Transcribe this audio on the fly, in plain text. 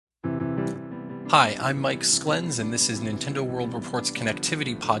Hi, I'm Mike Sklens, and this is Nintendo World Report's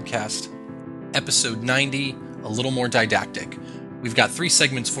Connectivity Podcast, Episode 90, A Little More Didactic. We've got 3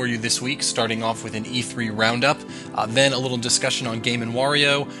 segments for you this week, starting off with an E3 roundup, then a little discussion on Game and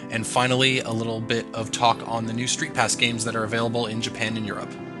Wario, and finally a little bit of talk on the new Streetpass games that are available in Japan and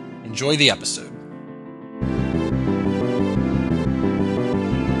Europe. Enjoy the episode.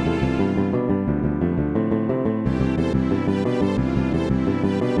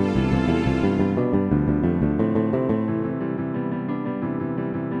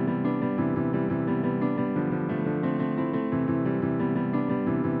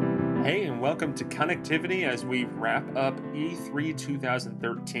 Welcome to Connectivity as we wrap up E3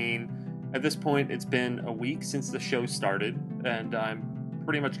 2013. At this point, it's been a week since the show started, and I'm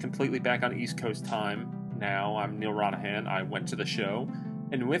pretty much completely back on East Coast time now. I'm Neil Ronahan. I went to the show,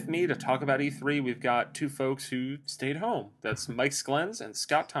 and with me to talk about E3, we've got 2 folks who stayed home. That's Mike Sklens and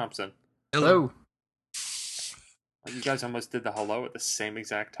Scott Thompson. Hello. You guys almost did the hello at the same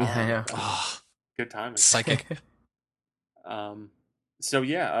exact time. Yeah. Good timing. Psychic. So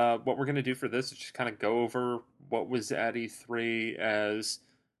what we're going to do for this is just kind of go over what was at E3 as,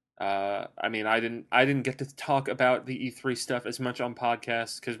 I didn't get to talk about the E3 stuff as much on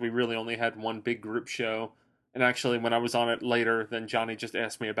podcasts because we really only had one big group show. And actually, when I was on it later, then Johnny just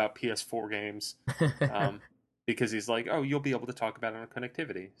asked me about PS4 games because he's like, oh, you'll be able to talk about it on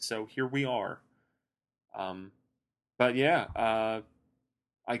Connectivity. So here we are. I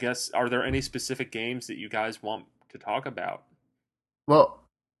guess, are there any specific games that you guys want to talk about? Well,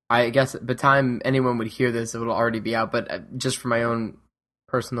 I guess by the time anyone would hear this, it will already be out. But just for my own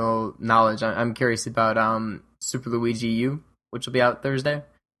personal knowledge, I'm curious about Super Luigi U, which will be out Thursday.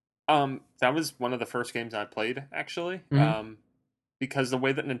 That was one of the first games I played, actually. Mm-hmm. Because the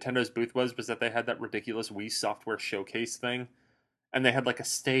way that Nintendo's booth was that they had that ridiculous Wii software showcase thing. And they had like a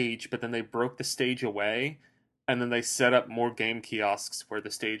stage, but then they broke the stage away. And then they set up more game kiosks where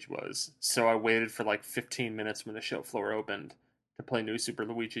the stage was. So I waited for like 15 minutes when the show floor opened to play New Super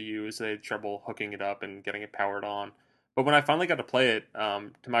Luigi U, as they had trouble hooking it up and getting it powered on. But when I finally got to play it,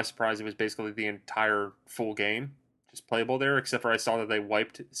 to my surprise, it was basically the entire full game just playable there, except for I saw that they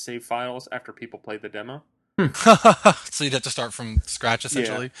wiped save files after people played the demo. So you'd have to start from scratch,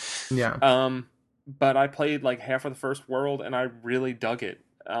 essentially? Yeah. But I played like half of the first world, and I really dug it.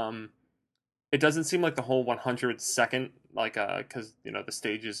 It doesn't seem like the whole 100-second, because, the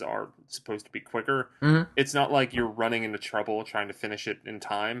stages are supposed to be quicker. Mm-hmm. It's not like you're running into trouble trying to finish it in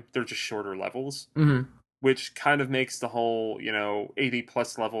time. They're just shorter levels, mm-hmm. which kind of makes the whole,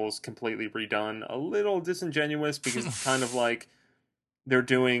 80-plus levels completely redone a little disingenuous, because it's kind of like they're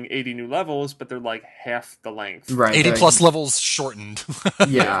doing 80 new levels, but they're like half the length. Right. 80-plus levels shortened.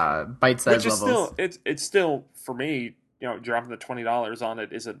 Yeah, bite-sized levels. It's still, for me, dropping the $20 on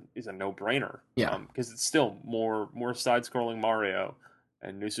it is a no-brainer. Yeah. Because it's still more side-scrolling Mario,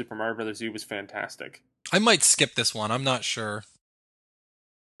 and New Super Mario Bros. U was fantastic. I might skip this one. I'm not sure.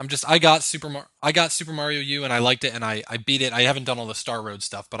 I got Super Mario U and I liked it and I beat it. I haven't done all the Star Road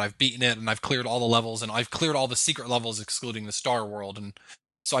stuff, but I've beaten it and I've cleared all the levels and I've cleared all the secret levels excluding the Star World, and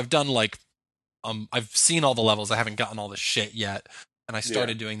so I've done I've seen all the levels. I haven't gotten all the shit yet. And I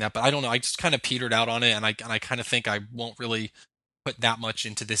started doing that, but I don't know. I just kind of petered out on it, and I kind of think I won't really put that much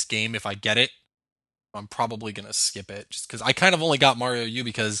into this game if I get it. I'm probably gonna skip it just because I kind of only got Mario U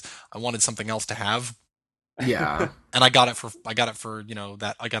because I wanted something else to have. Yeah, and I got it for I got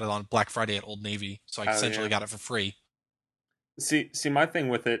it on Black Friday at Old Navy, so I essentially got it for free. See, my thing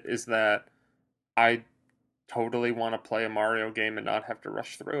with it is that I totally want to play a Mario game and not have to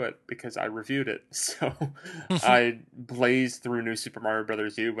rush through it because I reviewed it. So I blazed through New Super Mario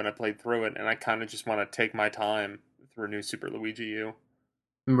Bros. U when I played through it, and I kind of just want to take my time through New Super Luigi U.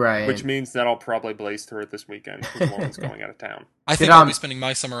 Right. Which means that I'll probably blaze through it this weekend because Lauren's going out of town. I think I'll be spending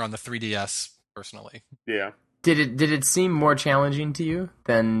my summer on the 3DS, personally. Yeah. Did it seem more challenging to you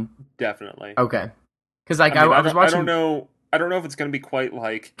than... Definitely. Okay. Because I was watching... I don't know if it's going to be quite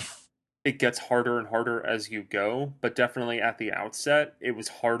like... It gets harder and harder as you go, but definitely at the outset, it was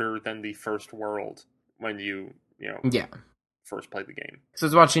harder than the first world when you first played the game. So I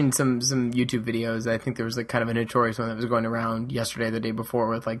was watching some YouTube videos. I think there was kind of a notorious one that was going around yesterday, the day before,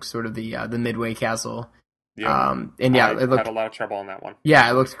 with sort of the Midway Castle. Yeah, it looked, had a lot of trouble on that one. Yeah,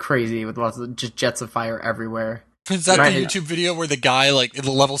 it looked crazy with lots of just jets of fire everywhere. Is that the YouTube video where the guy,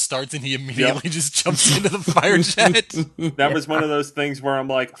 the level starts and he immediately just jumps into the fire jet? That was one of those things where I'm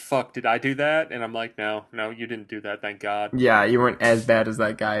like, fuck, did I do that? And I'm like, no, you didn't do that, thank God. Yeah, you weren't as bad as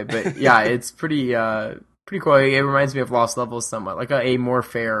that guy. But yeah, it's pretty cool. It reminds me of Lost Levels somewhat, like a more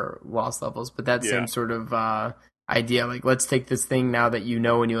fair Lost Levels, but that same sort of idea. Let's take this thing now that you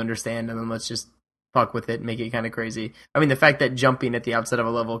know and you understand, and then let's just fuck with it and make it kind of crazy. I mean, the fact that jumping at the outset of a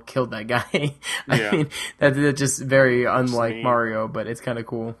level killed that guy, I mean, that's just very unlike Mario, but it's kind of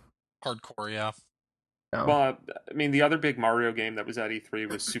cool. Hardcore, yeah. So. Well, I mean, the other big Mario game that was at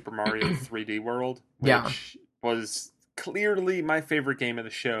E3 was Super Mario 3D World, which was clearly my favorite game of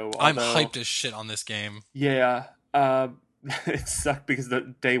the show. I'm hyped as shit on this game. Yeah. It sucked because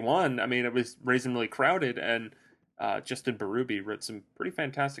the day one, I mean, it was reasonably crowded, and Justin Berube wrote some pretty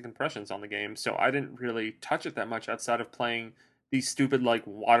fantastic impressions on the game, so I didn't really touch it that much outside of playing the stupid, like,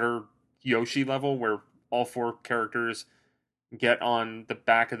 water Yoshi level where all 4 characters get on the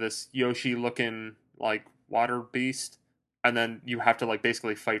back of this Yoshi-looking, like, water beast, and then you have to, like,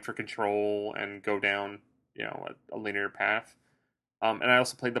 basically fight for control and go down, you know, a linear path. And I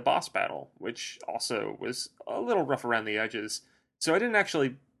also played the boss battle, which also was a little rough around the edges. So I didn't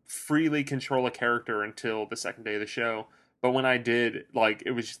actually freely control a character until the second day of the show. But when I did, like,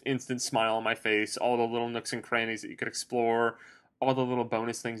 it was just instant smile on my face, all the little nooks and crannies that you could explore, all the little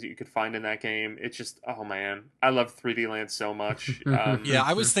bonus things that you could find in that game. It's just, oh man, I love 3D Land so much. Yeah,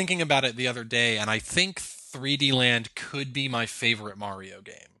 I was thinking about it the other day, and I think 3D Land could be my favorite Mario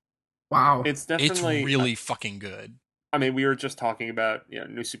game. Wow. It's definitely... It's really fucking good. I mean, we were just talking about, you know,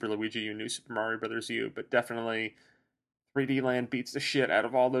 New Super Luigi U, New Super Mario Brothers U, but definitely 3D Land beats the shit out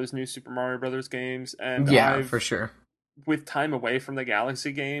of all those New Super Mario Brothers games. And yeah, for sure. With time away from the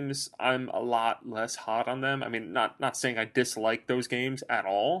Galaxy games, I'm a lot less hot on them. I mean, not saying I dislike those games at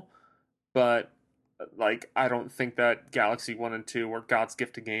all, but like, I don't think that Galaxy 1 and 2 were God's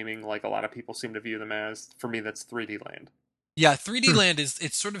gift to gaming like a lot of people seem to view them as. For me, that's 3D Land. Yeah, 3D Land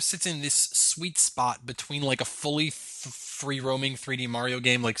it sort of sits in this sweet spot between like a fully free roaming 3D Mario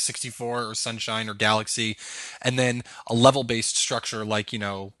game like 64 or Sunshine or Galaxy, and then a level based structure like, you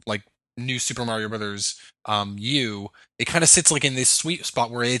know, like New Super Mario Brothers U. It kind of sits like in this sweet spot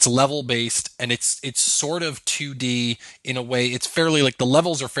where it's level based and it's sort of 2D in a way. It's fairly like the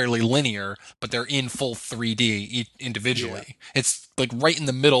levels are fairly linear, but they're in full 3D individually. Yeah. It's like right in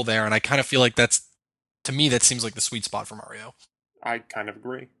the middle there, and I kind of feel like that's, to me, that seems like the sweet spot for Mario. I kind of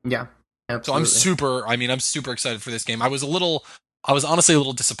agree. Yeah, absolutely. So I'm super excited for this game. I was honestly a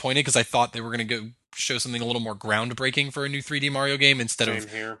little disappointed because I thought they were going to go show something a little more groundbreaking for a new 3D Mario game instead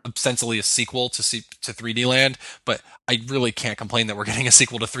of ostensibly a sequel to 3D Land. But I really can't complain that we're getting a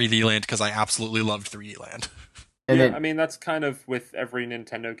sequel to 3D Land because I absolutely loved 3D Land. I mean, that's kind of with every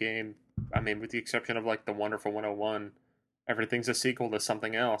Nintendo game. I mean, with the exception of like the Wonderful 101, everything's a sequel to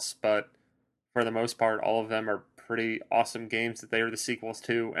something else, but for the most part, all of them are pretty awesome games that they are the sequels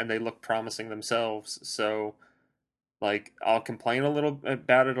to, and they look promising themselves. So, like, I'll complain a little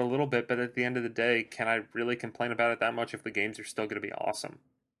about it a little bit, but at the end of the day, can I really complain about it that much if the games are still going to be awesome?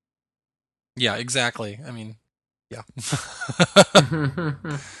 Yeah, exactly. I mean, yeah.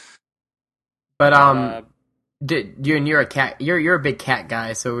 But you're a cat. You're a big cat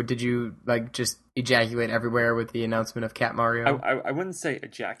guy. So did you like just ejaculate everywhere with the announcement of Cat Mario? I wouldn't say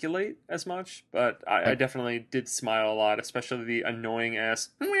ejaculate as much, but I definitely did smile a lot, especially the annoying ass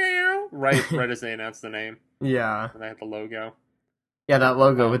right as they announced the name. Yeah, and they had the logo. Yeah, that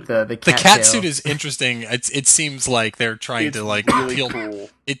logo with the cat. The cat tail. suit is interesting. It seems like they're trying to like really appeal. Cool.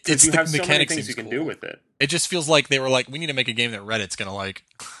 It's you the have so many mechanics things you can cool. do with it. It just feels like they were like, we need to make a game that Reddit's gonna like.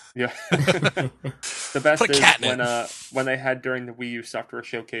 Yeah. The best is when they had during the Wii U software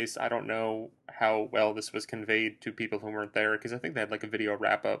showcase. I don't know how well this was conveyed to people who weren't there because I think they had like a video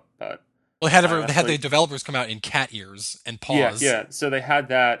wrap up, but they had the developers come out in cat ears and paws. Yeah. So they had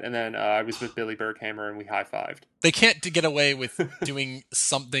that, and then I was with Billy Berghammer and we high fived. They can't get away with doing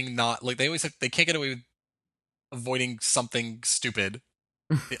something not like they always have, they can't get away with avoiding something stupid.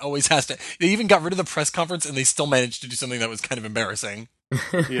 It always has to. They even got rid of the press conference, and they still managed to do something that was kind of embarrassing.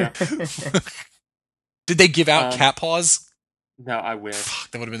 Yeah. Did they give out cat paws? No, I wish.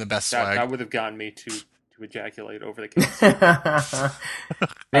 Fuck, that would have been the best swag. That would have gotten me to ejaculate over the case.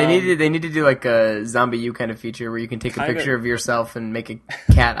 They need to do like a Zombie U kind of feature where you can take a picture of yourself and make a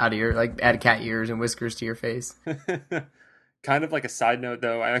cat out of your, like, add cat ears and whiskers to your face. Kind of like a side note,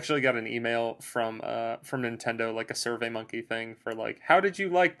 though, I actually got an email from Nintendo, like a Survey Monkey thing for like, how did you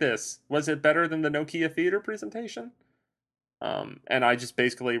like this? Was it better than the Nokia Theater presentation? And I just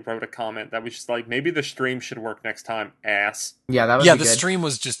basically wrote a comment that was just like, maybe the stream should work next time, ass. Yeah, that was the stream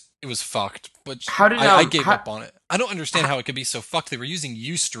was just, it was fucked. But I gave up on it. I don't understand how it could be so fucked. They were using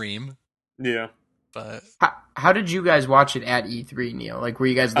Ustream. Yeah. But how did you guys watch it at E3, Neil? Like, were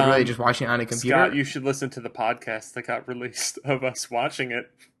you guys literally just watching it on a computer? Scott, you should listen to the podcast that got released of us watching it.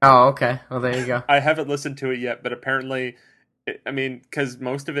 Oh, okay. Well, there you go. I haven't listened to it yet, but apparently I mean, because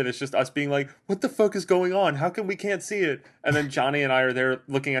most of it is just us being like, "What the fuck is going on? How come we can't see it?" And then Johnny and I are there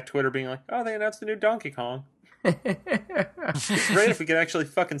looking at Twitter, being like, "Oh, they announced a new Donkey Kong. Be great if we could actually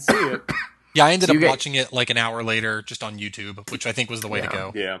fucking see it." Yeah, I ended up watching it like an hour later just on YouTube, which I think was the way to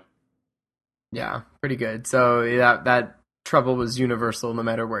go. Yeah. Yeah, pretty good. So that trouble was universal no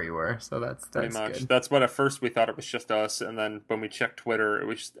matter where you were. So that's pretty much good. That's what at first we thought it was just us, and then when we checked Twitter, it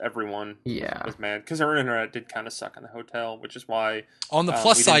was just everyone was mad because our internet did kind of suck in the hotel, which is why on the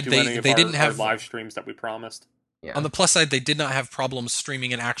plus side they didn't have live streams that we promised. Yeah. On the plus side, they did not have problems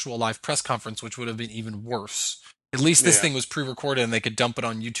streaming an actual live press conference, which would have been even worse. At least this thing was pre-recorded and they could dump it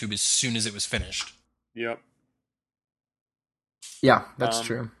on YouTube as soon as it was finished. Yep. Yeah, that's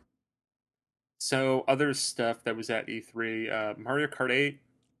true. So, other stuff that was at E3, Mario Kart 8.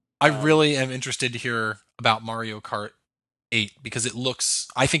 I really am interested to hear about Mario Kart 8 because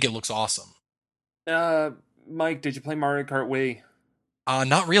I think it looks awesome. Mike, did you play Mario Kart Wii?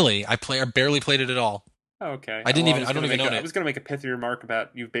 Not really. I barely played it at all. Okay. I don't even own it. I was going to make a pithy remark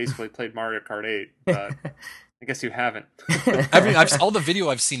about you've basically played Mario Kart 8, but I guess you haven't. All the video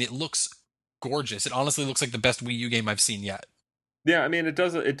I've seen, it looks gorgeous. It honestly looks like the best Wii U game I've seen yet. Yeah, I mean it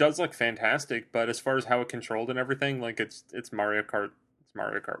does look fantastic, but as far as how it controlled and everything, like it's Mario Kart. It's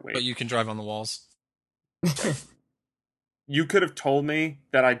Mario Kart Wii. But you can drive on the walls. You could have told me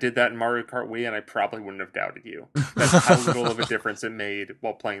that I did that in Mario Kart Wii, and I probably wouldn't have doubted you. That's how little of a difference it made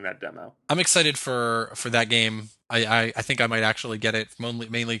while playing that demo. I'm excited for that game. I think I might actually get it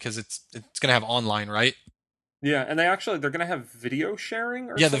mainly because it's gonna have online, right? Yeah, and they're gonna have video sharing.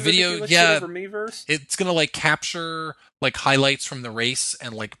 Or the video. Yeah, over Miiverse. It's gonna like capture like highlights from the race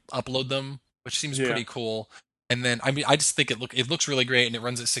and like upload them, which seems pretty cool. And then I just think it looks really great, and it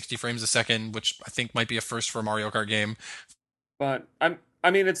runs at 60 frames a second, which I think might be a first for a Mario Kart game. But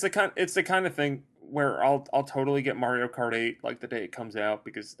it's the kind of thing where I'll totally get Mario Kart 8 like the day it comes out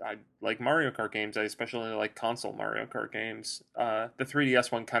because I like Mario Kart games. I especially like console Mario Kart games. The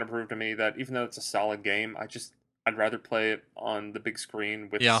 3DS one kind of proved to me that even though it's a solid game, I'd rather play it on the big screen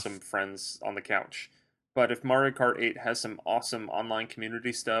with some friends on the couch. But if Mario Kart 8 has some awesome online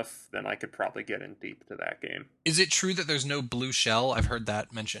community stuff, then I could probably get in deep to that game. Is it true that there's no blue shell? I've heard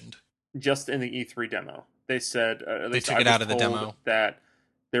that mentioned. Just in the E3 demo. They said, they took it out of the demo, that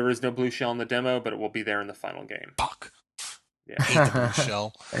there is no blue shell in the demo, but it will be there in the final game. Fuck. Yeah. Hate the blue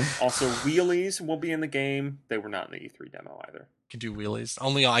shell. Also, wheelies will be in the game. They were not in the E3 demo either. You can do wheelies.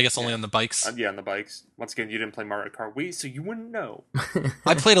 Only on the bikes. On the bikes. Once again, you didn't play Mario Kart Wii, so you wouldn't know.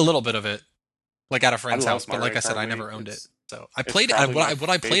 I played a little bit of it, like at a friend's house, but like I said, I never owned it. So I played it. What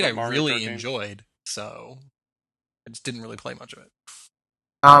I played, I really enjoyed. So I just didn't really play much of it.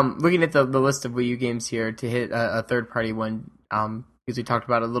 Looking at the list of Wii U games here to hit a third party one, because we talked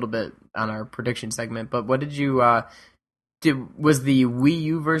about it a little bit on our prediction segment. But what did you was the Wii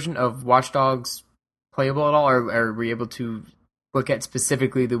U version of Watch Dogs playable at all, or were you able to look at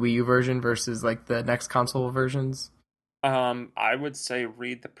specifically the Wii U version versus like the next console versions? I would say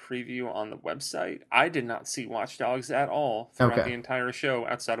read the preview on the website. I did not see Watch Dogs at all throughout the entire show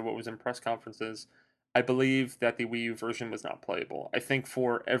outside of what was in press conferences. I believe that the Wii U version was not playable. I think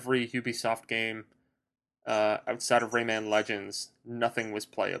for every Ubisoft game outside of Rayman Legends, nothing was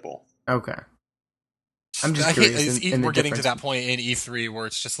playable. Okay. I'm just curious. We're getting to that point in E3 where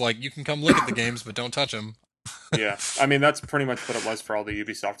it's just like, you can come look at the games, but don't touch them. Yeah. I mean, that's pretty much what it was for all the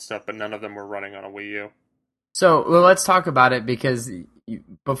Ubisoft stuff, but none of them were running on a Wii U. So, well, let's talk about it because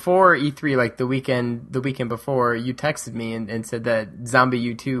before E3, like the weekend before, you texted me and said that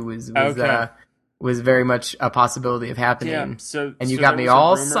Zombie U2 was very much a possibility of happening. Yeah, you got me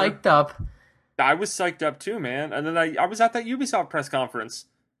all psyched up. I was psyched up too, man. And then I was at that Ubisoft press conference.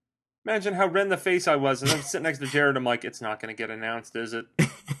 Imagine how red in the face I was. And I'm sitting next to Jared. I'm like, it's not going to get announced, is it?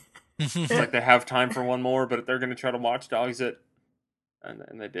 It's like they have time for one more, but they're going to try to Watch Dogs it.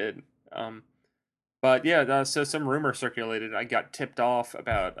 And they did. But yeah, so some rumor circulated. I got tipped off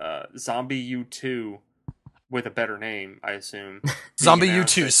about Zombie U2 with a better name, I assume. Zombie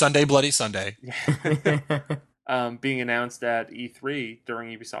U2, Sunday Bloody Sunday. Being announced at E3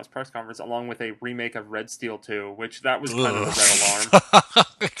 during Ubisoft's press conference, along with a remake of Red Steel 2, which that was kind of a red alarm.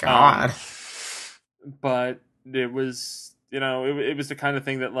 God. But it was, it was the kind of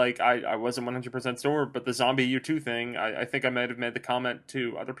thing that, like, I wasn't 100% sure, but the Zombie U2 thing, I think I might have made the comment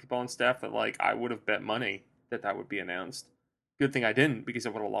to other people on staff that, like, I would have bet money that would be announced. Good thing I didn't, because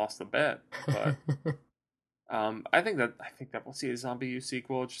I would have lost the bet. But I think that we'll see a Zombie U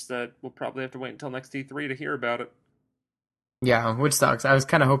sequel. It's just that we'll probably have to wait until next E3 to hear about it. Yeah, which sucks. I was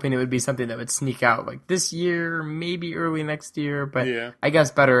kind of hoping it would be something that would sneak out like this year, maybe early next year. But I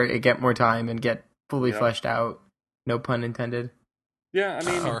guess better get more time and get fully fleshed out. No pun intended. Yeah, I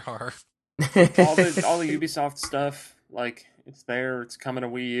mean, Har. all the Ubisoft stuff, like it's there, it's coming to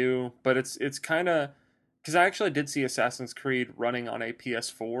Wii U, but it's kind of because I actually did see Assassin's Creed running on a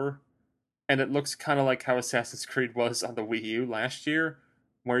PS4, and it looks kind of like how Assassin's Creed was on the Wii U last year,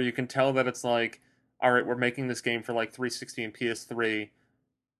 where you can tell that it's like, all right, we're making this game for like 360 and PS3,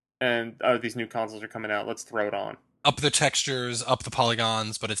 and these new consoles are coming out, let's throw it on. Up the textures, up the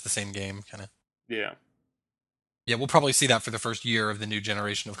polygons, but it's the same game, kind of. Yeah. Yeah, we'll probably see that for the first year of the new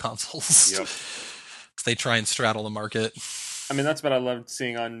generation of consoles. Yep. As they try and straddle the market. I mean, that's what I loved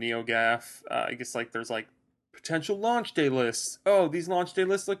seeing on NeoGAF. I guess like there's like potential launch day lists. Oh, these launch day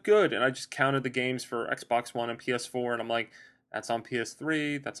lists look good, and I just counted the games for Xbox One and PS4, and I'm like, that's on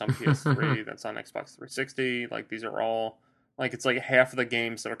PS3, that's on PS3, that's on Xbox 360. Like these are all like it's like half of the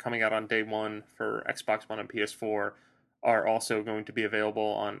games that are coming out on day one for Xbox One and PS4 are also going to be available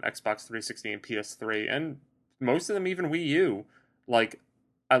on Xbox 360 and PS3, and most of them even Wii U, like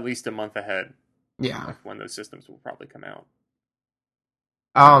at least a month ahead. Yeah. Of when those systems will probably come out.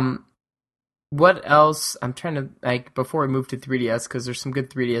 What else? I'm trying to like before we move to 3DS because there's some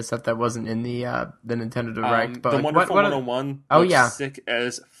good 3DS stuff that wasn't in the Nintendo Direct. But the like, Wonderful what 101 oh looks yeah, sick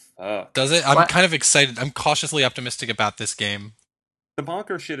as fuck. Does it? I'm What? kind of excited. I'm cautiously optimistic about this game. The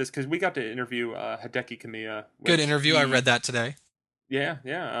bonker shit is because we got to interview Hideki Kamiya. Good interview. I read that today. Yeah.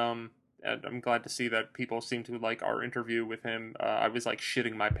 And I'm glad to see that people seem to like our interview with him. I was like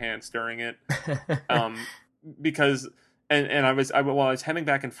shitting my pants during it, because and I was hemming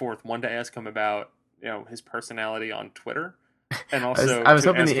back and forth. One to ask him about his personality on Twitter, and also I was to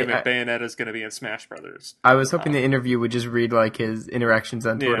hoping ask him if Bayonetta is going to be in Smash Brothers. I was hoping the interview would just read like his interactions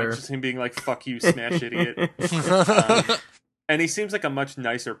on Twitter. Yeah, just him being like, "Fuck you, Smash idiot." And he seems like a much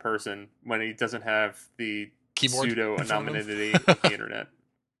nicer person when he doesn't have the Keyboard pseudo in front of him. anonymity of the internet.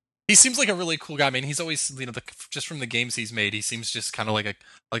 He seems like a really cool guy. I mean, he's always just from the games he's made, he seems just kind of like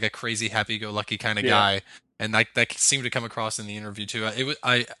a crazy, happy-go-lucky kind of guy, and that seemed to come across in the interview too.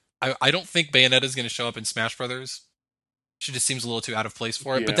 I don't think Bayonetta's going to show up in Smash Brothers. She just seems a little too out of place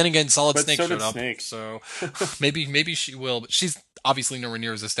for it. Yeah. But then again, Solid But Snake so showed did up, Snake. so maybe she will. But she's obviously nowhere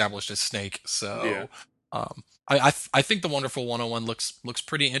near as established as Snake. So I think the Wonderful 101 looks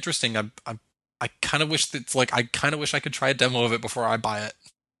pretty interesting. I kind of wish I could try a demo of it before I buy it.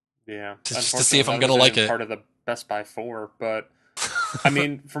 Yeah, just to see if I'm gonna like it. Part of the Best Buy 4, but I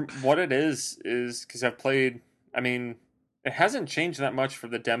mean, from what it is because I've played. I mean, it hasn't changed that much for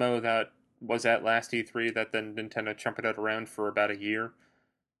the demo that was at last E3 that then Nintendo trumpeted around for about a year.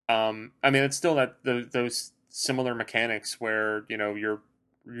 I mean, it's still those similar mechanics where you're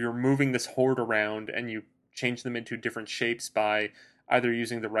moving this horde around and you change them into different shapes by either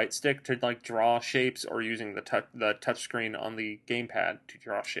using the right stick to like draw shapes or using the touch screen on the gamepad to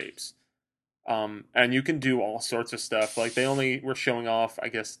draw shapes. And you can do all sorts of stuff. Like they only were showing off, I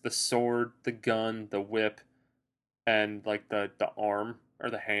guess, the sword, the gun, the whip, and like the arm or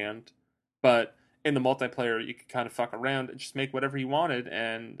the hand. But in the multiplayer, you could kind of fuck around and just make whatever you wanted.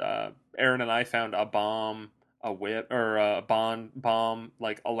 And Aaron and I found a bomb, a whip, or a bomb,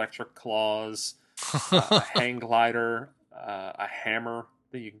 like electric claws, a hang glider, a hammer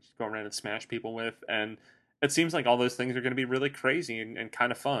that you can just go around and smash people with, and it seems like all those things are going to be really crazy and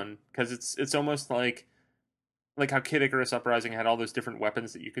kind of fun because it's almost like how Kid Icarus Uprising had all those different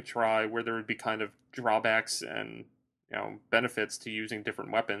weapons that you could try, where there would be kind of drawbacks and benefits to using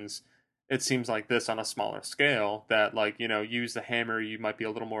different weapons. It seems like this on a smaller scale that like use the hammer, you might be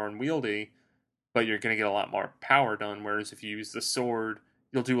a little more unwieldy, but you're going to get a lot more power done. Whereas if you use the sword,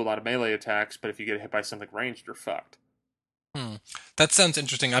 you'll do a lot of melee attacks, but if you get hit by something ranged, you're fucked. That sounds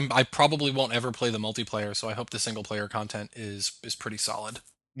interesting. I probably won't ever play the multiplayer, so I hope the single player content is pretty solid.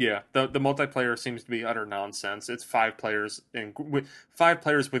 Yeah, the multiplayer seems to be utter nonsense. It's 5 players with 5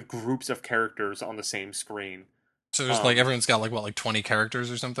 players with groups of characters on the same screen. So there's like everyone's got like 20 characters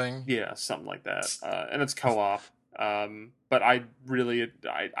or something. Yeah, something like that, and it's co-op. But I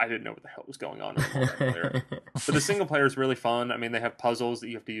didn't know what the hell was going on in the multiplayer. But the single player is really fun. I mean, they have puzzles that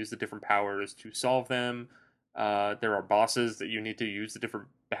you have to use the different powers to solve them. There are bosses that you need to use the different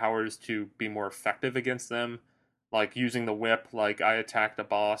powers to be more effective against them. Like using the whip, like I attacked a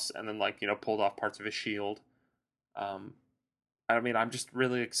boss and then pulled off parts of his shield. I mean, I'm just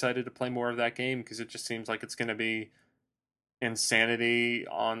really excited to play more of that game because it just seems like it's going to be insanity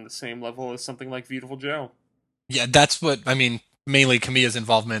on the same level as something like Beautiful Joe. Yeah, that's what I mean. Mainly Kamiya's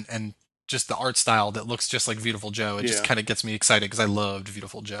involvement and just the art style that looks just like Beautiful Joe. It just kind of gets me excited because I loved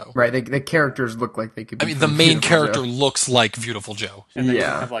Beautiful Joe. Right, the characters look like they could be. I mean, the main character looks like Beautiful Joe. And then you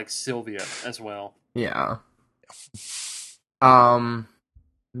have like Sylvia as well. Yeah. Let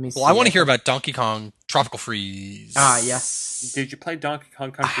me see. Well, I want to hear about Donkey Kong Tropical Freeze. Ah, yes. Did you play Donkey Kong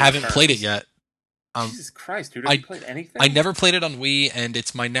I Country haven't Returns? played it yet. Jesus Christ, dude! Have you played anything? I never played it on Wii, and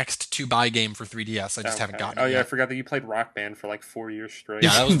it's my next to-buy game for 3DS. I just haven't gotten it yet. Oh yeah, I forgot that you played Rock Band for like 4 years straight.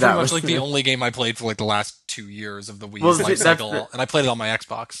 Yeah, that was pretty much like the only game I played for like the last 2 years of the Wii's life cycle, and I played it on my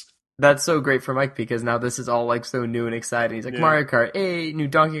Xbox. That's so great for Mike because now this is all like so new and exciting. He's like Mario Kart, hey, new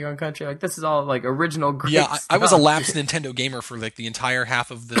Donkey Kong Country. Like this is all like original great stuff. I was a lapsed Nintendo gamer for like the entire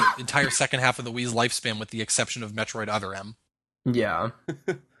second half of the Wii's lifespan, with the exception of Metroid Other M. Yeah.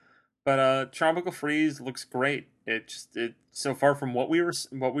 But Tropical Freeze looks great. It so far from what we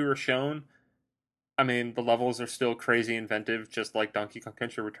were shown. I mean, the levels are still crazy inventive, just like Donkey Kong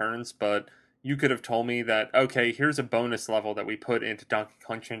Country Returns. But you could have told me that, okay, here's a bonus level that we put into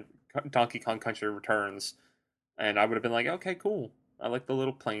Donkey Kong Country Returns, and I would have been like, okay, cool. I like the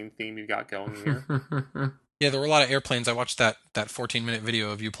little plane theme you got going here. Yeah, there were a lot of airplanes. I watched that 14-minute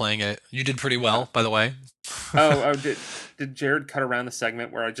video of you playing it. You did pretty well, by the way. Did Jared cut around the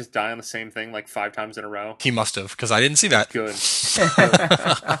segment where I just die on the same thing like 5 times in a row? He must have, because I didn't see that. Good.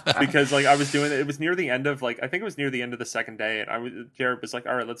 Because like I was doing it was near the end of I think it was near the end of the second day, and Jared was like,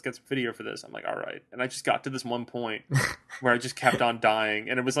 all right, let's get some video for this. I'm like, all right. And I just got to this one point where I just kept on dying,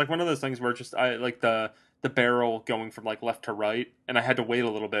 and it was like one of those things where just I like the barrel going from like left to right, and I had to wait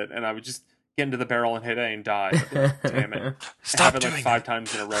a little bit, and I would just get into the barrel and hit A and die. Damn it. Stop doing like 5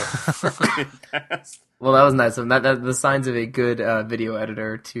 times in a row. Well, that was nice. That the signs of a good video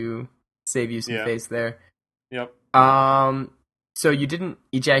editor to save you some face there. Yep. So you didn't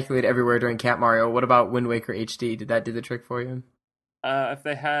ejaculate everywhere during Cat Mario. What about Wind Waker HD? Did that do the trick for you? If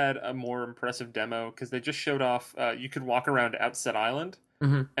they had a more impressive demo, because they just showed off, you could walk around Outset Island,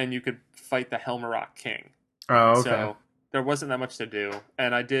 and you could fight the Helmarock King. Oh, okay. So there wasn't that much to do,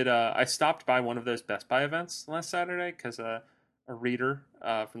 and I stopped by one of those Best Buy events last Saturday because a reader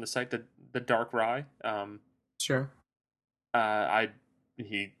from the site, the Dark Rye, sure,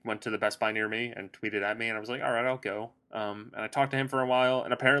 he went to the Best Buy near me and tweeted at me, and I was like, all right, I'll go. And I talked to him for a while,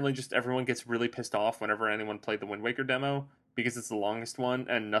 and apparently just everyone gets really pissed off whenever anyone played the Wind Waker demo because it's the longest one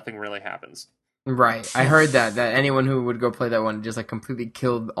and nothing really happens. Right, I heard that anyone who would go play that one just like completely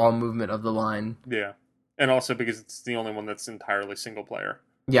killed all movement of the line. Yeah. And also because it's the only one that's entirely single player.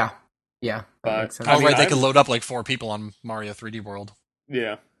 Yeah. But they could load up like 4 people on Mario 3D World.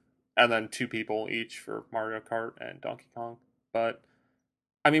 Yeah. And then 2 people each for Mario Kart and Donkey Kong. But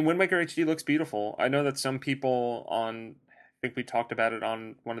I mean, Wind Waker HD looks beautiful. I know that some people I think we talked about it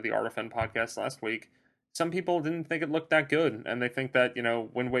on one of the RFN podcasts last week. Some people didn't think it looked that good, and they think that,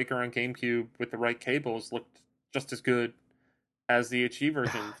 Wind Waker on GameCube with the right cables looked just as good as the HD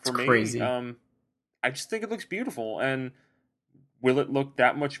version. For me, crazy. I just think it looks beautiful, and will it look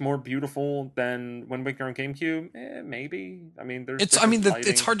that much more beautiful than Wind Waker on GameCube? Maybe. I mean,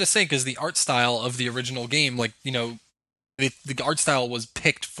 it's hard to say because the art style of the original game, like, the art style was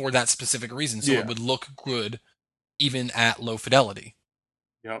picked for that specific reason, so it would look good even at low fidelity.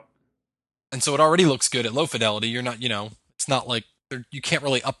 Yep. And so it already looks good at low fidelity. You're not, it's not like you can't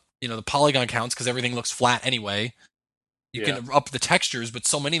really up, the polygon counts because everything looks flat anyway. You can up the textures, but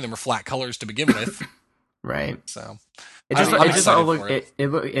so many of them are flat colors to begin with. Right. So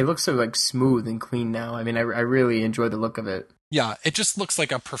it looks so like smooth and clean now. I mean, I really enjoy the look of it. Yeah, it just looks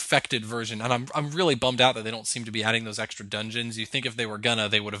like a perfected version, and I'm really bummed out that they don't seem to be adding those extra dungeons. You think if they were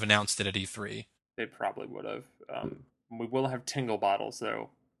they would have announced it at E3. They probably would have. We will have tingle bottles though,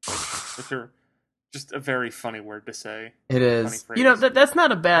 which are just a very funny word to say. It is. That's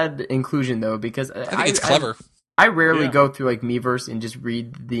not a bad inclusion though, because I think it's clever. I rarely go through like Miiverse and just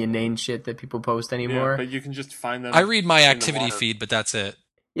read the inane shit that people post anymore. Yeah, but you can just find them. I read my activity feed, but that's it.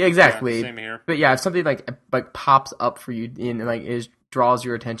 Yeah, exactly. Yeah, same here. But yeah, if something like pops up for you and like draws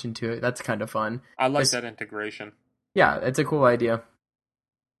your attention to it, that's kind of fun. I like that integration. Yeah, it's a cool idea.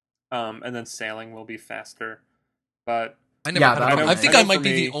 And then sailing will be faster, but I think I might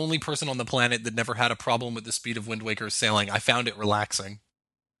be the only person on the planet that never had a problem with the speed of Wind Waker's sailing. I found it relaxing.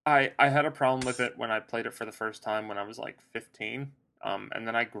 I had a problem with it when I played it for the first time when I was like 15, and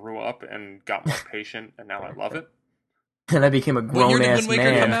then I grew up and got more patient, and now I love it. And I became a grown ass man. When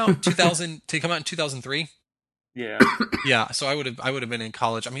Wind Waker come out? 2000? Did it come out in 2003? Yeah. Yeah. So I would have been in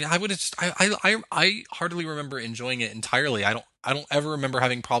college. I mean, I would have just I hardly remember enjoying it entirely. I don't ever remember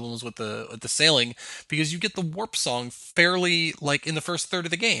having problems with the sailing because you get the warp song fairly like in the first third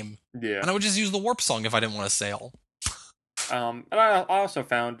of the game. Yeah. And I would just use the warp song if I didn't want to sail. And I also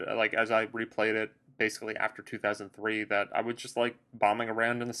found, like, as I replayed it, basically after 2003, that I was just, like, bombing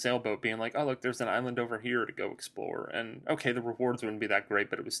around in the sailboat, being like, oh, look, there's an island over here to go explore. And, okay, the rewards wouldn't be that great,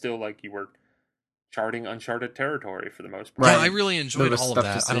 but it was still, like, you were charting uncharted territory for the most Right. part. Yeah, I really enjoyed all of stuff to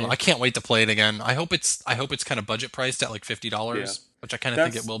that. I don't know. see. I can't wait to play it again. I hope it's kind of budget priced at like Yeah, $50, which I kind of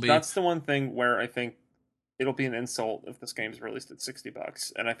think it will be. that's the one thing where I think it'll be an insult if this game's released at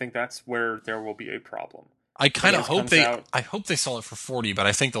 $60, and I think that's where there will be a problem. I kind of If it hope comes out, I hope they sell it for 40, but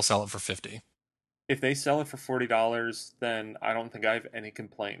I think they'll sell it for 50. if they sell it for $40, then I don't think I have any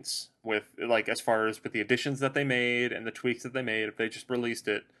complaints with, like, as far as with the additions that they made and the tweaks that they made. If they just released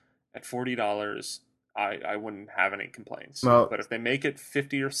it at $40, I wouldn't have any complaints. Well, But if they make it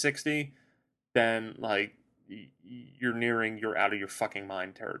 50 or 60, then like you're out of your fucking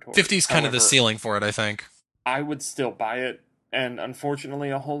mind territory. 50 is kind of the However, ceiling for it, I think. I would still buy it, and unfortunately,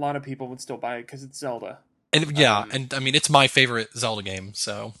 a whole lot of people would still buy it because it's Zelda. And yeah, and I mean it's my favorite Zelda game,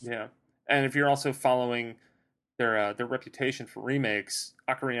 so Yeah, and if you're also following their reputation for remakes,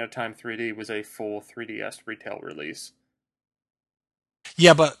 Ocarina of Time 3D was a full 3DS retail release.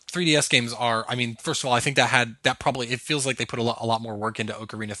 yeah, but 3DS games are. I mean, first of all, I think that probably it feels like they put a lot more work into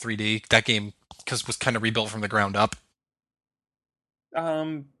Ocarina 3D. That game because was kind of rebuilt from the ground up.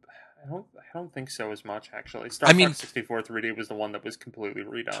 I don't think so as much actually. Star I mean, Fox 64 3D was the one that was completely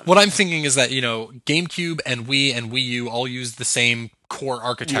redone. what I'm thinking is that GameCube and Wii and Wii U all use the same core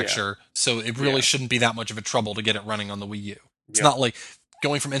architecture, so it really shouldn't be that much of a trouble to get it running on the Wii U. It's not like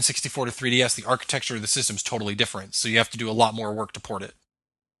going from N64 to 3DS. The architecture of the system is totally different, so you have to do a lot more work to port it.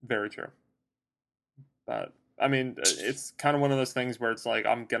 Very true. But I mean, it's kind of one of those things where it's like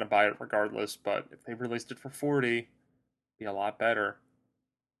I'm gonna buy it regardless. But if they released it for 40, it'd be a lot better.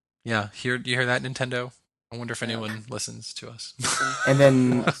 Yeah, do you hear that, Nintendo? I wonder if anyone listens to us. And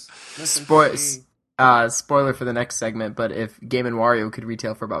then Listen spoiler for the next segment, but if Game and Wario could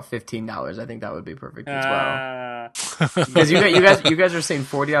retail for about $15, I think that would be perfect as well. Because you guys are saying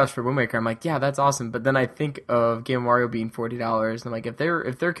 $40 for Wind Waker. I'm like, yeah, that's awesome. But then I think of Game and Wario being $40, and I'm like, if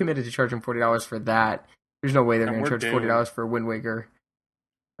they're committed to charging $40 for that, there's no way they're going to charge $40 for Wind Waker.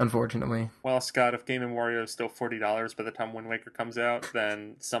 Unfortunately. Well, Scott, if Game and Wario is still $40 by the time Wind Waker comes out,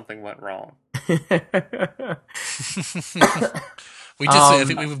 then something went wrong. We just I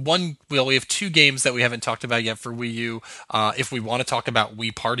think we have we have two games that we haven't talked about yet for Wii U. If we want to talk about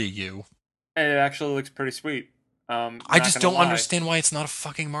Wii Party U, it actually looks pretty sweet. I just don't understand why it's not a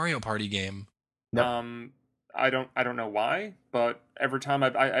fucking Mario Party game. Nope. I don't know why, but every time I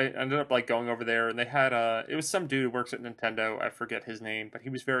ended up like going over there, and they had it was some dude who works at Nintendo. I forget his name, but he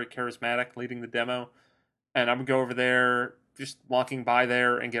was very charismatic leading the demo. And I would go over there, just walking by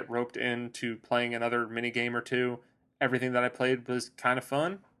there, and get roped into playing another mini game or two. Everything that I played was kind of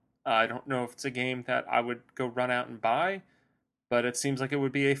fun. I don't know if it's a game that I would go run out and buy, but it seems like it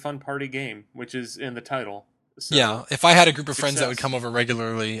would be a fun party game, which is in the title. So, yeah, if I had a group of friends that would come over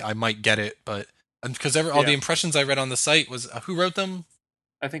regularly, I might get it, but because all the impressions I read on the site was who wrote them?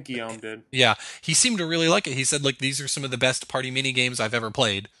 I think Guillaume did. Yeah, he seemed to really like it. He said like these are some of the best party mini games I've ever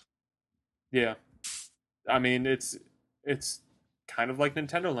played. Yeah, I mean it's kind of like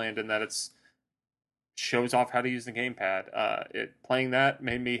Nintendo Land in that it's shows off how to use the gamepad. Playing that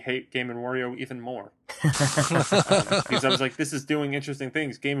made me hate Game and Wario even more because I was like, this is doing interesting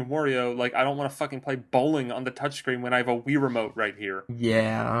things. Game and Wario, like I don't want to fucking play bowling on the touchscreen when I have a Wii remote right here.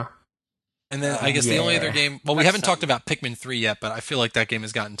 Yeah. And then I guess the only other game... Well, we haven't talked about Pikmin 3 yet, but I feel like that game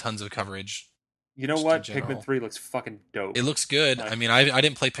has gotten tons of coverage. You know what? Pikmin 3 looks fucking dope. It looks good. I mean, I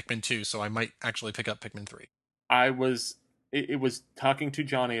didn't play Pikmin 2, so I might actually pick up Pikmin 3. It was talking to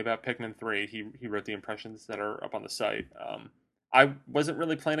Johnny about Pikmin 3. He wrote the impressions that are up on the site. I wasn't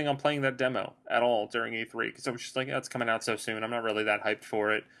really planning on playing that demo at all during E3 because I was just like, it's coming out so soon. I'm not really that hyped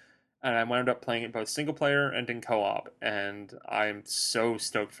for it. And I wound up playing it both single player and in co-op, and I'm so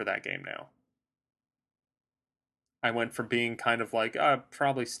stoked for that game now. I went from being kind of like, I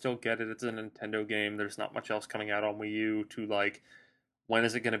probably still get it. It's a Nintendo game. There's not much else coming out on Wii U to like, when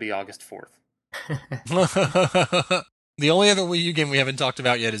is it going to be August 4th? The only other Wii U game we haven't talked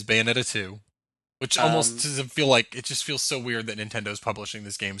about yet is Bayonetta 2, which almost doesn't feel like, it just feels so weird that Nintendo's publishing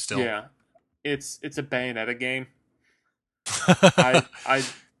this game still. Yeah, it's a Bayonetta game. I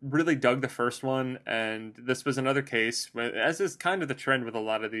really dug the first one, and this was another case, as is kind of the trend with a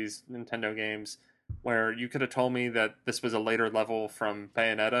lot of these Nintendo games, where you could have told me that this was a later level from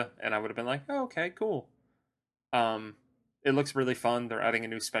Bayonetta, and I would have been like, oh, okay, cool. It looks really fun. They're adding a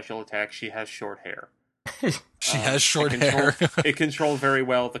new special attack. She has short hair. She has short hair. It controlled very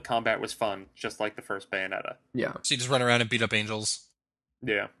well. The combat was fun, just like the first Bayonetta. Yeah. So you just run around and beat up angels.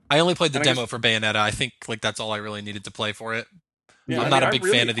 Yeah. I only played the demo for Bayonetta. I think like that's all I really needed to play for it. Yeah, I'm not a big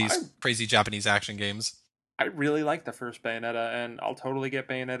fan of these crazy Japanese action games. I really like the first Bayonetta, and I'll totally get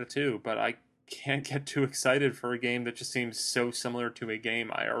Bayonetta 2, but I can't get too excited for a game that just seems so similar to a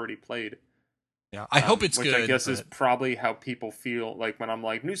game I already played. Yeah, I hope it's which good. I guess is but... probably how people feel like when I'm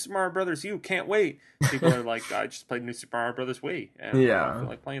like, New Super Mario Brothers U, can't wait. People are like, I just played New Super Mario Brothers Wii, and I don't feel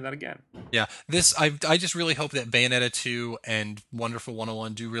like playing that again. Yeah, I just really hope that Bayonetta 2 and Wonderful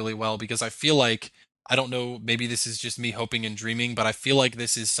 101 do really well, because I feel like, I don't know, maybe this is just me hoping and dreaming, but I feel like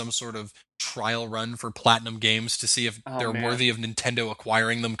this is some sort of trial run for Platinum Games to see if Oh, they're man. worthy of Nintendo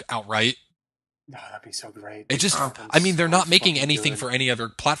acquiring them outright. Oh, that'd be so great. It just, Oh, I mean, they're so not making fucking anything good. for any other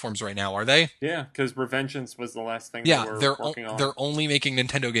platforms right now, are they? Yeah, because Revengeance was the last thing Yeah, they were working on. they're only making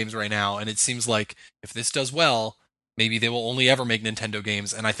Nintendo games right now, and it seems like if this does well, maybe they will only ever make Nintendo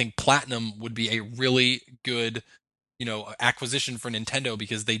games, and I think Platinum would be a really good, acquisition for Nintendo,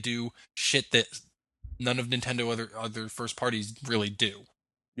 because they do shit that none of Nintendo other first parties really do.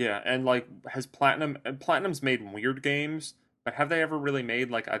 Yeah, and like Platinum's made weird games, but have they ever really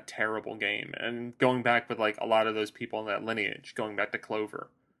made like a terrible game? And going back with like a lot of those people in that lineage, going back to Clover.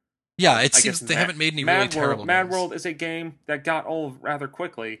 Yeah, it I seems guess they haven't made any really terrible Mad games. World is a game that got old rather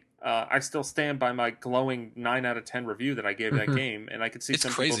quickly. I still stand by my glowing 9 out of 10 review that I gave that game, and I could see It's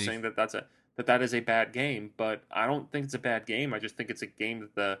some crazy. people saying that is a bad game, but I don't think it's a bad game. I just think it's a game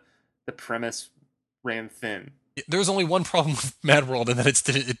that the premise ran thin. There's only one problem with Mad World, and that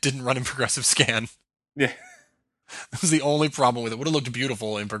it didn't run in progressive scan. Yeah. That was the only problem with it. Would have looked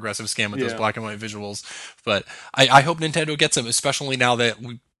beautiful in progressive scan with those Yeah. black and white visuals, but I hope Nintendo gets them, especially now that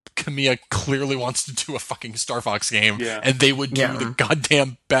Kamiya clearly wants to do a fucking Star Fox game, Yeah. and they would do Yeah. the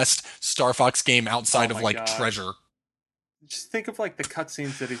goddamn best Star Fox game outside Oh of my like God. Treasure. Just think of like the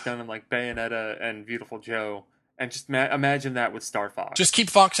cutscenes that he's done in like Bayonetta and Beautiful Joe, and just imagine that with Star Fox. Just keep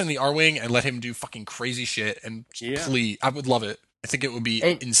Fox in the R-Wing and let him do fucking crazy shit, and Yeah. please, I would love it. I think it would be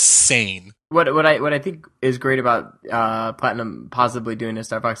And- insane. What I think is great about Platinum possibly doing a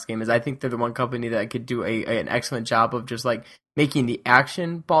Star Fox game is I think they're the one company that could do an excellent job of just like making the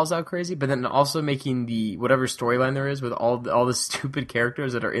action balls out crazy, but then also making the whatever storyline there is with all the stupid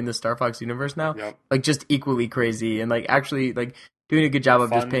characters that are in the Star Fox universe now, Yep. like just equally crazy, and like actually like doing a good job of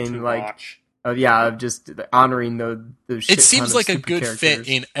Fun just paying to like watch. of just honoring the shit It seems ton of like a stupid good characters. fit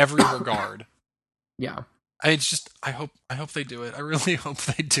in every regard. Yeah, I hope they do it. I really hope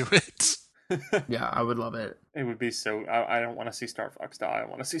they do it. yeah, I would love it. It would be so. I don't want to see Star Fox die. I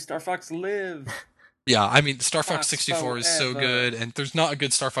want to see Star Fox live. Yeah, I mean, Star Fox Fox 64 is so forever. good, and there's not a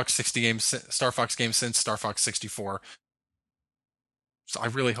good Star Fox Star Fox game since Star Fox 64. So I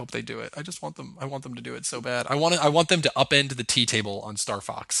really hope they do it. I want them to do it so bad. I want them to upend the T table on Star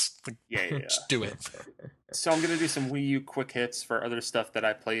Fox. Like, Yeah. just do it. So I'm gonna do some Wii U quick hits for other stuff that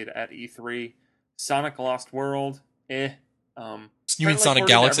I played at E3. Sonic Lost World, You mean Apparently, Sonic according to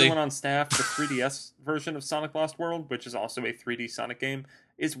Galaxy? everyone on staff, the 3DS version of Sonic Lost World, which is also a 3D Sonic game,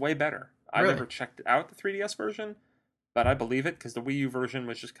 is way better. I've Really? never checked out the 3DS version, but I believe it because the Wii U version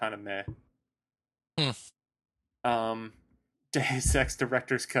was just kind of meh. Deus Ex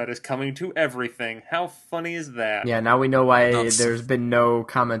Director's Cut is coming to everything. How funny is that? Yeah, now we know why Nuts. there's been no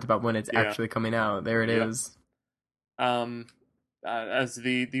comment about when it's Yeah. actually coming out. There it Yep. is. As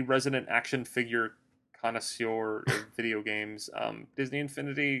the resident action figure connoisseur of video games, Disney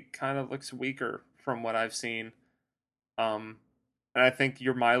Infinity kind of looks weaker from what I've seen. And I think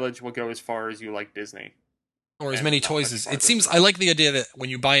your mileage will go as far as you like Disney. Or as And many not toys much as farther it seems. than I like the idea that when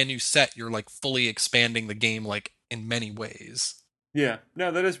you buy a new set, you're like fully expanding the game, like in many ways. Yeah, no,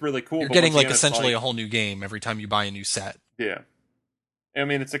 that is really cool. You're but getting once like again, it's essentially like- a whole new game every time you buy a new set. Yeah, I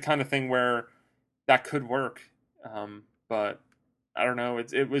mean, it's the kind of thing where that could work, but I don't know.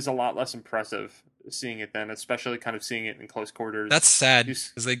 It was a lot less impressive seeing it then, especially kind of seeing it in close quarters. That's sad You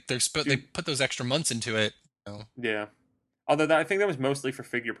because they put those extra months into it. Yeah, although I think that was mostly for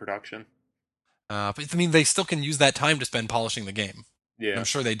figure production. But I mean, they still can use that time to spend polishing the game. Yeah, I'm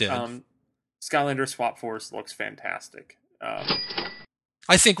sure they did. Skylander Swap Force looks fantastic.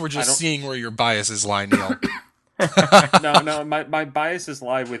 I think we're just don't- seeing where your biases lie, Neal. No, my biases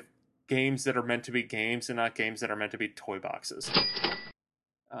lie with games that are meant to be games and not games that are meant to be toy boxes.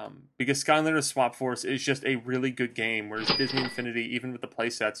 Because Skylander Swap Force is just a really good game, whereas Disney Infinity, even with the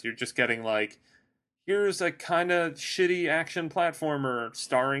playsets, you're just getting like, here's a kind of shitty action platformer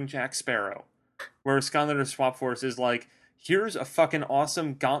starring Jack Sparrow. Whereas Skylander Swap Force is like, here's a fucking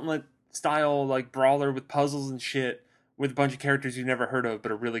awesome gauntlet style like brawler with puzzles and shit with a bunch of characters you've never heard of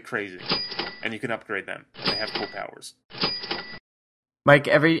but are really crazy. And you can upgrade them. And they have cool powers. Mike,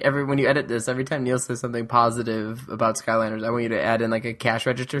 every when you edit this, every time Neil says something positive about Skylanders, I want you to add in like a cash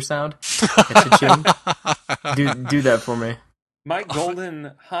register sound. Cha-ching. do that for me. My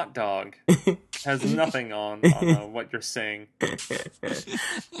golden hot dog has nothing on what you're saying.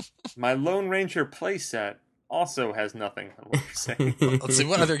 My Lone Ranger playset also has nothing on what you're saying. Let's see,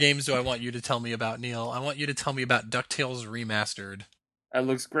 what other games do I want you to tell me about, Neil? I want you to tell me about DuckTales Remastered. That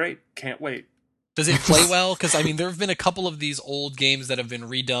looks great. Can't wait. Does it play well? Because, I mean, there have been a couple of these old games that have been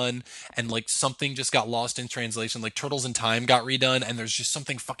redone, and, like, something just got lost in translation. Like, Turtles in Time got redone, and there's just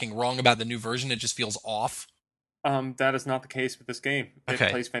something fucking wrong about the new version. It just feels off. That is not the case with this game. It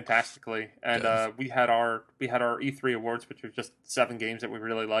Okay. plays fantastically, and we had our E3 awards, which were just 7 games that we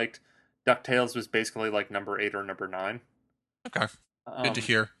really liked. DuckTales was basically like number 8 or number 9. Okay. Good to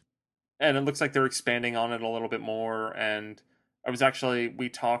hear. And it looks like they're expanding on it a little bit more. And we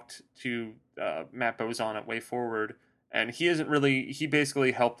talked to Matt Bozon at Way Forward, and he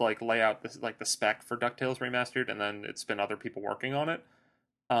basically helped like lay out this like the spec for DuckTales Remastered, and then it's been other people working on it.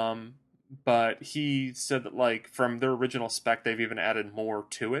 But he said that like from their original spec, they've even added more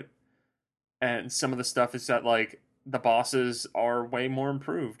to it, and some of the stuff is that like the bosses are way more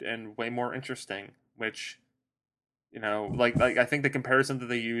improved and way more interesting, which, you know, like I think the comparison that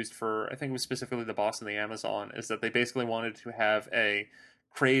they used for, I think it was specifically the boss in the Amazon, is that they basically wanted to have a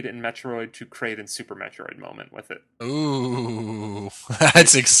Kraid in Metroid to Kraid in Super Metroid moment with it. Ooh,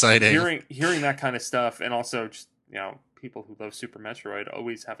 that's exciting. Hearing that kind of stuff, and also just, you know, people who love Super Metroid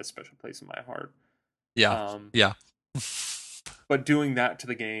always have a special place in my heart. Yeah, yeah. But doing that to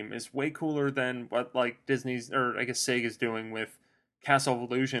the game is way cooler than what like Disney's, or I guess Sega's doing with Castle of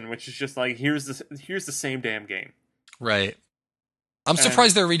Illusion, which is just like here's the same damn game. Right. I'm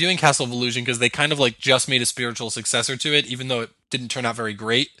surprised they're redoing Castle of Illusion, because they kind of like just made a spiritual successor to it, even though it didn't turn out very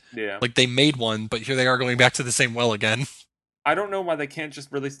great. Yeah. Like they made one, but here they are going back to the same well again. I don't know why they can't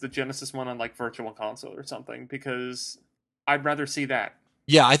just release the Genesis one on like Virtual Console or something, because I'd rather see that.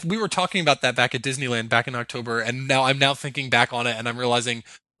 Yeah, we were talking about that back at Disneyland back in October, and now I'm thinking back on it, and I'm realizing,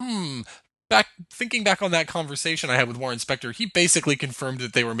 thinking back on that conversation I had with Warren Spector, he basically confirmed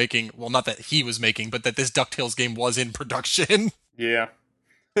that they were making, well, not that he was making, but that this DuckTales game was in production. Yeah.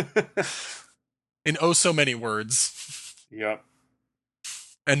 In oh so many words. Yep.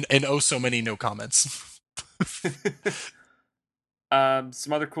 And oh so many no comments.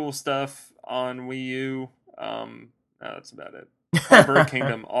 Some other cool stuff on Wii U. No, that's about it. Bird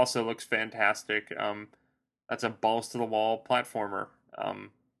Kingdom also looks fantastic. That's a balls to the wall platformer.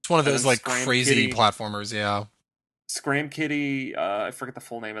 It's one of those like crazy platformers, yeah. Scram Kitty, I forget the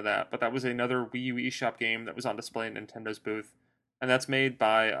full name of that, but that was another Wii U eShop game that was on display at Nintendo's booth. And that's made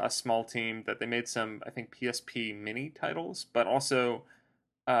by a small team that they made some, I think, PSP mini titles, but also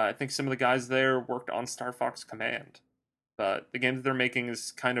I think some of the guys there worked on Star Fox Command. But the game that they're making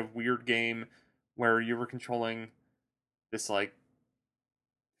is kind of weird game where you were controlling this like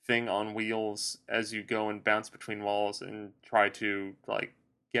thing on wheels as you go and bounce between walls and try to like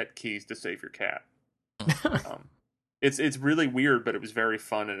get keys to save your cat. It's really weird, but it was very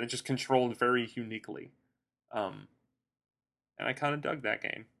fun, and it just controlled very uniquely. And I kind of dug that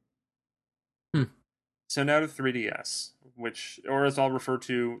game. So now to 3DS, or as I'll refer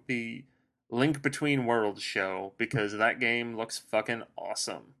to, the Link Between Worlds show, because that game looks fucking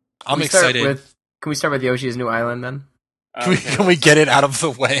awesome. I'm excited. Can we start with Yoshi's New Island then? Can we get it out of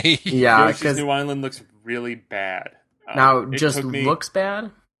the way? Yeah, Yoshi's New Island looks really bad. Now, just looks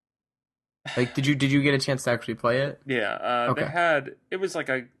bad? Like, did you get a chance to actually play it? Yeah, okay. It was like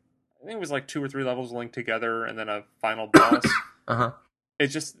I think it was like 2 or 3 levels linked together, and then a final boss.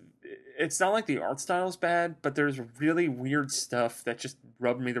 It's not like the art style is bad, but there's really weird stuff that just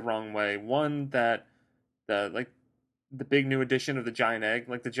rubbed me the wrong way. One, that the big new addition of the giant egg,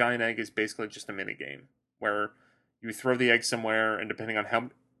 like the giant egg is basically just a mini game where you throw the egg somewhere, and depending on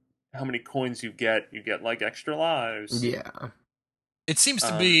how many coins you get like extra lives. Yeah. It seems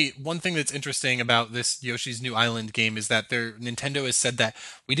to be one thing that's interesting about this Yoshi's New Island game is that Nintendo has said that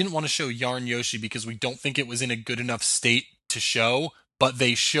we didn't want to show Yarn Yoshi because we don't think it was in a good enough state to show, but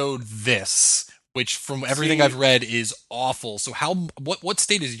they showed this, which from everything I've read is awful. So what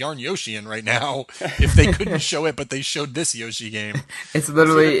state is Yarn Yoshi in right now if they couldn't show it, but they showed this Yoshi game? It's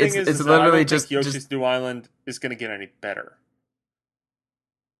literally just Yoshi's New Island is going to get any better.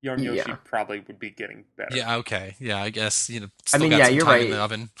 Yarn Yoshi probably would be getting better. Yeah, okay. Yeah, I guess, still you're right. In the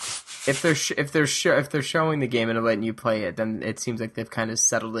oven. If they're showing the game and letting you play it, then it seems like they've kind of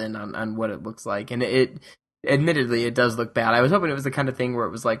settled in on what it looks like. And admittedly, it does look bad. I was hoping it was the kind of thing where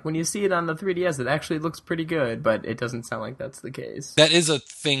it was like, when you see it on the 3DS, it actually looks pretty good, but it doesn't sound like that's the case. That is a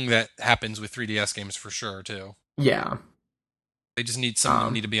thing that happens with 3DS games for sure, too. Yeah. They just need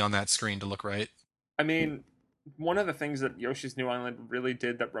someone need to be on that screen to look right. I mean, one of the things that Yoshi's New Island really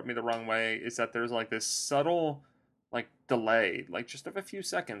did that rubbed me the wrong way is that there's like this subtle like delay, like just of a few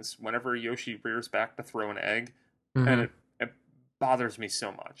seconds whenever Yoshi rears back to throw an egg, and it bothers me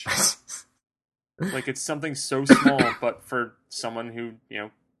so much. Like it's something so small, but for someone who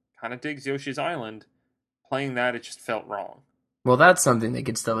kind of digs Yoshi's Island, playing that it just felt wrong. Well, that's something they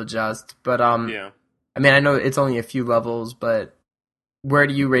could still adjust. But Yeah. I mean, I know it's only a few levels, but where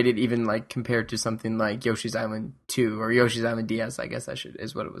do you rate it even like compared to something like Yoshi's Island 2 or Yoshi's Island DS, I guess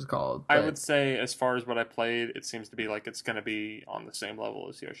is what it was called. I But would say, as far as what I played, it seems to be like it's going to be on the same level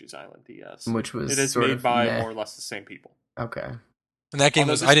as Yoshi's Island DS. which was It is sort made of by meh. more or less the same people. Okay. And that game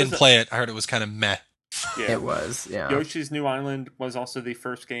Although was I this was didn't play it. I heard it was kind of meh. yeah, It was, yeah. Yoshi's New Island was also the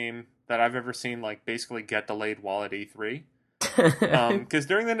first game that I've ever seen like basically get delayed while at E3. Because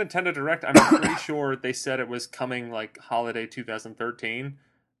during the Nintendo Direct, I'm pretty sure they said it was coming like holiday 2013,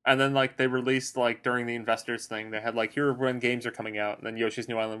 and then like they released like during the investors thing, they had like here are when games are coming out, and then Yoshi's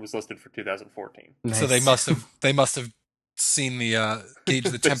New Island was listed for 2014. So they Nice. must have seen the gauge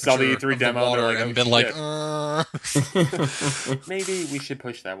the They saw the temperature E3 of the demo and they're water like, and oh been like, maybe we should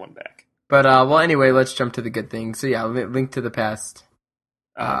push that one back. But well, anyway, let's jump to the good thing. So yeah, Link to the Past.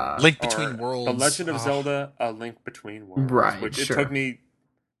 Link Or Between Worlds. The Legend of Zelda: A Link Between Worlds, Right, which sure. it took me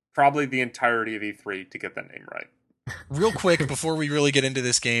probably the entirety of E3 to get that name right. Real quick, before we really get into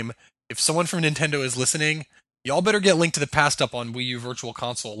this game, if someone from Nintendo is listening, y'all better get Link to the Past up on Wii U Virtual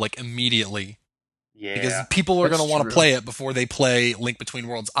Console, like, immediately. Because Yeah, people are going That's to want true. to play it before they play Link Between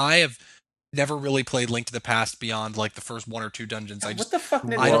Worlds. I have never really played Link to the Past beyond, like, the first one or two dungeons. what the fuck I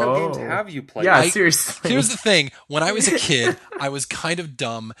Nintendo don't- games Whoa. have you played? Yeah, seriously. Here's the thing. When I was a kid, I was kind of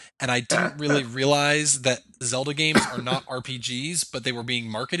dumb, and I didn't really realize that Zelda games are not RPGs, but they were being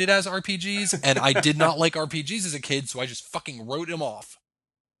marketed as RPGs, and I did not like RPGs as a kid, so I just fucking wrote them off.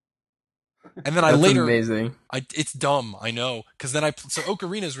 And then I That's later... amazing. It's dumb, I know. Because then so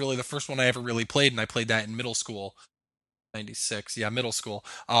Ocarina is really the first one I ever really played, and I played that in middle school. 96, yeah, middle school.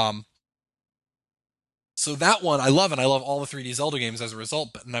 So that one I love, and I love all the 3D Zelda games as a result,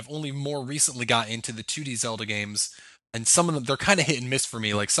 and I've only more recently got into the 2D Zelda games, and some of them, they're kind of hit and miss for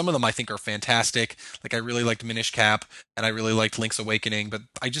me. Like, some of them I think are fantastic. Like, I really liked Minish Cap, and I really liked Link's Awakening, but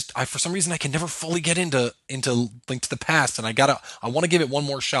for some reason, I can never fully get into Link to the Past, and I want to give it one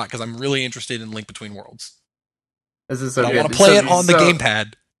more shot, because I'm really interested in Link Between Worlds. This is so But I good. want to play it on the So-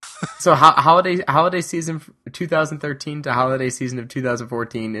 gamepad. So holiday season 2013 to holiday season of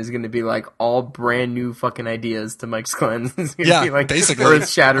 2014 is going to be like all brand new fucking ideas to Mike's Cleanse. It's gonna Yeah, be like basically. earth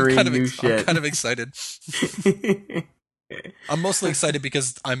shattering I'm new shit. kind of excited. I'm mostly excited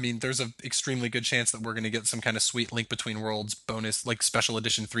because, I mean, there's an extremely good chance that we're going to get some kind of sweet Link Between Worlds bonus, like special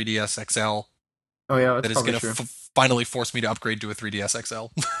edition 3DS XL, Oh yeah, that's that is probably going true. to finally force me to upgrade to a 3DS XL.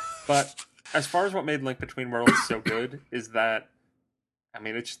 But as far as what made Link Between Worlds so good is that, I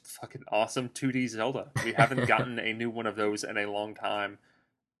mean, it's just fucking awesome 2D Zelda. We haven't gotten a new one of those in a long time.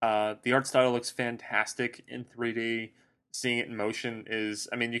 The art style looks fantastic in 3D. Seeing it in motion is,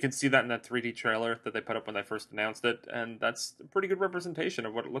 I mean, you can see that in that 3D trailer that they put up when they first announced it, and that's a pretty good representation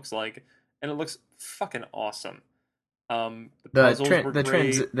of what it looks like, and it looks fucking awesome. The puzzles were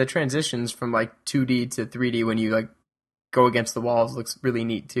great. The transitions from like 2D to 3D when you like go against the walls looks really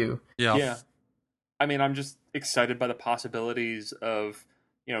neat too. Yeah. I mean, I'm just excited by the possibilities of,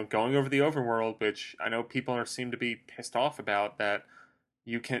 going over the overworld, which I know people seem to be pissed off about that.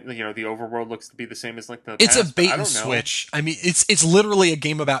 You can, the overworld looks to be the same as like the It's past, a bait I and don't know. switch. I mean, it's literally a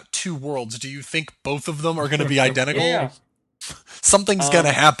game about two worlds. Do you think both of them are going to be identical? Yeah. Something's going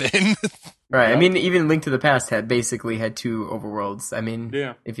to happen. Right. Yep. I mean, even Link to the Past basically had two overworlds. I mean,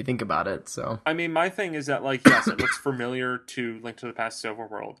 Yeah. if you think about it. So I mean, my thing is that, like, yes, it looks familiar to Link to the Past's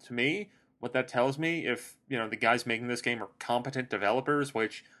overworld. To me, what that tells me, if, the guys making this game are competent developers,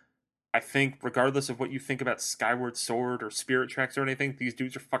 which I think, regardless of what you think about Skyward Sword or Spirit Tracks or anything, these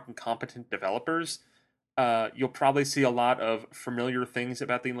dudes are fucking competent developers. You'll probably see a lot of familiar things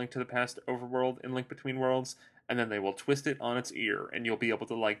about the Link to the Past overworld in Link Between Worlds, and then they will twist it on its ear, and you'll be able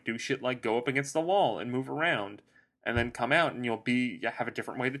to like do shit like go up against the wall and move around, and then come out, and you'll have a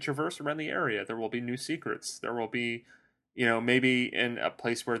different way to traverse around the area. There will be new secrets. There will be, maybe in a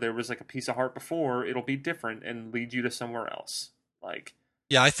place where there was like a piece of heart before, it'll be different and lead you to somewhere else. Like,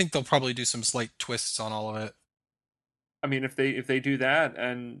 Yeah, I think they'll probably do some slight twists on all of it. I mean, if they do that,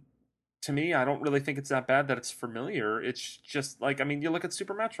 and to me, I don't really think it's that bad that it's familiar. It's just like, I mean, you look at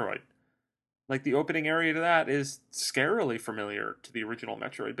Super Metroid. Like, the opening area to that is scarily familiar to the original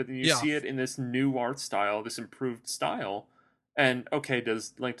Metroid, but then you see it in this new art style, this improved style. And, okay,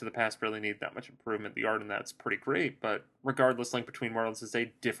 does Link to the Past really need that much improvement? The art in that's pretty great, but regardless, Link Between Worlds is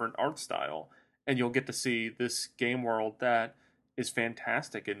a different art style. And you'll get to see this game world that is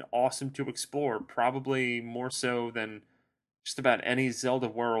fantastic and awesome to explore, probably more so than just about any Zelda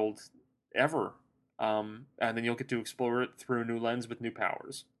world ever. And then you'll get to explore it through a new lens with new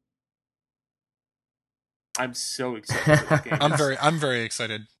powers. I'm so excited for that game. I'm very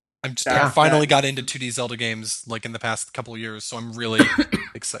excited. I That finally that got into 2D Zelda games like in the past couple years, so I'm really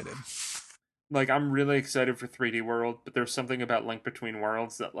excited. like I'm really excited for 3D World, but there's something about Link Between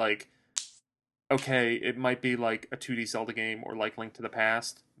Worlds that like okay, it might be like a 2D Zelda game or like Link to the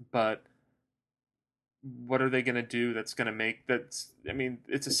Past, but what are they going to do that's going to make that's I mean,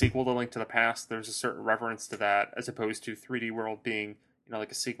 it's a sequel to Link to the Past. There's a certain reverence to that as opposed to 3D World being,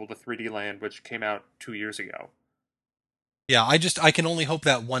 like a sequel to 3D Land which came out 2 years ago. Yeah, I can only hope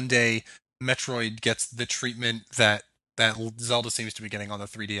that one day Metroid gets the treatment that Zelda seems to be getting on the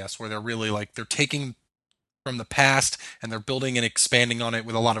 3DS, where they're really like they're taking from the past and they're building and expanding on it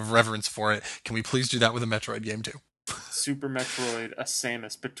with a lot of reverence for it. Can we please do that with a Metroid game too? Super Metroid, a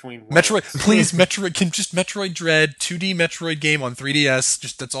Samus Between Metroid, Worlds. please, Metroid, can just Metroid Dread 2D Metroid game on 3DS.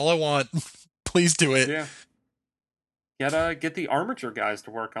 Just that's all I want. Please do it. Yeah. Get the Armature guys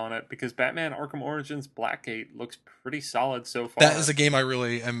to work on it because Batman Arkham Origins Blackgate looks pretty solid so That is far. a game I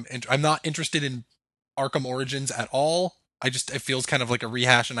really am. I'm not interested in Arkham Origins at all. It feels kind of like a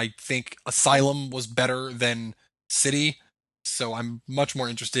rehash, and I think Asylum was better than City, so I'm much more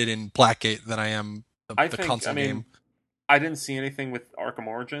interested in Blackgate than I am the I console mean, game. I didn't see anything with Arkham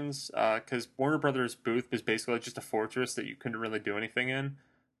Origins because Warner Brothers booth was basically just a fortress that you couldn't really do anything in.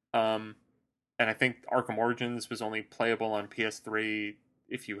 Um, and I think Arkham Origins was only playable on PS3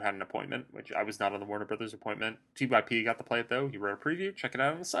 if you had an appointment, which I was not on the Warner Brothers appointment. TYP got to play it though. He wrote a preview. Check it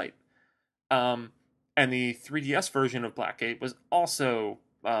out on the site. Um, and the 3DS version of Blackgate was also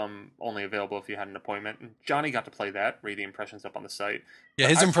only available if you had an appointment. And Johnny got to play that. Read the impressions up on the site. Yeah, But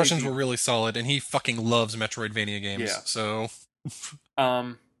his I played impressions the were really solid, and he fucking loves Metroidvania games. yeah. So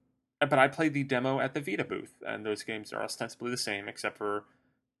Um, but I played the demo at the Vita booth, and those games are ostensibly the same, except for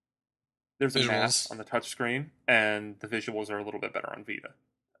there's a map visuals. on the touchscreen, and the visuals are a little bit better on Vita.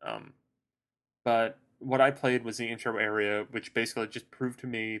 Um, but what I played was the intro area, which basically just proved to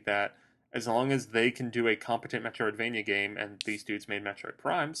me that as long as they can do a competent Metroidvania game, and these dudes made Metroid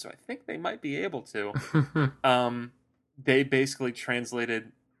Prime, so I think they might be able to. Um, they basically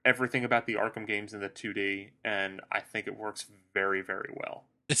translated everything about the Arkham games into 2D, and I think it works very, very well.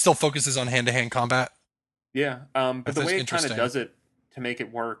 It still focuses on hand-to-hand combat. Yeah, but the That's way it kind of interesting. does it to make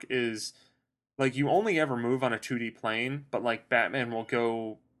it work is like you only ever move on a 2D plane, but like Batman will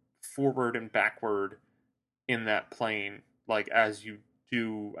go forward and backward in that plane, like as you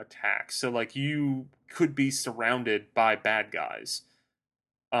do attacks. So like you could be surrounded by bad guys,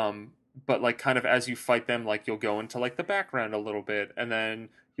 um, but like kind of as you fight them, like you'll go into like the background a little bit, and then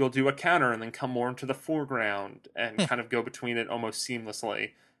you'll do a counter, and then come more into the foreground, and Hmm. kind of go between it almost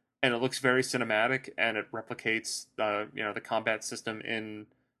seamlessly. And it looks very cinematic, and it replicates the the combat system in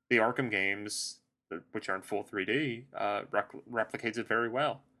the Arkham games, which are in full 3D. Replicates it very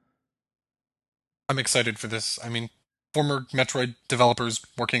well. I'm excited for this. I mean, former Metroid developers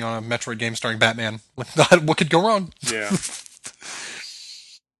working on a Metroid game starring Batman. What could go wrong? Yeah,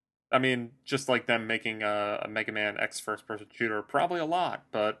 I mean, just like them making a Mega Man X first person shooter, probably a lot,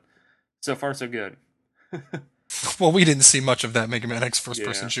 but so far so good. Well, we didn't see much of that Mega Man X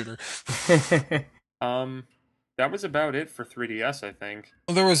first-person Yeah. shooter. Um, that was about it for 3DS, I think.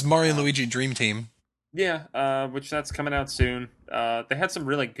 Well, there was Mario and Um, Luigi Dream Team. yeah, which that's coming out soon. They had some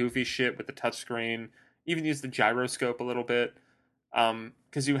really goofy shit with the touchscreen. Even used the gyroscope a little bit.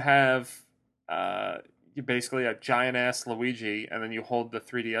 Because you have you basically a giant ass Luigi, and then you hold the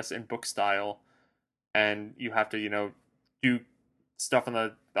 3DS in book style, and you have to do stuff on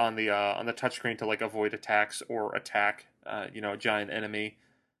the touchscreen to like avoid attacks or attack a giant enemy.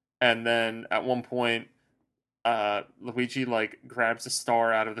 And then at one point Luigi like grabs a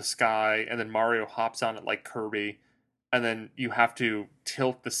star out of the sky, and then Mario hops on it like Kirby, and then you have to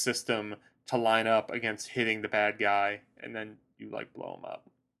tilt the system to line up against hitting the bad guy, and then you like blow him up.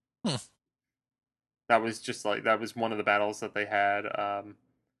 Hmm. That was one of the battles that they had. I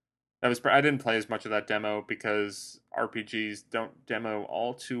didn't play as much of that demo because RPGs don't demo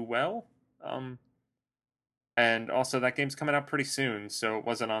all too well. Um, and also that game's coming out pretty soon, so it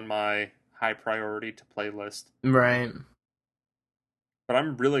wasn't on my high priority to play list. Right. But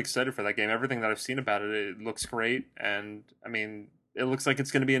I'm really excited for that game. Everything that I've seen about it, it looks great, and I mean, it looks like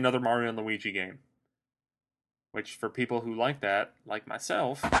it's going to be another Mario and Luigi game. Which, for people who like that, like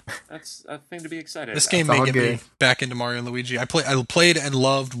myself, that's a thing to be excited This about. game It's may all get good. me back into Mario and Luigi. I played and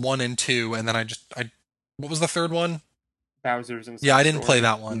loved 1 and 2, and then I what was the third one? Bowser's Yeah, I Inside didn't play Story.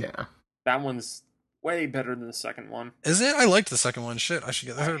 that one. Yeah. That one's way better than the second one. Is it? I liked the second one. Shit, I should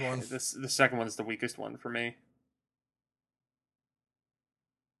get the third one. The second one's the weakest one for me.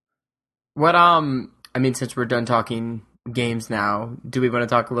 What I mean, since we're done talking games now, do we want to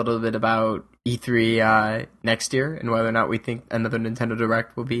talk a little bit about E3 next year and whether or not we think another Nintendo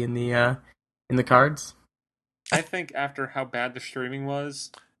Direct will be in the cards? I think after how bad the streaming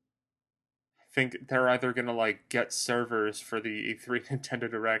was, I think they're either gonna like get servers for the E3 Nintendo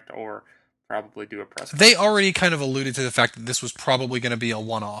Direct or probably do a press They conference. already kind of alluded to the fact that this was probably going to be a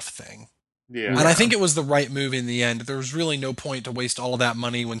one-off thing. Yeah. And I think it was the right move in the end. There was really no point to waste all of that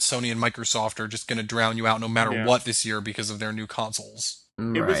money when Sony and Microsoft are just going to drown you out no matter what this year because of their new consoles.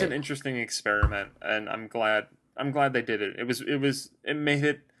 It was an interesting experiment, and I'm glad they did it. It made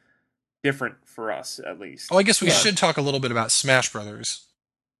it different for us, at least. Oh, I guess we should talk a little bit about Smash Brothers,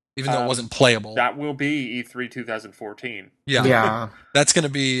 even though it wasn't playable. That will be E3 2014. Yeah. That's going to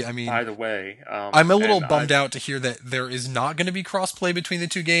be, I mean... By the way... I'm a little bummed out to hear that there is not going to be cross-play between the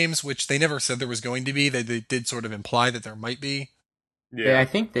two games, which they never said there was going to be. They did sort of imply that there might be. Yeah, I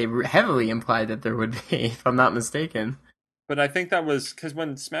think they heavily implied that there would be, if I'm not mistaken. But I think that was... Because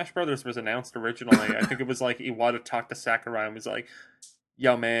when Smash Brothers was announced originally, I think it was like Iwata talked to Sakurai and was like,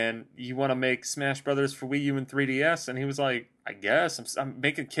 yo, man, you want to make Smash Brothers for Wii U and 3DS? And he was like, I guess. I'm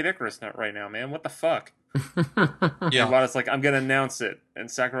making Kid Icarus right now, man. What the fuck? Yeah. Iwata's like, I'm going to announce it. And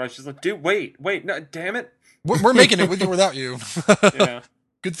Sakurai's just like, dude, wait, no, damn it. We're making it with or without you. Yeah.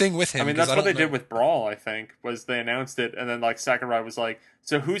 Good thing with him. I mean, that's what they did with Brawl, I think, was they announced it, and then like Sakurai was like,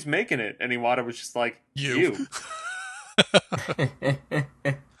 so who's making it? And Iwata was just like, you.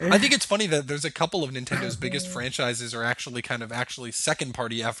 I think it's funny that there's a couple of Nintendo's biggest franchises are actually second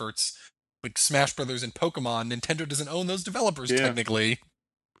party efforts, like Smash Brothers and Pokemon. Nintendo doesn't own those developers technically.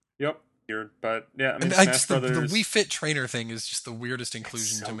 Yep, weird, but yeah, I mean, Smash Brothers. The Wii Fit trainer thing is just the weirdest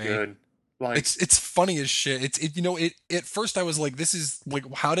inclusion to me. Good. Like, it's funny as shit. At first I was like, this is like,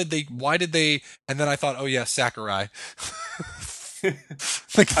 why did they? And then I thought, oh yeah, Sakurai.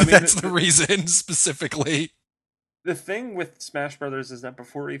 That's the reason specifically. The thing with Smash Brothers is that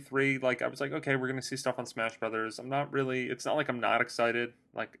before E3, like, I was like, okay, we're going to see stuff on Smash Brothers. It's not like I'm not excited.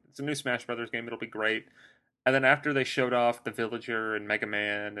 Like, it's a new Smash Brothers game. It'll be great. And then after they showed off the Villager and Mega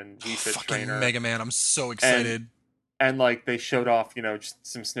Man and Wii Fit Trainer. Mega Man, I'm so excited. And like, they showed off, just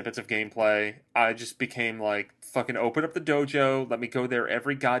some snippets of gameplay. I just became like, fucking open up the dojo. Let me go there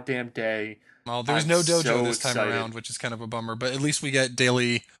every goddamn day. Well, there's no dojo this time around, which is kind of a bummer. But at least we get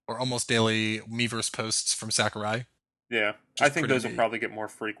daily or almost daily Miiverse posts from Sakurai. Yeah, I think those will probably get more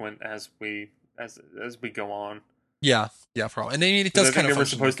frequent as we go on. Yeah, probably. And it does kind of. They were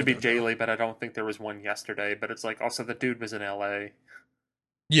supposed to be daily, but I don't think there was one yesterday. But it's like also the dude was in LA.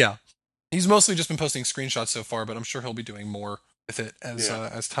 Yeah, he's mostly just been posting screenshots so far, but I'm sure he'll be doing more with it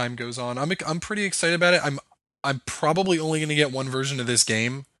as time goes on. I'm pretty excited about it. I'm probably only going to get one version of this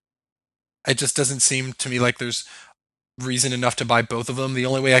game. It just doesn't seem to me like there's reason enough to buy both of them. The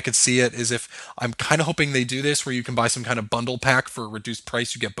only way I could see it is if I'm kind of hoping they do this where you can buy some kind of bundle pack for a reduced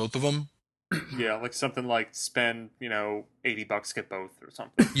price, you get both of them. Yeah, like something like spend, $80, get both or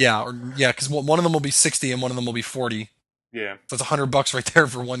something. Yeah, because one of them will be 60 and one of them will be 40. Yeah. So it's $100 right there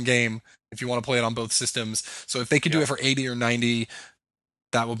for one game if you want to play it on both systems. So if they could do it for 80 or 90,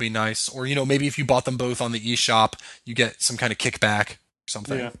 that would be nice. Or, maybe if you bought them both on the eShop, you get some kind of kickback or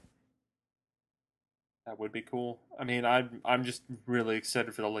something. Yeah. That would be cool. I mean, I'm just really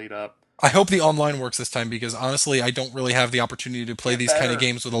excited for the lead up. I hope the online works this time because honestly, I don't really have the opportunity to play these kind of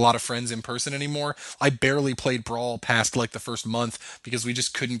games with a lot of friends in person anymore. I barely played Brawl past like the first month because we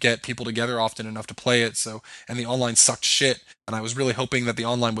just couldn't get people together often enough to play it. And the online sucked shit. And I was really hoping that the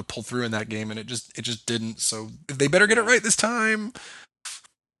online would pull through in that game, and it just didn't. So they better get it right this time.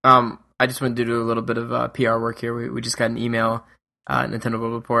 I just wanted to do a little bit of PR work here. We just got an email, Nintendo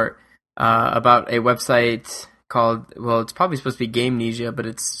World Report, about a website called, it's probably supposed to be Gamnesia, but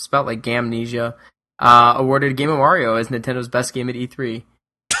it's spelled like Gamnesia, awarded Game and Wario as Nintendo's best game at E3.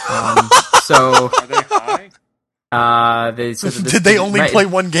 So are they high? They said that did they only play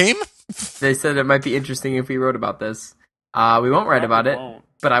one game? They said it might be interesting if we wrote about this. We won't write about it,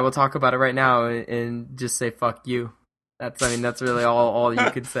 but I will talk about it right now and just say fuck you. That's really all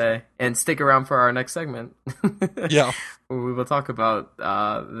you could say. And stick around for our next segment. Yeah. We will talk about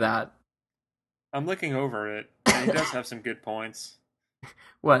that. I'm looking over it. And it does have some good points.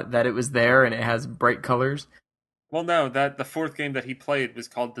 What? That it was there and it has bright colors? Well, no. That the fourth game that he played was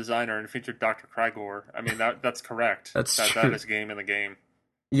called Designer and featured Dr. Crygor. I mean, that's correct. That's true. That is a game in the game.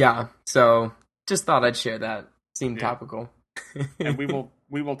 Yeah. So just thought I'd share that. Seemed topical. And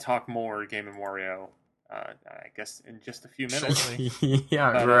we will talk more Game and Wario. I guess in just a few minutes.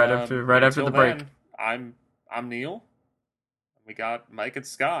 Yeah, but, right after the break. Then, I'm Neal. We got Mike and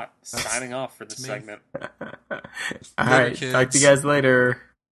Scott signing off for this segment. All right, talk to you guys later.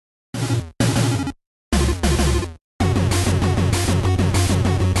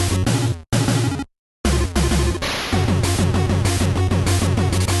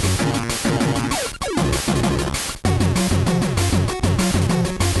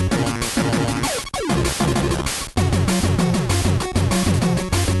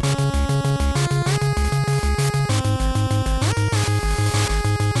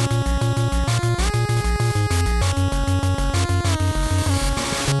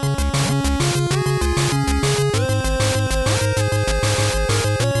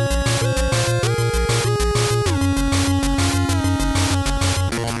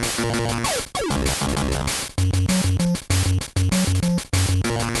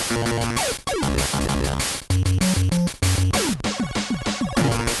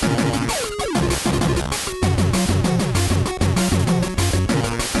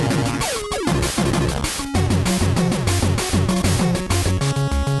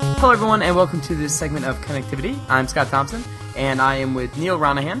 Hello, everyone, and welcome to this segment of Connectivity. I'm Scott Thompson, and I am with Neal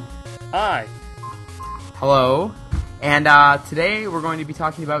Ronahan. Hi. Hello. And today we're going to be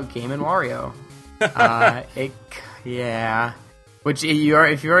talking about Game and Wario. Which,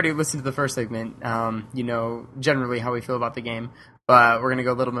 if you already listened to the first segment, you know generally how we feel about the game. But we're going to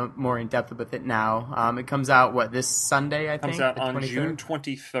go a little bit more in depth with it now. It comes out, this Sunday, I think? Comes out on 23rd? June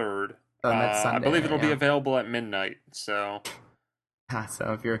 23rd. Next Sunday, I believe it'll be available at midnight, so...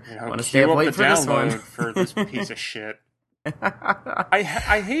 So if you want to stay up late for this one... for this piece of shit.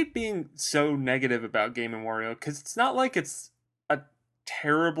 I hate being so negative about Game and Wario, because it's not like it's a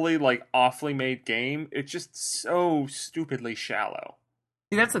terribly, awfully made game. It's just so stupidly shallow.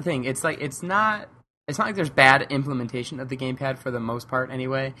 See, that's the thing. It's not like there's bad implementation of the gamepad for the most part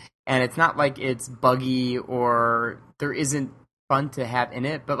anyway, and it's not like it's buggy or there isn't fun to have in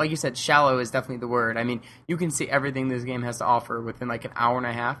it, but like you said, shallow is definitely the word. I mean, you can see everything this game has to offer within an hour and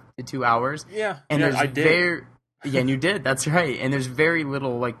a half to 2 hours. Yeah, and I did. And you did, that's right. And there's very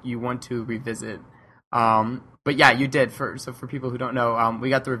little you want to revisit. But yeah, you did. So for people who don't know, we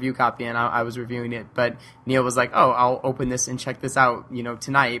got the review copy and I was reviewing it, but Neal was like, "Oh, I'll open this and check this out,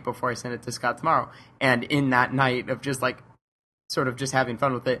 tonight before I send it to Scott tomorrow." And in that night of just sort of just having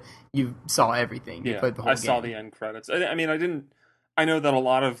fun with it, you saw everything. You played the whole game. I saw the end credits. I know that a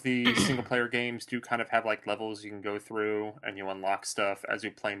lot of the single player games do kind of have levels you can go through and you unlock stuff as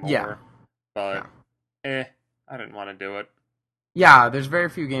you play more. Yeah. But I didn't want to do it. Yeah, there's very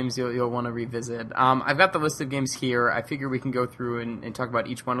few games you'll want to revisit. I've got the list of games here. I figure we can go through and talk about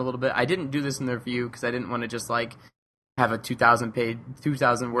each one a little bit. I didn't do this in the review because I didn't want to just have a 2,000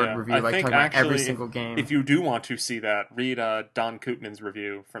 word review, talking about every single game. If you do want to see that, read Don Koopman's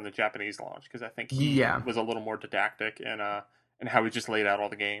review from the Japanese launch, because I think he was a little more didactic in how he just laid out all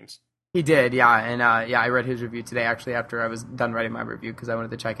the games. He did, yeah, and I read his review today actually after I was done writing my review because I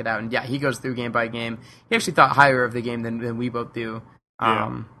wanted to check it out, and yeah, he goes through game by game. He actually thought higher of the game than we both do,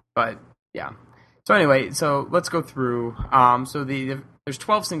 but yeah. So anyway, so let's go through. So there's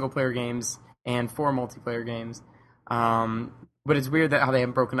 12 single player games and 4 multiplayer games, but it's weird that how they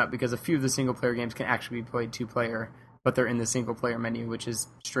haven't broken up because a few of the single player games can actually be played 2-player, but they're in the single player menu, which is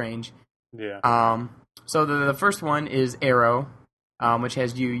strange. Yeah. So the first one is Arrow. Which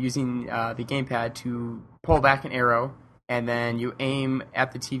has you using the gamepad to pull back an arrow, and then you aim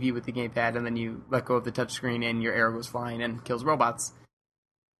at the TV with the gamepad, and then you let go of the touchscreen, and your arrow goes flying and kills robots.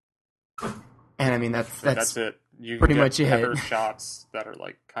 And I mean that's it. You pretty get much pepper it. shots that are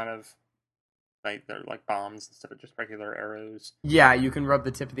they're like bombs instead of just regular arrows. Yeah, you can rub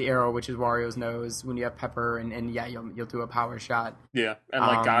the tip of the arrow, which is Wario's nose, when you have pepper, and yeah, you'll do a power shot. Yeah,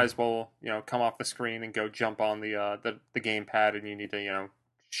 and guys will come off the screen and go jump on the gamepad, and you need to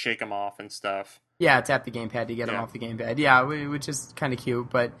shake them off and stuff. Yeah, tap the gamepad to get them off the gamepad. Yeah, which is kind of cute,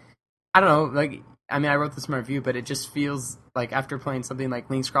 but I don't know. I wrote this in my review, but it just feels like after playing something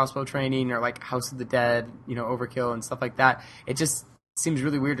like Link's Crossbow Training or House of the Dead, Overkill and stuff like that, it just seems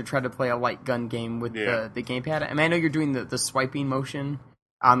really weird to try to play a light gun game with the gamepad. I mean, I know you're doing the swiping motion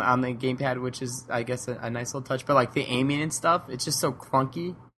on the gamepad, which is, I guess, a nice little touch. But the aiming and stuff, it's just so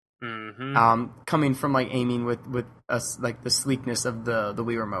clunky. Mm-hmm. Coming from aiming with us, the sleekness of the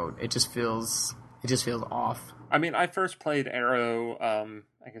Wii remote, it just feels off. I mean, I first played Arrow,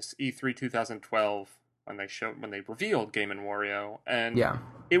 I guess E3 2012 when they revealed Game and Wario, and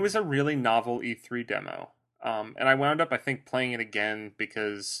it was a really novel E3 demo. And I wound up, I think, playing it again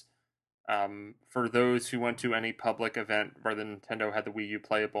because for those who went to any public event where the Nintendo had the Wii U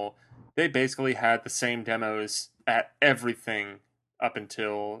playable, they basically had the same demos at everything up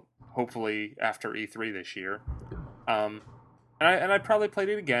until, hopefully, after E3 this year. And I probably played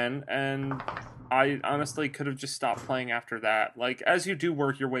it again, and I honestly could have just stopped playing after that. As you do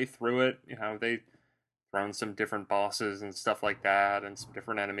work your way through it, they thrown some different bosses and stuff like that, and some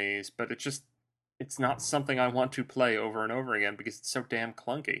different enemies, but it's not something I want to play over and over again because it's so damn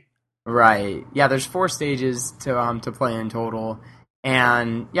clunky. Right. Yeah, there's 4 stages to play in total.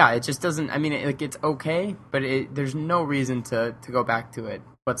 And yeah, it just doesn't, it's okay, but there's no reason to go back to it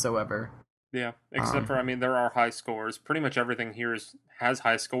whatsoever. Yeah, except for, there are high scores. Pretty much everything here has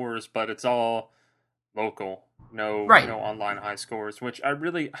high scores, but it's all local. No online high scores, which I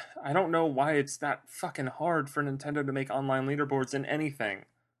don't know why it's that fucking hard for Nintendo to make online leaderboards in anything.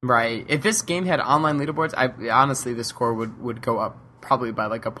 Right. If this game had online leaderboards, honestly, the score would go up probably by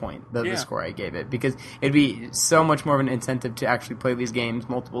a point, the score I gave it, because it'd be so much more of an incentive to actually play these games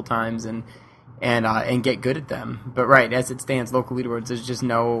multiple times and get good at them. But right, as it stands, local leaderboards, there's just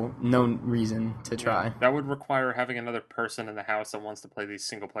no reason to try. Yeah, that would require having another person in the house that wants to play these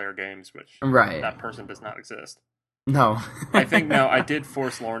single player games, which that person does not exist. No. I think no, I did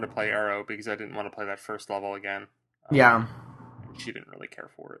force Lauren to play Arrow because I didn't want to play that first level again. Yeah. She didn't really care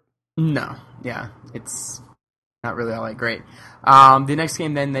for it. No. Yeah. It's not really all that great. The next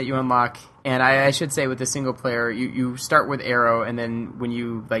game then that you unlock, and I should say with the single player, you start with Arrow, and then when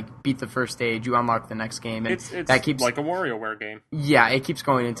you like beat the first stage, you unlock the next game, and It's that keeps like a WarioWare game. Yeah, it keeps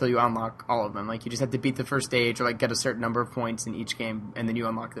going until you unlock all of them. Like you just have to beat the first stage or like get a certain number of points in each game, and then you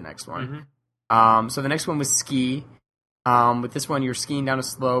unlock the next one. So the next one was ski. With this one, you're skiing down a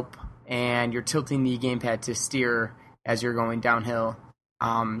slope, and you're tilting the gamepad to steer as you're going downhill.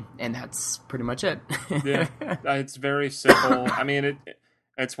 And that's pretty much it. Yeah, it's very simple. I mean,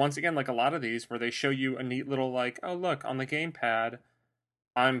 it's once again like a lot of these where they show you a neat little like, oh look, on the gamepad,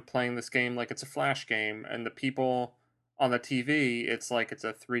 I'm playing this game like it's a flash game, and the people on the TV, it's like it's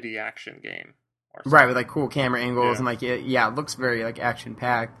a 3D action game. Or Right, with like cool camera angles Yeah. and like it looks very like action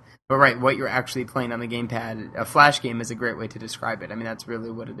packed. But right, what you're actually playing on the gamepad, a flash game is a great way to describe it. I mean, that's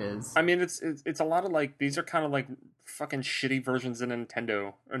really what it is. I mean, it's a lot of like these are kind of like fucking shitty versions of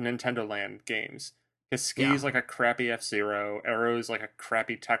Nintendo Land games. Because Ski is like a crappy F-Zero, Arrow is like a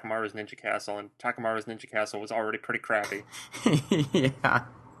crappy Takamaru's Ninja Castle, and Takamaru's Ninja Castle was already pretty crappy. Yeah.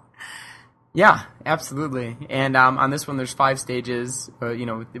 Yeah, absolutely. And on this one, there's 5 stages,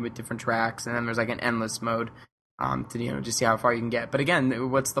 with different tracks, and then there's like an endless mode to just see how far you can get. But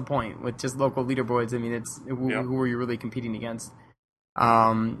again, what's the point with just local leaderboards? I mean, it's who are you really competing against?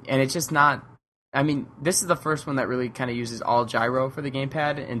 And it's just not. I mean, this is the first one that really kind of uses all gyro for the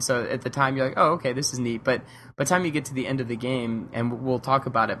gamepad, and so at the time you're like, oh, okay, this is neat. But by the time you get to the end of the game, and we'll talk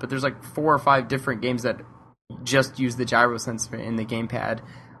about it, but there's like 4 or 5 different games that just use the gyro sensor in the gamepad.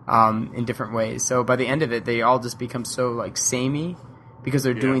 In different ways. So by the end of it, they all just become so like samey because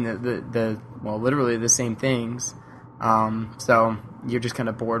they're doing the literally the same things. So you're just kind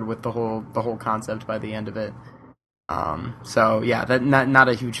of bored with the whole concept by the end of it. So yeah, not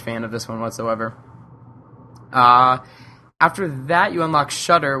a huge fan of this one whatsoever. After that, you unlock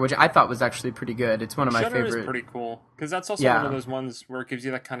Shutter, which I thought was actually pretty good. It's one of my favorite. Shutter is pretty cool because that's also one of those ones where it gives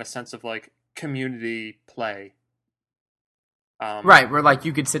you that kind of sense of like community play. Right, where like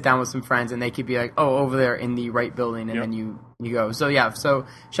you could sit down with some friends and they could be like, oh, over there in the right building, and then you go. So yeah, so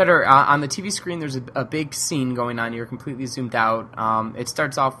Shutter, on the TV screen, there's a big scene going on. You're completely zoomed out. It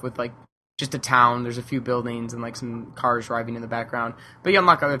starts off with like just a town. There's a few buildings and like some cars driving in the background. But you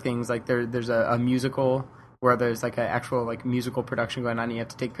unlock other things, like there's a musical where there's like an actual like musical production going on. You have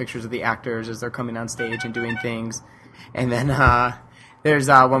to take pictures of the actors as they're coming on stage and doing things. And then there's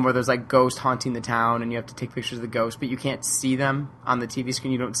one where there's like ghosts haunting the town, and you have to take pictures of the ghosts, but you can't see them on the TV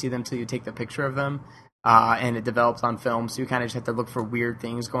screen. You don't see them until you take the picture of them, and it develops on film, so you kind of just have to look for weird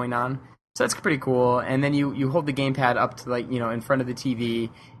things going on. So that's pretty cool. And then you hold the gamepad up to like in front of the TV,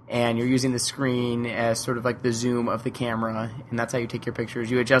 and you're using the screen as sort of like the zoom of the camera, and that's how you take your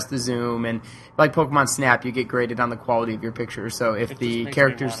pictures. You adjust the zoom, and like Pokemon Snap, you get graded on the quality of your pictures. So if the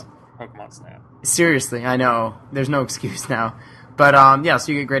characters, Pokemon Snap. Seriously, I know there's no excuse now. But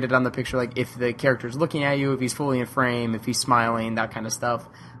so you get graded on the picture, like if the character's looking at you, if he's fully in frame, if he's smiling, that kind of stuff.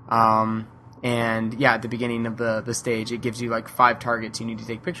 And yeah, at the beginning of the stage, it gives you like 5 targets you need to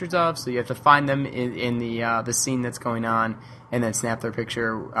take pictures of. So you have to find them in the scene that's going on, and then snap their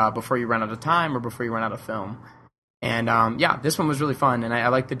picture before you run out of time or before you run out of film. And this one was really fun, and I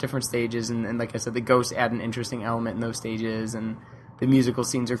like the different stages. And like I said, the ghosts add an interesting element in those stages, and the musical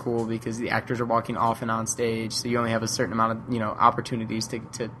scenes are cool because the actors are walking off and on stage, so you only have a certain amount of opportunities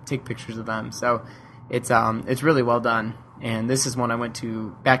to take pictures of them. So it's really well done, and this is one I went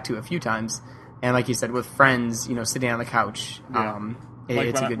back to a few times, and like you said, with friends, sitting on the couch.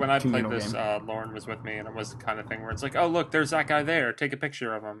 It's a good when I played communal this, game. Lauren was with me, and it was the kind of thing where it's like, oh look, there's that guy there, take a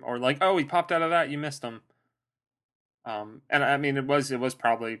picture of him, or like, oh, he popped out of that, you missed him. And I mean, it was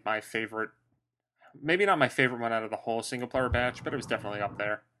probably my favorite. Maybe not my favorite one out of the whole single player batch, but it was definitely up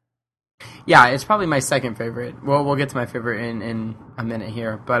there. Yeah, it's probably my second favorite. Well, we'll get to my favorite in a minute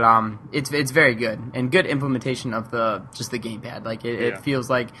here, but it's very good, and good implementation of the gamepad. Like it feels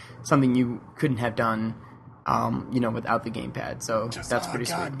like something you couldn't have done, without the gamepad. So that's pretty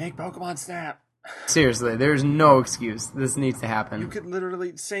sweet. Make Pokemon Snap. Seriously, there's no excuse. This needs to happen. You could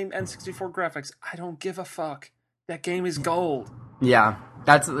literally same N64 graphics. I don't give a fuck. That game is gold. Yeah,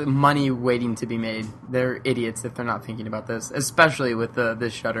 that's money waiting to be made. They're idiots if they're not thinking about this, especially with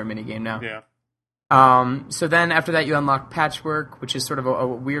this Shutter minigame now. Yeah. So then after that, you unlock Patchwork, which is sort of a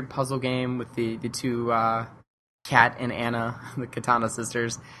weird puzzle game with the two Kat and Anna, the Katana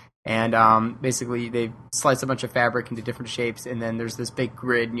sisters. And basically, they slice a bunch of fabric into different shapes, and then there's this big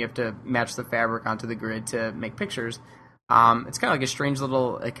grid, and you have to match the fabric onto the grid to make pictures. It's kind of like a strange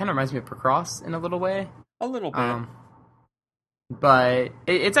little... It kind of reminds me of Picross in a little way. A little bit. But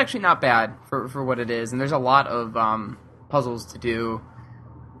it's actually not bad for what it is, and there's a lot of puzzles to do.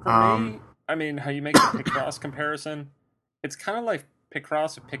 For me, I mean, how you make the Picross comparison, it's kind of like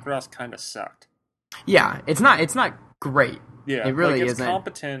Picross if Picross kind of sucked. Yeah, it's not great. Yeah, It really it's isn't.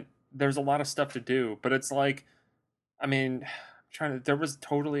 competent. There's a lot of stuff to do, but it's like, I mean, there was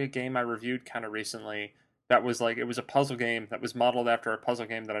totally a game I reviewed kind of recently that was like, it was a puzzle game that was modeled after a puzzle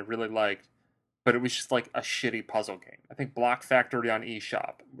game that I really liked, but it was just like a shitty puzzle game. I think Block Factory on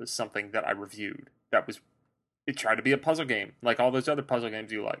eShop was something that I reviewed. It tried to be a puzzle game, like all those other puzzle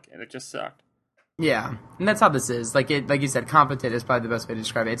games you like, and it just sucked. Yeah, and that's how this is. Like you said, competent is probably the best way to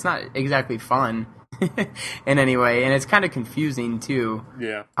describe it. It's not exactly fun in any way, and it's kind of confusing too.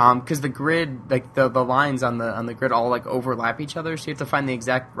 Yeah. Because the grid, like the lines on the grid, all like overlap each other, so you have to find the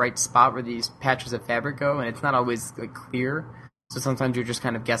exact right spot where these patches of fabric go, and it's not always like clear. So sometimes you're just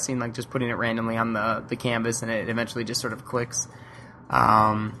kind of guessing, like just putting it randomly on the canvas, and it eventually just sort of clicks.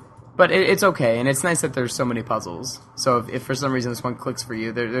 But it's okay, and it's nice that there's so many puzzles. So if for some reason this one clicks for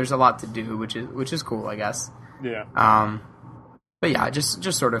you, there's a lot to do, which is cool, I guess. Yeah. But yeah, just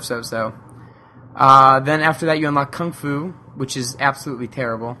sort of so. Then after that, you unlock Kung Fu, which is absolutely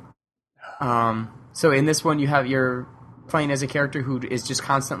terrible. So in this one, you're playing as a character who is just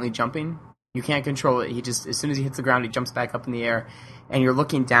constantly jumping. You can't control it. He just, as soon as he hits the ground, he jumps back up in the air, and you're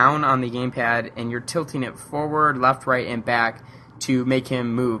looking down on the gamepad, and you're tilting it forward, left, right, and back to make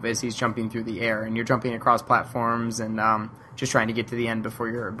him move as he's jumping through the air, and you're jumping across platforms and just trying to get to the end before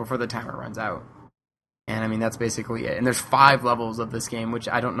the timer runs out. And I mean, that's basically it. And there's 5 levels of this game, which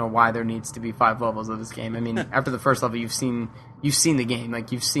I don't know why there needs to be 5 levels of this game. I mean, after the first level, you've seen the game,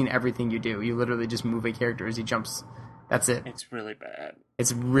 like you've seen everything you do. You literally just move a character as he jumps. That's it. It's really bad.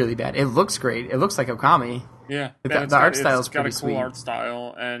 It's really bad. It looks great. It looks like Okami. Yeah, The art style is pretty sweet. It's got a cool art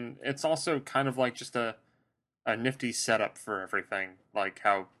style, and it's also kind of like just a nifty setup for everything, like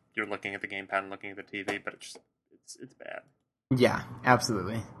how you're looking at the gamepad and looking at the TV, but it's bad. Yeah,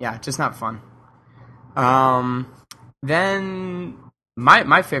 absolutely. Yeah, just not fun. Then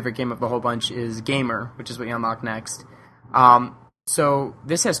my favorite game of the whole bunch is Gamer, which is what you unlock next. So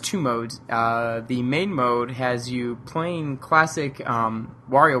this has 2 modes. The main mode has you playing classic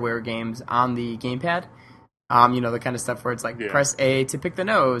WarioWare games on the gamepad. The kind of stuff where it's like press A to pick the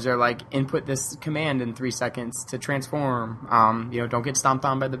nose, or like input this command in 3 seconds to transform. Don't get stomped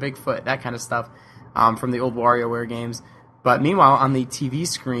on by the Bigfoot, that kind of stuff from the old WarioWare games. But meanwhile, on the TV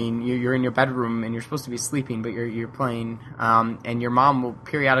screen, you're in your bedroom and you're supposed to be sleeping, but you're playing, and your mom will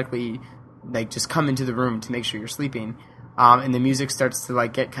periodically like just come into the room to make sure you're sleeping. And the music starts to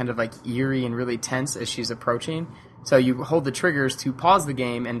like get kind of like eerie and really tense as she's approaching. So you hold the triggers to pause the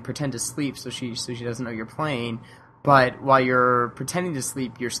game and pretend to sleep, so she doesn't know you're playing. But while you're pretending to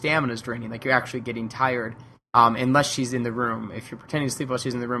sleep, your stamina's draining. Like you're actually getting tired, unless she's in the room. If you're pretending to sleep while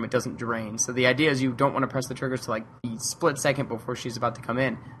she's in the room, it doesn't drain. So the idea is you don't want to press the triggers to like the split second before she's about to come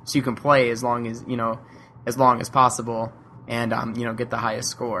in, so you can play as long as possible, and get the highest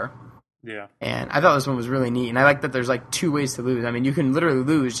score. Yeah. And I thought this one was really neat, and I like that there's like 2 ways to lose. I mean, you can literally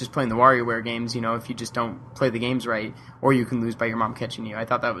lose just playing the WarioWare games, if you just don't play the games right, or you can lose by your mom catching you. I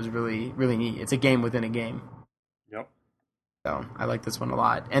thought that was really, really neat. It's a game within a game. Yep. So I like this one a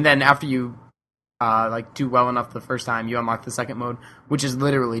lot. And then after you do well enough the first time, you unlock the second mode, which is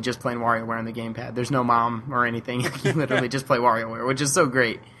literally just playing WarioWare on the gamepad. There's no mom or anything. You literally just play WarioWare, which is so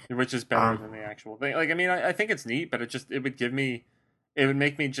great. Which is better than the actual thing. Like, I mean, I think it's neat, but it would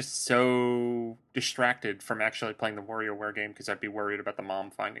make me just so distracted from actually playing the WarioWare game because I'd be worried about the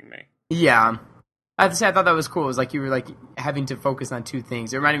mom finding me. Yeah. I have to say, I thought that was cool. It was like you were like having to focus on 2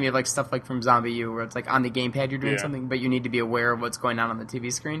 things. It reminded me of like stuff like from Zombie U, where it's like on the gamepad you're doing something, but you need to be aware of what's going on the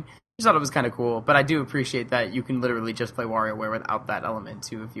TV screen. I just thought it was kind of cool, but I do appreciate that you can literally just play WarioWare without that element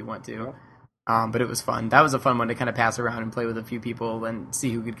too if you want to. But it was fun. That was a fun one to kind of pass around and play with a few people and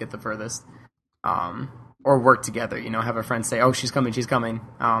see who could get the furthest. Or work together, have a friend say, "Oh, she's coming."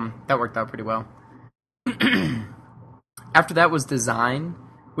 That worked out pretty well. After that was Design,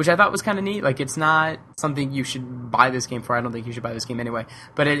 which I thought was kind of neat. Like, it's not something you should buy this game for. I don't think you should buy this game anyway.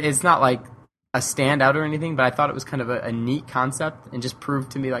 But it's not like a standout or anything, but I thought it was kind of a neat concept and just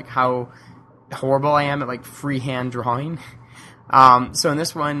proved to me like how horrible I am at like freehand drawing. So in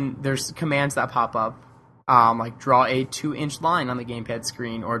this one, there's commands that pop up. Like draw a 2-inch line on the gamepad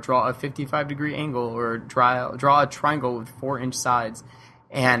screen, or draw a 55-degree angle, or draw a triangle with 4-inch sides.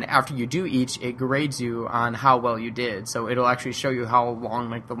 And after you do each, it grades you on how well you did. So it'll actually show you how long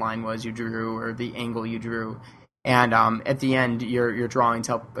like the line was you drew, or the angle you drew. And at the end, your drawings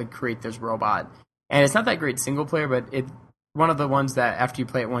help like create this robot. And it's not that great single player, but one of the ones that after you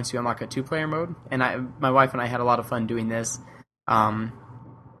play it once, you unlock a 2-player mode. And my wife and I had a lot of fun doing this.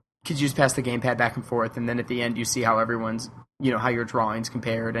 Because you just pass the gamepad back and forth, and then at the end you see how everyone's, how your drawings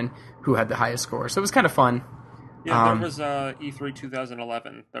compared and who had the highest score. So it was kind of fun. Yeah, there was E3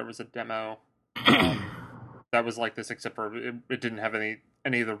 2011. There was a demo that was like this, except for it didn't have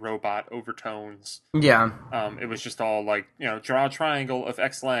any of the robot overtones. Yeah. It was just all like, draw a triangle of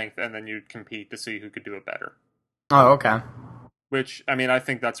X length, and then you'd compete to see who could do it better. Oh, okay. Which, I mean, I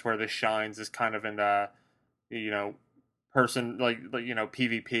think that's where this shines, is kind of in the, person, like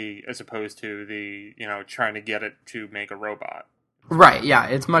PvP, as opposed to the, trying to get it to make a robot. Right, yeah,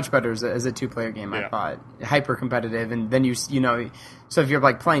 it's much better as a 2-player game, I thought. Hyper competitive, and then so if you're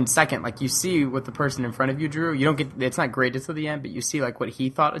like playing second, like you see what the person in front of you drew, you don't get, it's not graded to the end, but you see like what he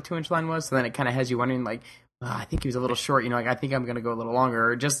thought a 2-inch line was, so then it kind of has you wondering like, I think he was a little short, like I think I'm going to go a little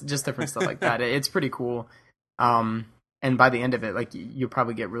longer, or just different stuff like that. It's pretty cool. And by the end of it, like you'll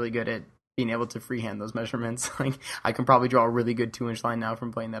probably get really good at being able to freehand those measurements. Like I can probably draw a really good 2-inch line now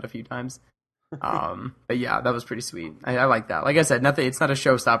from playing that a few times. But yeah, that was pretty sweet. I like that. Like I said, it's not a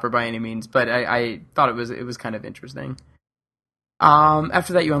showstopper by any means, but I thought it was kind of interesting.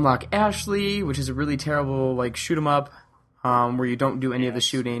 After that, you unlock Ashley, which is a really terrible like shoot 'em up, where you don't do any of the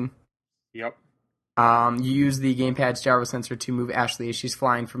shooting. Yep. You use the gamepad's gyro sensor to move Ashley as she's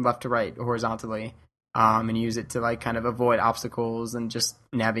flying from left to right horizontally. And use it to like kind of avoid obstacles and just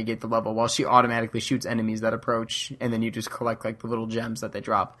navigate the level while she automatically shoots enemies that approach, and then you just collect like the little gems that they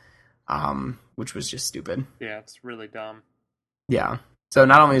drop, which was just stupid. Yeah, it's really dumb. Yeah. So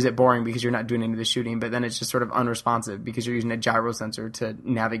not only is it boring because you're not doing any of the shooting, but then it's just sort of unresponsive because you're using a gyro sensor to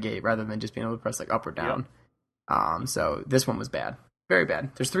navigate rather than just being able to press like up or down. Yep. So this one was bad. Very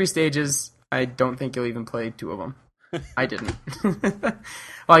bad. There's 3 stages. I don't think you'll even play 2 of them. I didn't.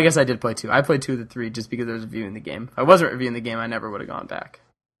 Well, I guess I did play 2. I played 2 of the 3 just because I was reviewing the game. If I wasn't reviewing the game, I never would have gone back.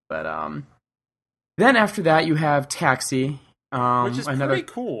 But then after that, you have Taxi, which is pretty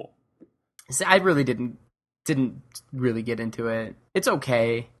cool. See, I really didn't really get into it. It's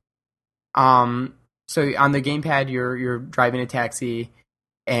okay. So on the gamepad, you're driving a taxi,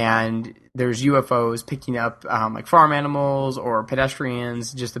 and there's UFOs picking up like farm animals or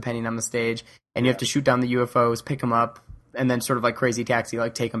pedestrians, just depending on the stage. And you have to shoot down the UFOs, pick them up, and then sort of like Crazy Taxi,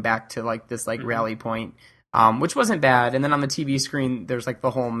 like take them back to like this like rally point, which wasn't bad. And then on the TV screen, there's like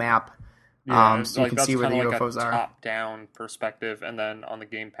the whole map, so you can see where the UFOs are. Top-down perspective, and then on the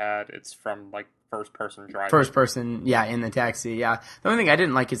gamepad, it's from like first-person driving. First person, yeah, in the taxi, yeah. The only thing I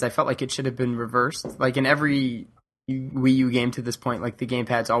didn't like is I felt like it should have been reversed. Like in every Wii U game to this point, like the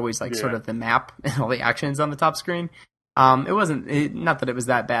gamepad's always like sort of the map and all the actions on the top screen. It wasn't, not that it was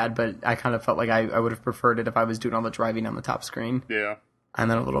that bad, but I kind of felt like I would have preferred it if I was doing all the driving on the top screen. Yeah. And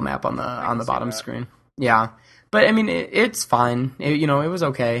then a little map on the bottom screen. Yeah. But I mean, it's fine. It was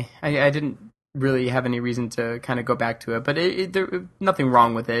okay. I didn't really have any reason to kind of go back to it, but there nothing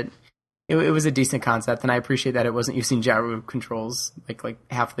wrong with it. It was a decent concept, and I appreciate that it wasn't using gyro controls like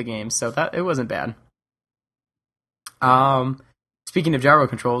half the game, so that it wasn't bad. Speaking of gyro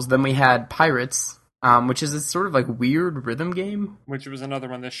controls, then we had Pirates, which is a sort of like weird rhythm game. Which was another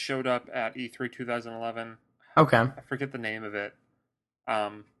one that showed up at E3 2011. Okay. I forget the name of it.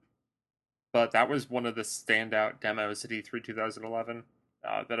 But that was one of the standout demos at E3 2011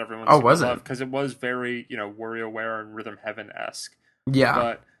 that everyone loved. Because it was very, WarioWare and Rhythm Heaven-esque. Yeah.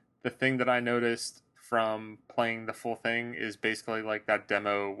 But the thing that I noticed from playing the full thing is basically like that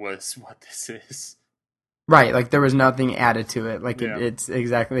demo was what this is. Right, like there was nothing added to it. Like it's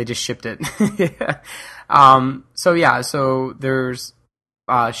exactly, they just shipped it. So there's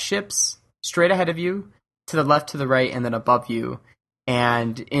ships straight ahead of you, to the left, to the right, and then above you.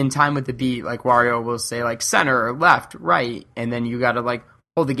 And in time with the beat, like Wario will say like center, left, right, and then you gotta like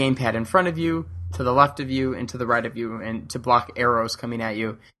hold the gamepad in front of you, to the left of you, and to the right of you, and to block arrows coming at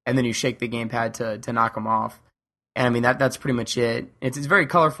you. And then you shake the gamepad to knock them off. And I mean that's pretty much it. It's very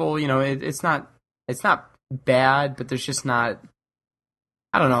colorful. It's not bad, but there's just not,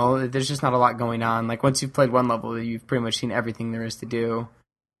 I don't know, there's just not a lot going on. Like once you've played one level, you've pretty much seen everything there is to do.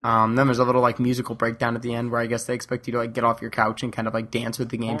 Then there's a little like musical breakdown at the end where I guess they expect you to like get off your couch and kind of like dance with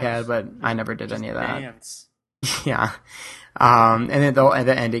the gamepad, but I never did any of that. Dance. Yeah. And then at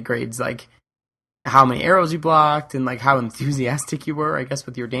the end it grades like how many arrows you blocked and like how enthusiastic you were, I guess,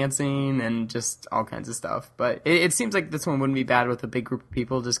 with your dancing and just all kinds of stuff. But it seems like this one wouldn't be bad with a big group of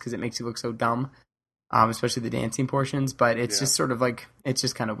people just because it makes you look so dumb. Especially the dancing portions, but it's just sort of like, it's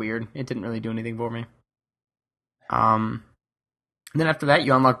just kind of weird. It didn't really do anything for me. Then after that,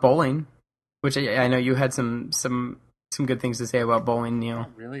 you unlock bowling, which I know you had some good things to say about bowling, Neal.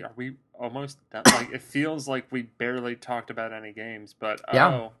 Really? almost done. Like, it feels like we barely talked about any games, but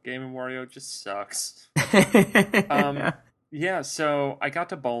Yeah. Game and Wario just sucks. Yeah, so I got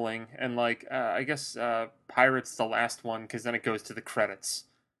to bowling, and like, I guess Pirate's the last one, because then it goes to the credits.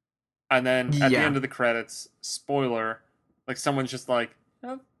 And then at the Yeah. end of the credits, spoiler, like someone's just like,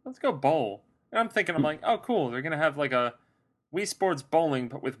 "Oh, let's go bowl." And I'm thinking, I'm like, oh, cool, they're gonna have like a Wii Sports bowling,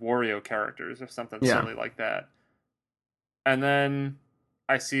 but with Wario characters or something Yeah. silly like that. And then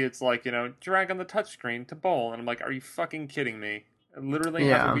I see it's like, drag on the touchscreen to bowl, and I'm like, are you fucking kidding me? I literally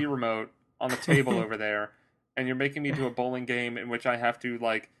have a Yeah. Wii remote on the table over there, and you're making me do a bowling game in which I have to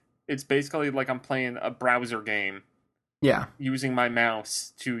like, it's basically like I'm playing a browser game Yeah. using my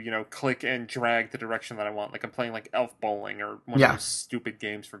mouse to, click and drag the direction that I want. Like I'm playing like Elf Bowling or one of Yeah. those stupid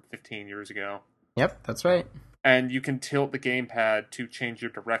games from 15 years ago. Yep, that's right. And you can tilt the gamepad to change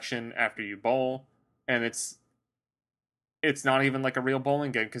your direction after you bowl, and it's not even like a real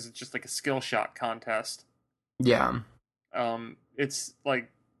bowling game because it's just like a skill shot contest. Yeah. It's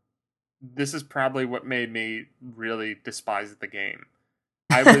like, this is probably what made me really despise the game.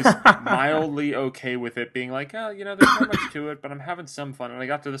 I was mildly okay with it being like, oh, there's not much to it, but I'm having some fun. And I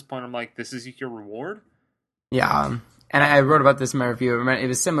got to this point, I'm like, this is your reward? Yeah. And I wrote about this in my review. It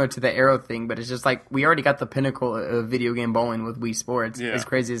was similar to the Arrow thing, but it's just like, we already got the pinnacle of video game bowling with Wii Sports, as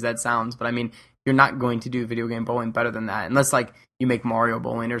crazy as that sounds. But I mean, you're not going to do video game bowling better than that, unless like you make Mario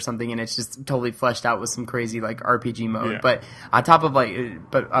bowling or something and it's just totally fleshed out with some crazy like RPG mode. Yeah. But on top of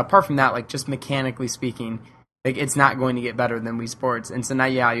but apart from that, like just mechanically speaking, like it's not going to get better than Wii Sports. And so now,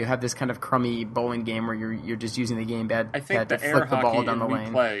 you have this kind of crummy bowling game where you're just using the gamepad I think to the air flick the ball hockey down the in Wii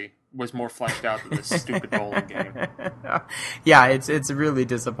lane. Play was more fleshed out than this stupid bowling game. Yeah, it's really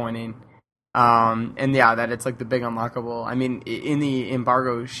disappointing. And yeah, that it's like the big unlockable. I mean, in the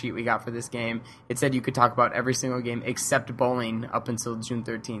embargo sheet we got for this game, it said you could talk about every single game except bowling up until June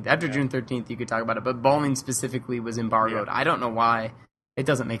 13th. After June 13th, you could talk about it, but bowling specifically was embargoed. Yeah. I don't know why. It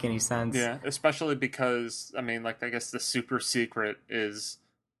doesn't make any sense. Yeah, especially because, I mean, like, I guess the super secret is,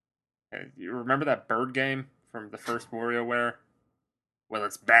 you remember that bird game from the first WarioWare? Well,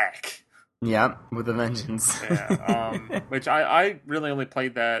 it's back. Yep, with a vengeance. Yeah, which I really only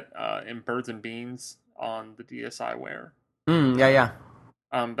played that in Birds and Beans on the DSiWare. Yeah.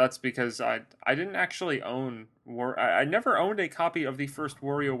 That's because I didn't actually own I never owned a copy of the first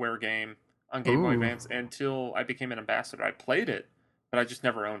WarioWare game on Game Boy Advance until I became an ambassador. I played it, but I just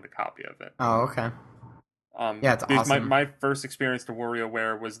never owned a copy of it. Oh, okay. Yeah, it's awesome. My first experience to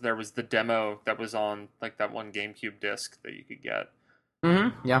WarioWare was there was the demo that was on like that one GameCube disc that you could get.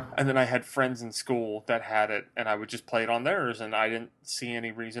 Mm-hmm. Yeah. And then I had friends in school that had it, and I would just play it on theirs, and I didn't see any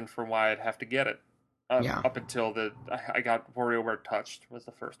reason for why I'd have to get it. Up until I got WarioWare Touched was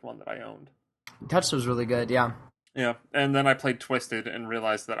the first one that I owned. Touched was really good, yeah. Yeah, and then I played Twisted and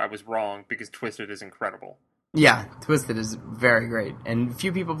realized that I was wrong because Twisted is incredible. Yeah, Twisted is very great, and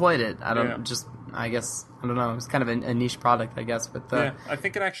few people played it. I don't know. It's kind of a niche product, I guess. But yeah, I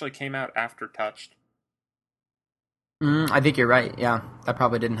think it actually came out after Touched. I think you're right. Yeah, that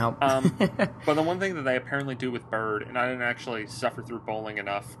probably didn't help. But the one thing that they apparently do with Bird, and I didn't actually suffer through bowling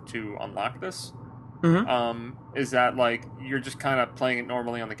enough to unlock this, is that like you're just kind of playing it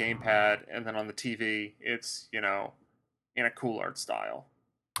normally on the gamepad, and then on the TV, it's in a cool art style.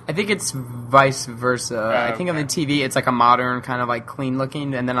 I think it's vice versa. I think on the TV, it's like a modern kind of like clean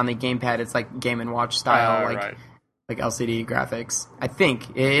looking, and then on the gamepad, it's like Game and Watch style, like LCD graphics. I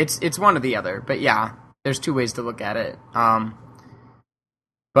think it's one or the other, but yeah. There's two ways to look at it.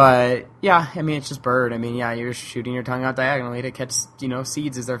 But yeah, I mean, it's just Bird. I mean, yeah, you're shooting your tongue out diagonally to catch,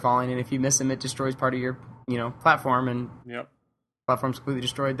 seeds as they're falling, and if you miss them, it destroys part of your, platform, and platform's completely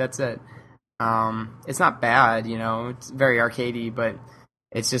destroyed. That's it. It's not bad, it's very arcadey, but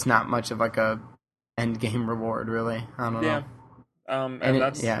it's just not much of like a end game reward, really. I don't know. And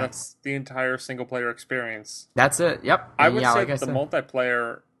that's the entire single player experience. That's it. Yep. I would say the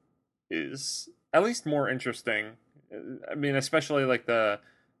multiplayer is at least more interesting. I mean, especially like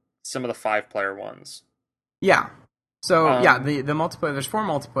some of the 5-player ones. Yeah. So the multiplayer. There's 4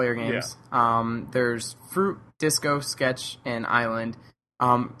 multiplayer games. Yeah. There's Fruit, Disco, Sketch, and Island.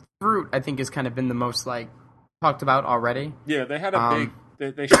 Fruit, I think, has kind of been the most like talked about already. Yeah, they had a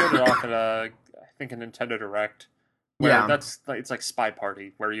big. They showed it off at I think a Nintendo Direct. Where it's like Spy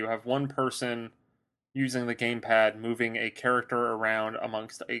Party, where you have one person using the gamepad, moving a character around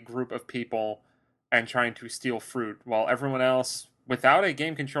amongst a group of people and trying to steal fruit, while everyone else, without a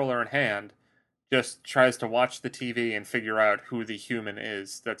game controller in hand, just tries to watch the TV and figure out who the human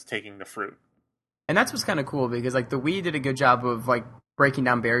is that's taking the fruit. And that's what's kind of cool, because like the Wii did a good job of like breaking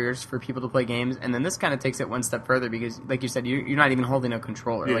down barriers for people to play games. And then this kind of takes it one step further because, like you said, you're not even holding a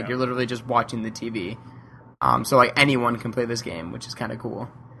controller. Yeah. Like, you're literally just watching the TV. So, like, anyone can play this game, which is kind of cool.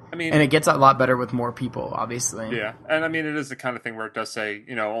 I mean, and it gets a lot better with more people, obviously. Yeah, and I mean, it is the kind of thing where it does say,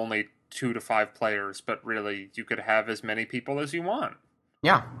 only 2 to 5 players, but really, you could have as many people as you want.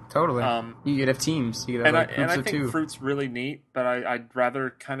 Yeah, totally. You could have teams. You could have groups and I of think 2. Fruit's really neat, but I'd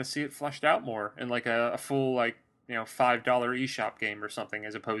rather kind of see it fleshed out more in like a full $5 eShop game or something,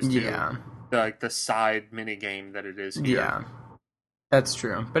 as opposed to the side mini game that it is here. Yeah, that's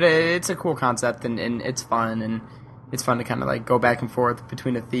true. But it's a cool concept, and it's fun, and it's fun to kind of like go back and forth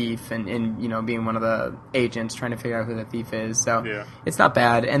between a thief and being one of the agents trying to figure out who the thief is. So it's not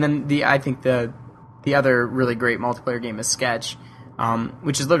bad. And then I think the other really great multiplayer game is Sketch,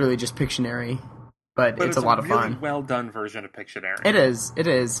 which is literally just Pictionary, but it's a lot of fun. It's a really well done version of Pictionary. It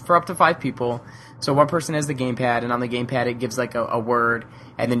is for up to 5 people. So one person has the gamepad, and on the gamepad it gives like a word,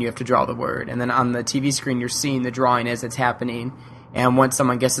 and then you have to draw the word. And then on the TV screen you're seeing the drawing as it's happening. And once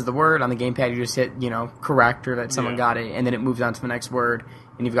someone guesses the word on the gamepad, you just hit, correct, or that someone got it, and then it moves on to the next word,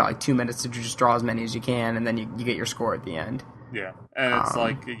 and you've got like 2 minutes to just draw as many as you can, and then you get your score at the end. Yeah, and it's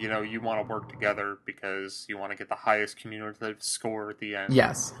like, you want to work together because you want to get the highest cumulative score at the end.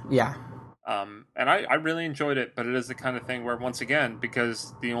 Yes, yeah. And I really enjoyed it, but it is the kind of thing where, once again,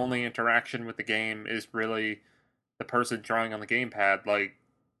 because the only interaction with the game is really the person drawing on the gamepad, like,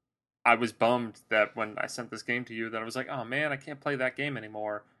 I was bummed that when I sent this game to you, that I was like, oh man, I can't play that game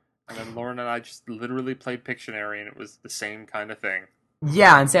anymore. And then Lauren and I just literally played Pictionary, and it was the same kind of thing.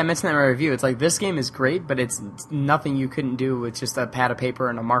 Yeah, and I mentioned that in my review. It's like, this game is great, but it's nothing you couldn't do with just a pad of paper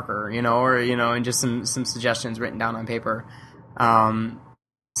and a marker, and just some suggestions written down on paper.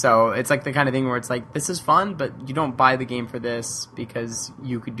 So it's like the kind of thing where it's like, this is fun, but you don't buy the game for this because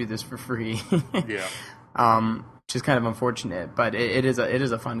you could do this for free. Yeah. Which is kind of unfortunate, but it is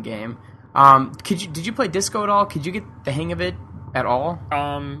a fun game. Did you play Disco at all? Could you get the hang of it at all?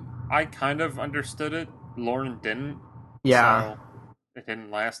 I kind of understood it. Lauren didn't. Yeah. So it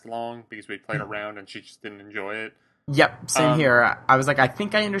didn't last long because we played around and she just didn't enjoy it. Yep, same here. I was like, I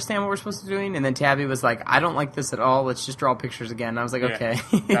think I understand what we're supposed to be doing, and then Tabby was like, I don't like this at all. Let's just draw pictures again. And I was like, okay.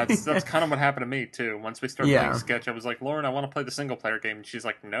 That's kind of what happened to me too. Once we started playing Sketch, I was like, Lauren, I want to play the single player game, and she's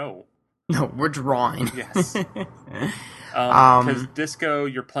like, no. No, we're drawing. Yes. Because Disco,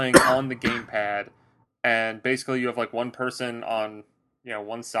 you're playing on the gamepad, and basically you have like one person on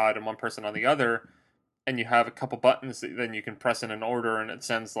one side and one person on the other, and you have a couple buttons that then you can press in an order, and it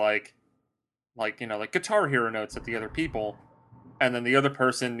sends like Guitar Hero notes at the other people, and then the other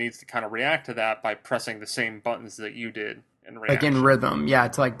person needs to kind of react to that by pressing the same buttons that you did in reaction. Like in rhythm,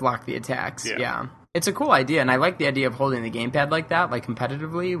 to like block the attacks. Yeah. It's a cool idea, and I like the idea of holding the gamepad like that, like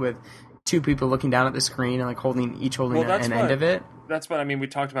competitively, with 2 people looking down at the screen and like holding an end of it. That's what I mean. We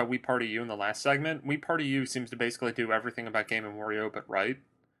talked about We Party You in the last segment. We Party You seems to basically do everything about Game and Wario, but right.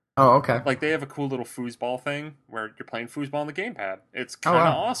 Oh, okay. Like, they have a cool little foosball thing where you're playing foosball on the gamepad. It's kind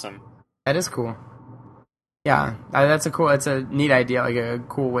of awesome. That is cool. Yeah, it's a neat idea, like a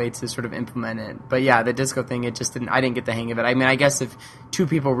cool way to sort of implement it. But yeah, the Disco thing, I didn't get the hang of it. I mean, I guess if 2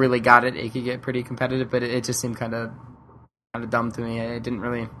 people really got it, it could get pretty competitive, but it just seemed kind of dumb to me. It didn't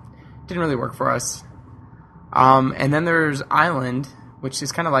really work for us. And then there's Island, which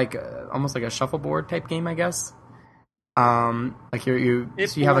is kind of like almost like a shuffleboard type game, I guess. Like you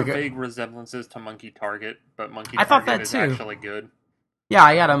have like vague resemblances to Monkey Target, but Monkey I thought Target that is too. Actually good. Yeah,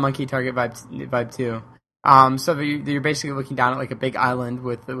 I got a Monkey Target vibe too. So you're basically looking down at like a big island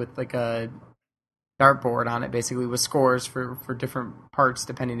with like a dartboard on it, basically with scores for different parts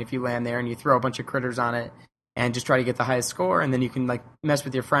depending if you land there, and you throw a bunch of critters on it and just try to get the highest score, and then you can like mess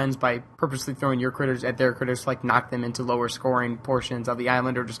with your friends by purposely throwing your critters at their critters to like knock them into lower scoring portions of the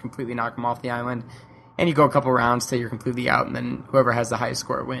island, or just completely knock them off the island. And you go a couple rounds till you're completely out, and then whoever has the highest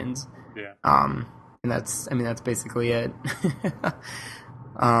score wins. Yeah. And that's basically it.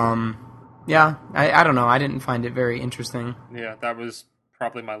 Yeah, I don't know. I didn't find it very interesting. Yeah, that was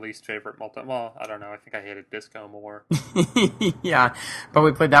probably my least favorite Well, I don't know. I think I hated Disco more. Yeah, but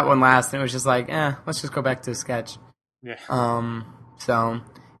we played that one last, and it was just like, let's just go back to Sketch. Yeah. So,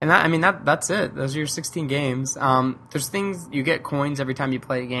 and that's it. Those are your 16 games. There's things, you get coins every time you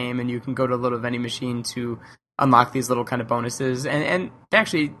play a game, and you can go to a little vending machine to unlock these little kind of bonuses. And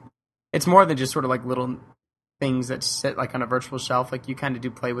actually, it's more than just sort of like little things that sit like on a virtual shelf. Like, you kind of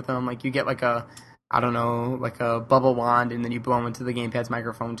do play with them. Like, you get like a bubble wand, and then you blow them into the gamepad's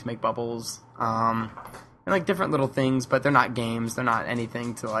microphone to make bubbles. And like different little things, but they're not games. They're not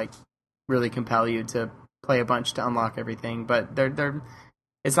anything to like really compel you to play a bunch to unlock everything. But they're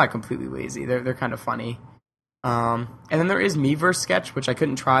it's not completely lazy. They're kind of funny. And then there is Miiverse Sketch, which I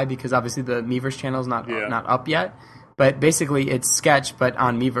couldn't try because obviously the Miiverse channel is not up yet. But basically, it's Sketch, but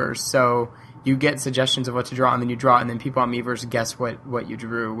on Miiverse. So you get suggestions of what to draw, and then you draw it, and then people on Miiverse guess what you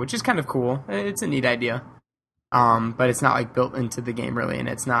drew, which is kind of cool. It's a neat idea. But it's not like built into the game really, and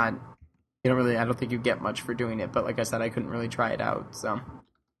it's not. You don't really. I don't think you get much for doing it. But like I said, I couldn't really try it out. So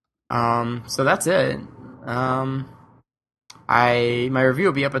that's it. My review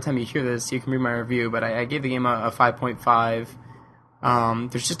will be up by the time you hear this. So you can read my review, but I gave the game a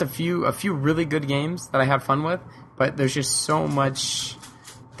 5.5. There's just a few really good games that I have fun with, but there's just so much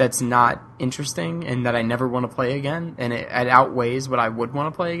that's not interesting and that I never want to play again, and it outweighs what I would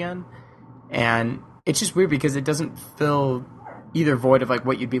want to play again. And it's just weird because it doesn't fill either void of like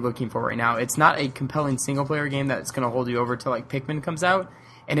what you'd be looking for right now. It's not a compelling single player game that's going to hold you over till like Pikmin comes out,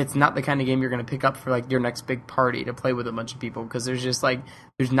 and it's not the kind of game you're going to pick up for like your next big party to play with a bunch of people, because there's just like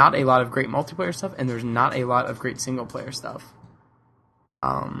there's not a lot of great multiplayer stuff and there's not a lot of great single player stuff.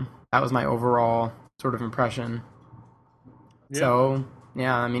 That was my overall sort of impression. Yeah. So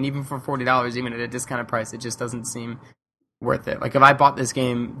yeah, I mean, even for $40, even at a discounted price, it just doesn't seem worth it. Like if I bought this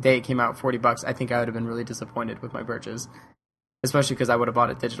game day it came out $40, I think I would have been really disappointed with my purchase. Especially because I would have bought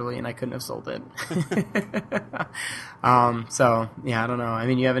it digitally and I couldn't have sold it. So, yeah, I don't know. I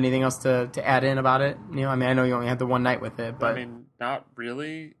mean, you have anything else to add in about it? You know, I mean, I know you only had the one night with it, but... I mean, not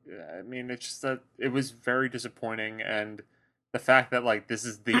really. I mean, it's just that it was very disappointing, and the fact that, like, this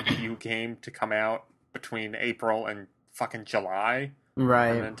is the new game to come out between April and fucking July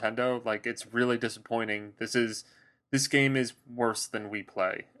right. on Nintendo, like, it's really disappointing. This game is worse than we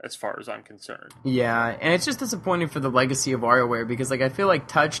play, as far as I'm concerned. Yeah, and it's just disappointing for the legacy of WarioWare, because like I feel like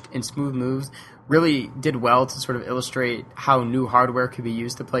touched and smooth moves really did well to sort of illustrate how new hardware could be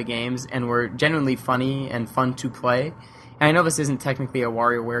used to play games, and were genuinely funny and fun to play. And I know this isn't technically a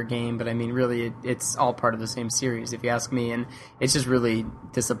WarioWare game, but I mean, really, it's all part of the same series, if you ask me, and it's just really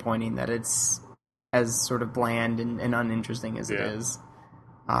disappointing that it's as sort of bland and uninteresting as it is.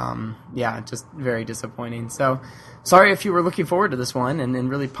 Yeah, just very disappointing. So, sorry if you were looking forward to this one and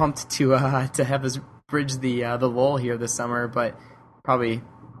really pumped to have us bridge the lull here this summer, but probably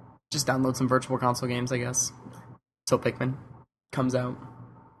just download some Virtual Console games, I guess, till Pikmin comes out.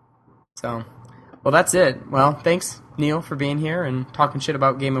 So, well, that's it. Well, thanks, Neal, for being here and talking shit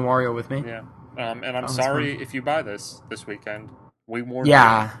about Game and Wario with me. Yeah, and I'm sorry if you buy this weekend. We warned you.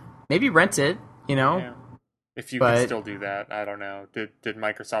 Yeah, maybe rent it, you know? Yeah. If you can still do that, I don't know. Did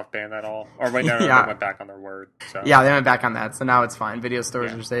Microsoft ban that all? Or wait, no, they went back on their word. So. Yeah, they went back on that, so now it's fine. Video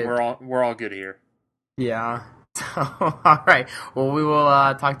stores are safe. We're all good here. Yeah. All right. Well, we will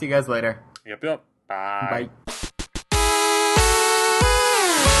talk to you guys later. Yep. Bye. Bye.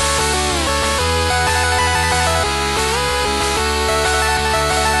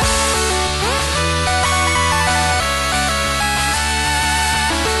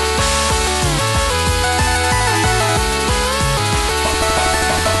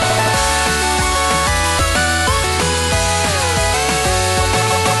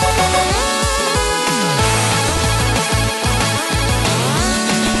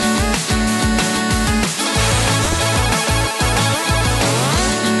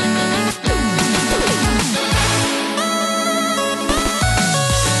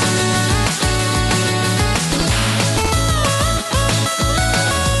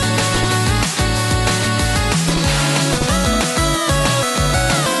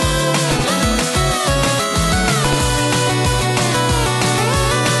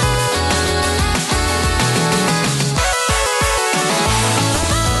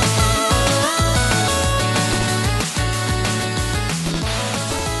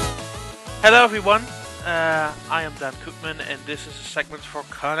 Hello everyone, I am Dan Koopman and this is a segment for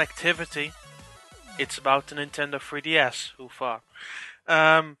Connectivity. It's about the Nintendo 3DS, who far.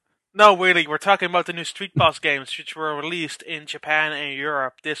 No, really, we're talking about the new Streetpass games which were released in Japan and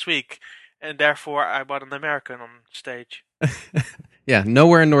Europe this week, and therefore I bought an American on stage. Yeah,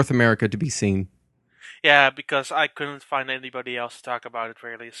 nowhere in North America to be seen. Yeah, because I couldn't find anybody else to talk about it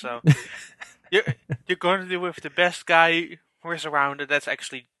really, so you're going to do with the best guy who is around, and that's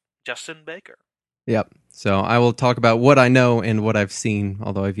actually Justin Baker. Yep. So I will talk about what I know and what I've seen,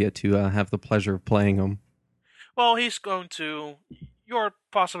 although I've yet to have the pleasure of playing them. Well, you're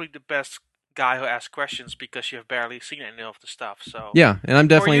possibly the best guy who asks questions because you've barely seen any of the stuff. So yeah, and I'm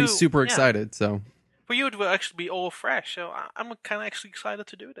definitely super excited. So for you, it will actually be all fresh. So I'm kind of actually excited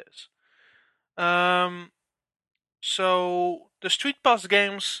to do this. So the Streetpass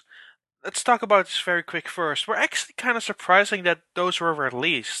games. Let's talk about this very quick first. We're actually kind of surprising that those were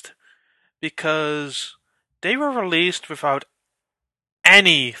released, because they were released without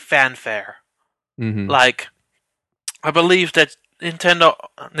any fanfare. Mm-hmm. Like, I believe that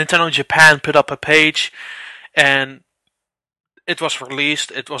Nintendo Japan put up a page, and it was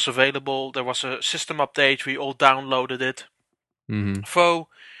released. It was available. There was a system update. We all downloaded it. Mm-hmm. So,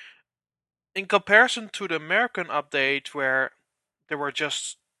 in comparison to the American update, where there were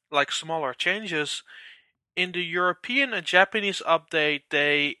just like smaller changes, in the European and Japanese update,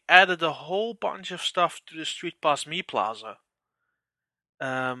 they added a whole bunch of stuff to the Streetpass Me Plaza,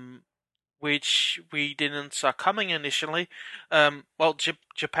 which we didn't saw coming initially.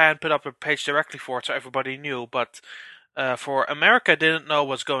 Japan put up a page directly for it, so everybody knew, but for America, didn't know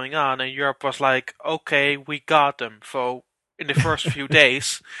what's going on, and Europe was like, okay, we got them. So in the first few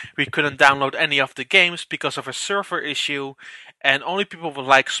days, we couldn't download any of the games because of a server issue, and only people with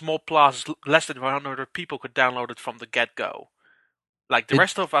like small plazas, less than 100 people, could download it from the get-go. Like the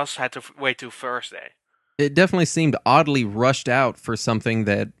rest of us had to wait till Thursday. It definitely seemed oddly rushed out for something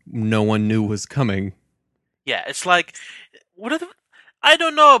that no one knew was coming. Yeah, it's like, I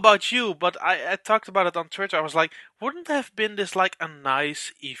don't know about you, but I talked about it on Twitter. I was like, wouldn't it have been this like a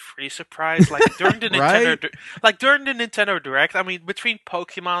nice E3 surprise, like during the during the Nintendo Direct? I mean, between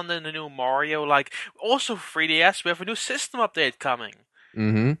Pokemon and the new Mario, like also 3DS, we have a new system update coming.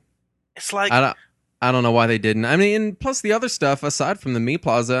 Mm-hmm. It's like I don't know why they didn't. I mean, and plus the other stuff aside from the Me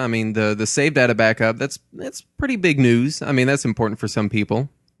Plaza. I mean, the save data backup. That's pretty big news. I mean, that's important for some people.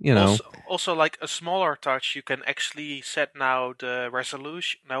 You know. Also, like a smaller touch, you can actually set now the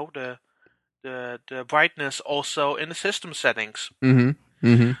resolution, the brightness also in the system settings. Mm-hmm.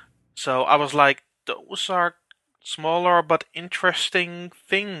 Mm-hmm. So I was like, those are smaller but interesting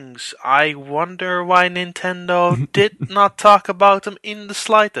things. I wonder why Nintendo did not talk about them in the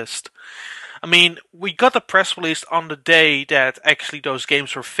slightest. I mean, we got a press release on the day that actually those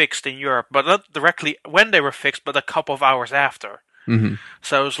games were fixed in Europe, but not directly when they were fixed, but a couple of hours after. Mm-hmm.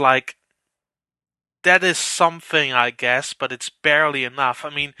 So it was like, that is something, I guess, but it's barely enough. I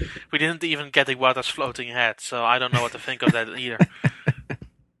mean, we didn't even get Iwata's floating head, so I don't know what to think of that either.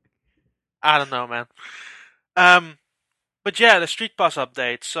 I don't know, man. But yeah, the Streetpass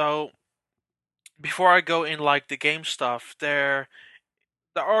update. So before I go in like the game stuff, there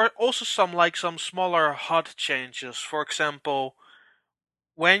are also some smaller HUD changes. For example,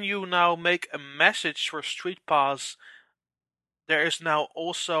 when you now make a message for Streetpass, there is now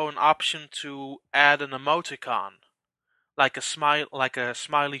also an option to add an emoticon, like a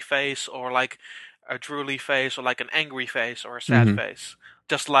smiley face, or like a drooly face, or like an angry face, or a sad face,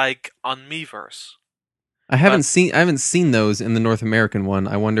 just like on Miiverse. I haven't seen those in the North American one.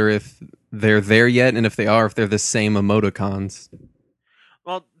 I wonder if they're there yet, and if they are, if they're the same emoticons.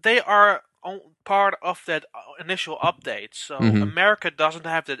 Well, they are part of that initial update. So America doesn't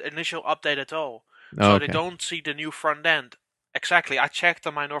have the initial update at all. So they don't see the new front end. Exactly. I checked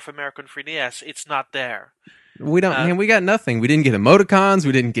on my North American 3DS. It's not there. We don't. Man, we got nothing. We didn't get emoticons.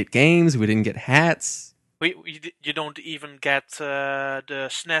 We didn't get games. We didn't get hats. You don't even get the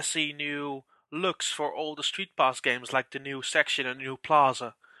snazzy new looks for all the Streetpass games, like the new section and the new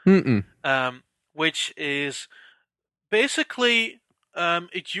plaza. Which is basically,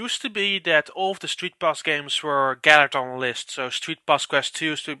 it used to be that all of the Streetpass games were gathered on a list. So Streetpass Quest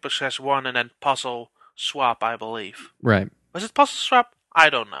 2, Streetpass Quest 1, and then Puzzle Swap, I believe. Right. Was it Puzzle Swap? I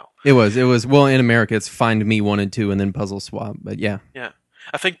don't know. It was. Well, in America, it's Find Me 1 and 2, and then Puzzle Swap. But yeah. Yeah.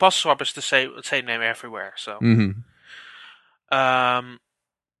 I think Puzzle Swap is the same name everywhere. So.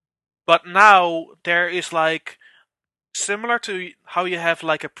 But now there is like, similar to how you have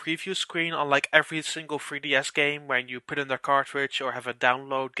like a preview screen on like every single 3DS game when you put in the cartridge or have a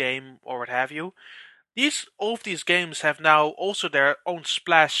download game or what have you. All of these games have now also their own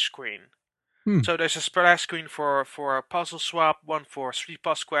splash screen. So there's a splash screen for a Puzzle Swap, one for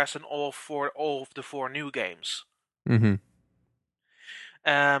Streetpass Quest, and all of the 4 new games.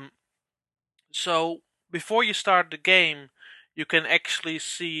 So before you start the game, you can actually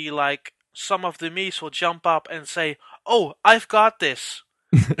see like some of the Miis will jump up and say, "Oh, I've got this."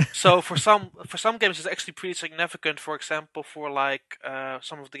 So for some games, it's actually pretty significant. For example, for like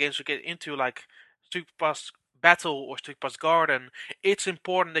some of the games we get into, like Streetpass Battle or Streetpass Garden, it's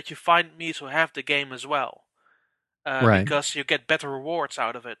important that you find Miis who have the game as well, right? Because you get better rewards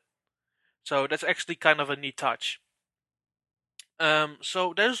out of it. So that's actually kind of a neat touch.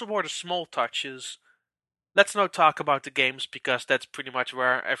 So those were the small touches. Let's now talk about the games, because that's pretty much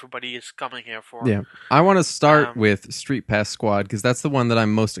where everybody is coming here for. Yeah, I want to start with Streetpass Squad, because that's the one that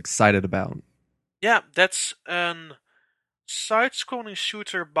I'm most excited about. Yeah, that's an side-scrolling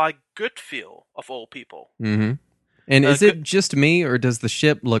shooter by Goodfeel, of all people. And is it just me, or does the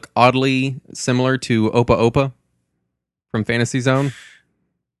ship look oddly similar to Opa Opa from Fantasy Zone?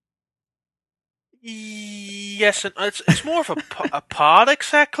 yes, and it's more of a pod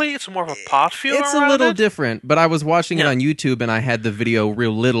exactly. It's more of a pod feel. It's a around little it. different, but I was watching it Yeah. on YouTube and I had the video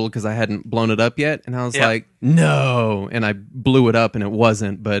real little because I hadn't blown it up yet, and I was Yeah. like, no, and I blew it up and it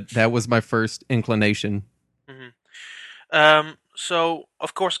wasn't, but that was my first inclination. So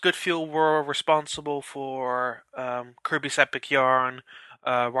of course, Goodfeel were responsible for Kirby's Epic Yarn,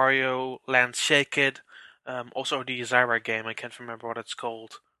 Wario Land Shake It, also the Zyra game. I can't remember what it's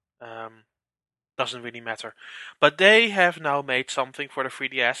called. Doesn't really matter. But they have now made something for the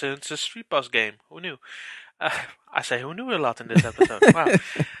 3DS, and it's a Streetpass game. Who knew? I say who knew a lot in this episode. Wow.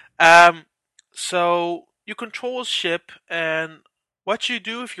 So you control a ship, and what you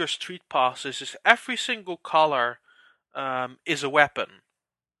do with your Street Passes is every single color is a weapon.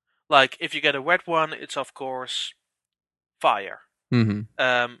 Like if you get a red one, it's of course fire. Mm-hmm.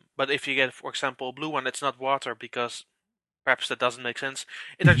 But if you get, for example, a blue one, it's not water because perhaps that doesn't make sense.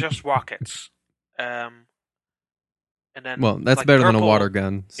 It are just rockets. And then Well, that's like better than a purple- water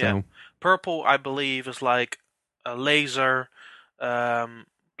gun. So Yeah. Purple, I believe, is like a laser.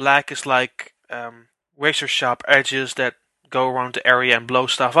 Black is like razor sharp edges that go around the area and blow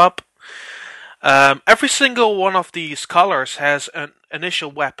stuff up. Every single one of these colors has an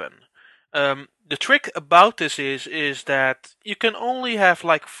initial weapon. The trick about this is that you can only have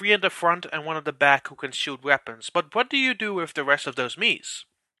like 3 in the front and 1 at the back who can shoot weapons. But what do you do with the rest of those Miis?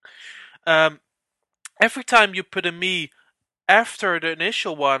 Every time you put a Mii after the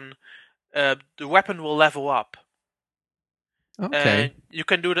initial one, the weapon will level up. okay. And you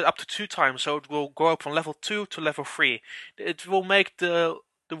can do that up to 2 times, so it will go up from level 2 to level 3. It will make the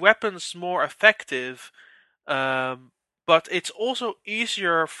weapons more effective, but it's also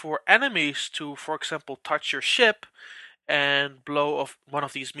easier for enemies to, for example, touch your ship and blow off one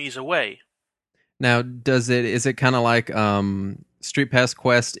of these Miis away. Now, is it kind of like Street Pass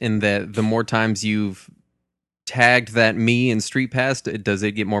Quest in that the more times you've tagged that Mii in Street Pass, does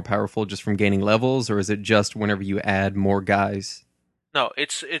it get more powerful just from gaining levels, or is it just whenever you add more guys? No,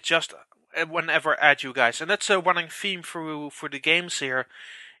 it's just whenever I add you guys, and that's a running theme for the games here.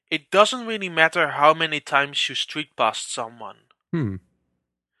 It doesn't really matter how many times you street past someone.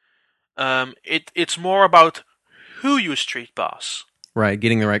 It's more about who you street pass. Right,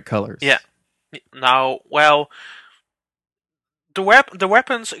 getting the right colors. Yeah. Now, well, the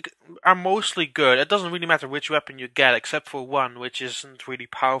weapons are mostly good. It doesn't really matter which weapon you get, except for one, which isn't really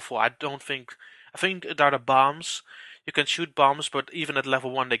powerful. I think they're the bombs. You can shoot bombs, but even at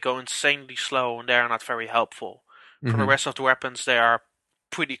level 1, they go insanely slow, and they are not very helpful. For the rest of the weapons, they are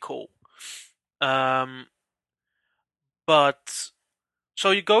pretty cool. But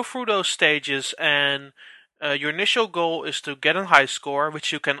so you go through those stages, and your initial goal is to get a high score,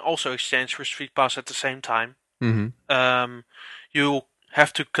 which you can also exchange for Street Pass at the same time. You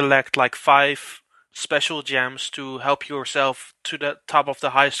have to collect like 5 special gems to help yourself to the top of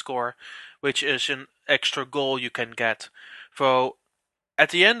the high score, which is an extra goal you can get. So at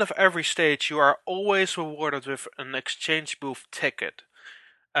the end of every stage, you are always rewarded with an exchange booth ticket.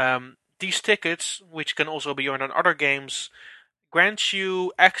 These tickets, which can also be earned on other games, grant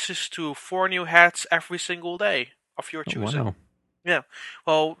you access to 4 new hats every single day of your choosing. Wow. Yeah,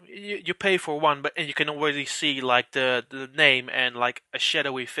 well, you pay for one, and you can already see like the name and like a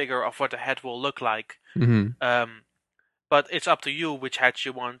shadowy figure of what the hat will look like. But it's up to you which hats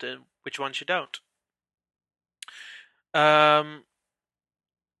you want and which ones you don't. I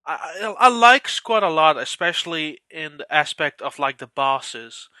like Squad a lot, especially in the aspect of like the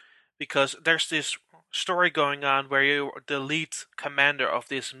bosses, because there's this story going on where you're the lead commander of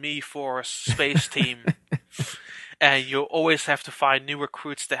this Mii Force space team. And you always have to find new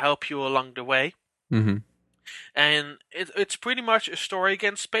recruits to help you along the way. And it's pretty much a story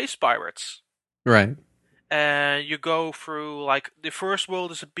against space pirates. Right. And you go through, like, the first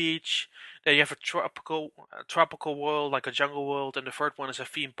world is a beach, then you have a tropical world, like a jungle world, and the third one is a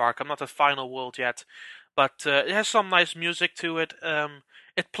theme park. I'm not at final world yet, but it has some nice music to it.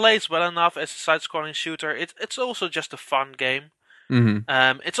 It plays well enough as a side-scrolling shooter. It's also just a fun game.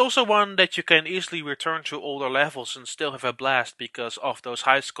 It's also one that you can easily return to older levels and still have a blast because of those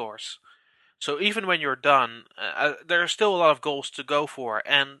high scores. So even when you're done, there are still a lot of goals to go for,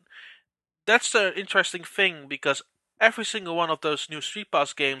 and that's the interesting thing because every single one of those new Street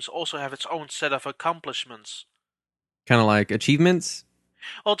Pass games also have its own set of accomplishments. Kind of like achievements?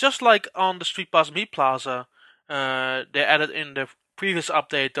 Well, just like on the Street Pass Mii Plaza, they added in the previous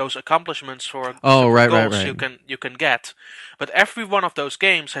update those accomplishments for goals you can get. But every one of those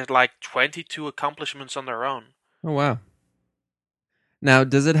games has like 22 accomplishments on their own. Oh wow. Now,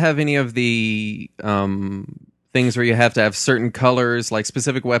 does it have any of the things where you have to have certain colors, like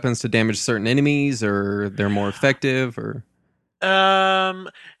specific weapons to damage certain enemies, or they're more effective, or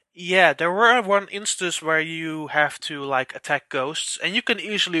Yeah, there were one instance where you have to like attack ghosts, and you can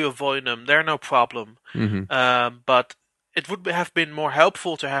easily avoid them. They're no problem. But it would have been more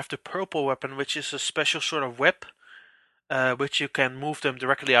helpful to have the purple weapon, which is a special sort of whip, which you can move them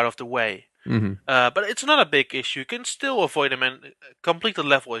directly out of the way. But it's not a big issue. You can still avoid them and complete the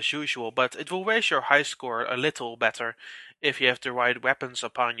level as usual, but it will raise your high score a little better if you have the right weapons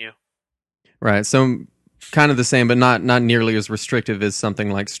upon you. right. So kind of the same, but not nearly as restrictive as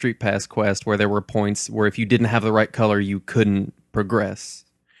something like Streetpass Quest, where there were points where if you didn't have the right color, you couldn't progress.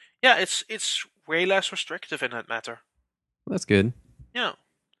 Yeah, it's way less restrictive in that matter. That's good. Yeah.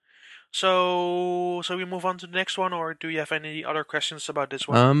 So we move on to the next one, or do you have any other questions about this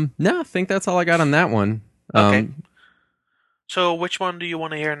one? No, I think that's all I got on that one. Okay. So which one do you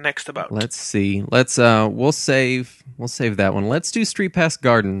want to hear next about? Let's see. We'll save that one. Let's do Street Pass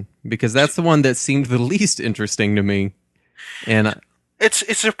Garden, because that's the one that seemed the least interesting to me. And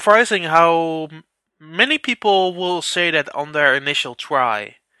it's surprising how many people will say that on their initial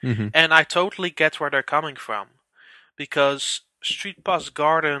try. And I totally get where they're coming from, because Street Pass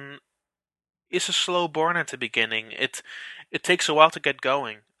Garden is a slow burn at the beginning. It takes a while to get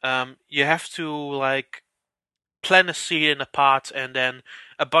going. You have to like plant a seed in a pot, and then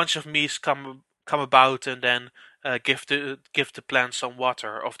a bunch of Miis come about, and then give the plant some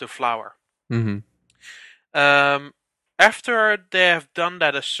water of the flower. After they have done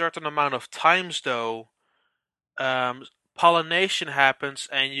that a certain amount of times, though, pollination happens,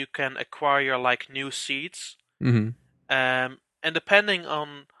 and you can acquire like new seeds. And depending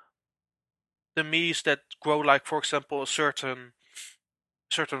on the Miis that grow, like for example, a certain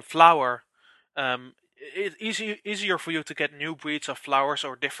flower, it's easier for you to get new breeds of flowers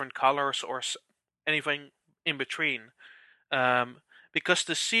or different colors or anything in between. Because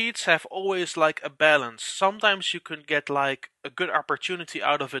the seeds have always like a balance. Sometimes you can get like a good opportunity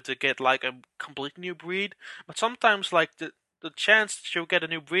out of it to get like a complete new breed, but sometimes like the chance that you'll get a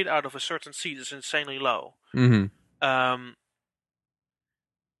new breed out of a certain seed is insanely low.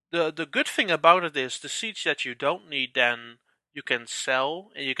 The good thing about it is the seeds that you don't need, then you can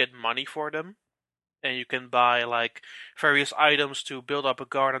sell and you get money for them, and you can buy like various items to build up a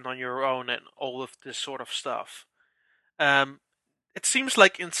garden on your own and all of this sort of stuff. It seems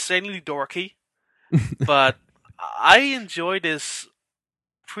like insanely dorky, but I enjoy this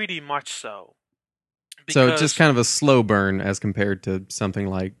pretty much so. So it's just kind of a slow burn as compared to something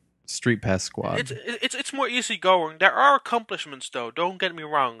like Street Pass Squad. It's more easygoing. There are accomplishments, though. Don't get me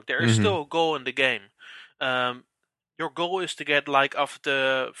wrong. There is still a goal in the game. Your goal is to get like of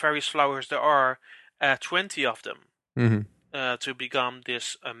the various flowers there are, 20 of them, to become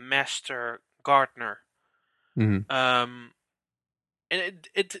this master gardener. And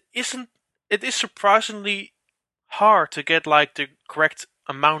it is surprisingly hard to get like the correct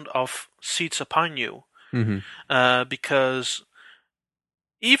amount of seeds upon you, because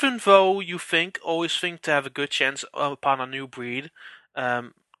even though you always think to have a good chance upon a new breed,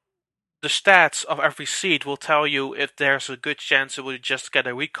 the stats of every seed will tell you if there's a good chance it will just get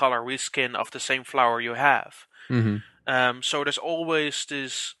a recolor, reskin of the same flower you have. So there's always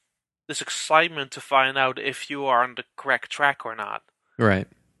this excitement to find out if you are on the correct track or not. Right.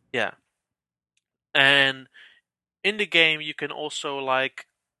 Yeah. And in the game, you can also like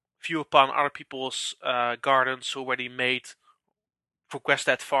view upon other people's gardens who already progressed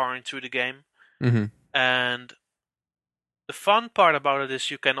that far into the game. And the fun part about it is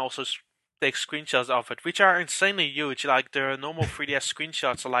you can also take screenshots of it, which are insanely huge. Like the normal 3DS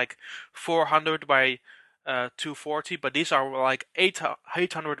screenshots are like 400 by 240, but these are like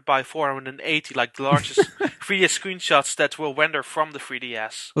 800 by 480, like the largest 3DS screenshots that will render from the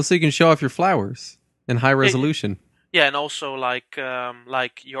 3DS. Well, so you can show off your flowers in high resolution. Yeah, and also like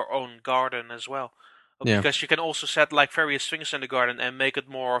your own garden as well. Because you can also set like various things in the garden and make it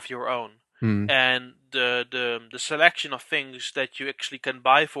more of your own. And the selection of things that you actually can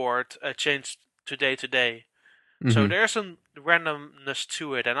buy for it changes day to day. So there's some randomness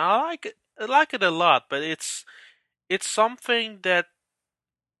to it, and I like it. I like it a lot, but it's something that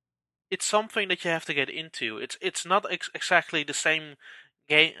you have to get into. It's not exactly the same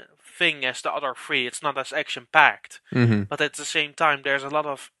game thing as the other three. It's not as action packed, but at the same time, there's a lot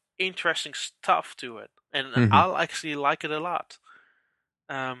of interesting stuff to it, and I'll actually like it a lot.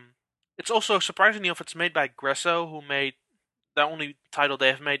 It's also surprisingly enough, it's made by Gresso, who made the only title they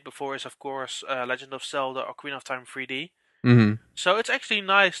have made before is of course Legend of Zelda: Ocarina of Time 3D. So it's actually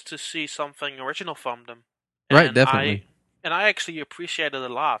nice to see something original from them. Right, definitely. I actually appreciate it a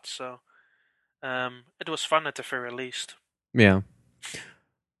lot. So It was fun at the very least. Yeah.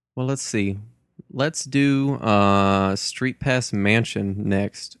 Well, let's see. Let's do Streetpass Mansion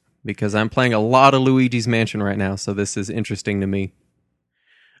next because I'm playing a lot of Luigi's Mansion right now, so this is interesting to me.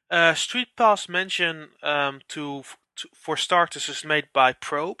 Streetpass Mansion, for starters, is made by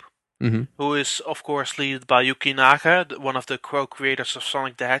Probe, Mm-hmm. who is, of course, led by Yuki Naga, one of the co-creators of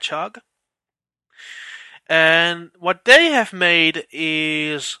Sonic the Hedgehog. And what they have made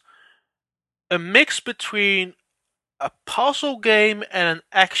is a mix between a puzzle game and an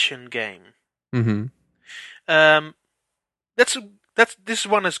action game. Mm-hmm. Um, this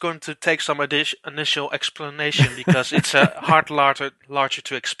one is going to take some initial explanation because it's larger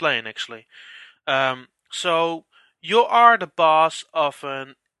to explain actually. So you are the boss of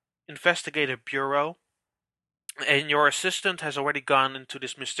an investigative bureau, and your assistant has already gone into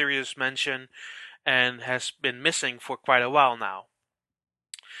this mysterious mansion and has been missing for quite a while now.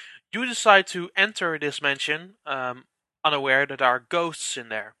 You decide to enter this mansion, unaware that there are ghosts in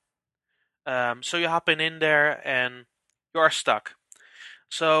there. So you hop in there and you are stuck.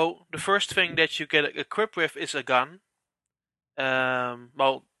 So the first thing that you get equipped with is a gun.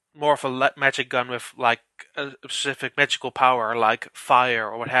 Well, more of a magic gun with like a specific magical power, like fire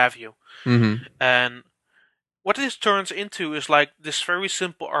or what have you. Mm-hmm. And what this turns into is like this very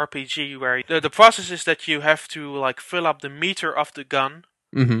simple RPG where the process is that you have to like fill up the meter of the gun,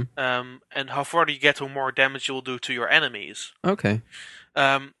 Mm-hmm. and how further you get, the more damage you will do to your enemies. Okay.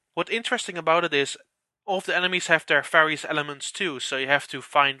 What's interesting about it is all of the enemies have their various elements too, so you have to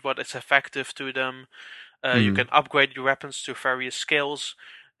find what is effective to them. You can upgrade your weapons to various skills.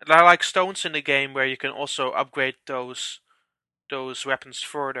 There are like stones in the game where you can also upgrade those weapons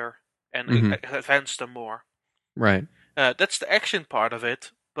further and advance them more. Right. That's the action part of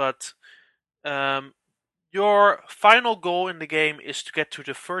it, but your final goal in the game is to get to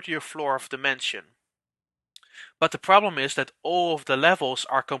the 30th floor of the mansion. But the problem is that all of the levels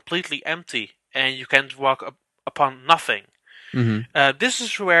are completely empty, and you can walk upon nothing. Mm-hmm. This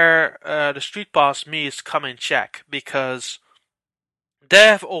is where the Streetpass Mies come in check, because they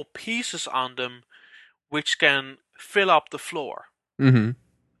have all pieces on them which can fill up the floor. Mm-hmm.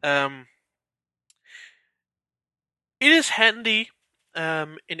 It is handy,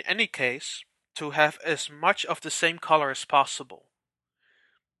 in any case, to have as much of the same color as possible.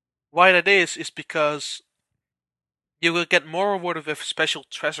 Why that is because you will get more rewarded with special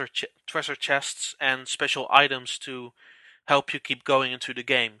treasure chests and special items to help you keep going into the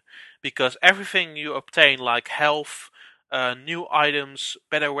game. Because everything you obtain, like health, new items,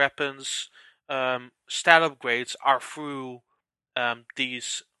 better weapons, stat upgrades, are through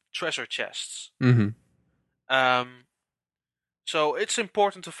these treasure chests. Mm-hmm. So it's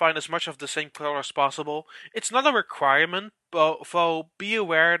important to find as much of the same color as possible. It's not a requirement, but be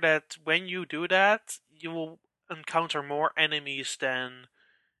aware that when you do that, you will encounter more enemies than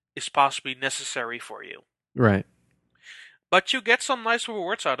is possibly necessary for you. Right. But you get some nice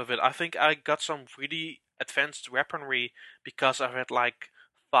rewards out of it. I think I got some really advanced weaponry because I had like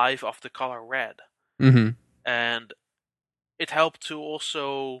 5 of the color red. Mm-hmm. And it helped to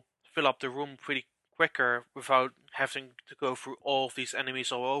also fill up the room pretty quicker without having to go through all of these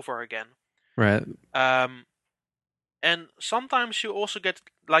enemies all over again. Right. And sometimes you also get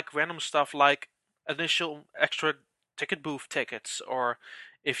like random stuff like initial extra ticket booth tickets, or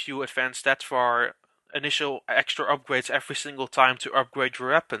if you advance that far, initial extra upgrades every single time to upgrade your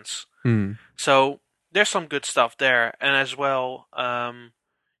weapons. So there's some good stuff there, and as well,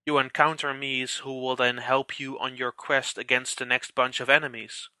 you encounter Mies who will then help you on your quest against the next bunch of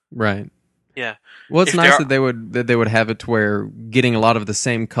enemies. Right. Yeah. Well, it's nice that they would have it to where getting a lot of the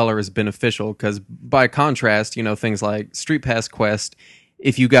same color is beneficial. Because by contrast, things like Streetpass Quest,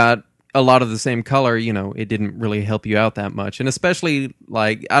 if you got a lot of the same color, it didn't really help you out that much. And especially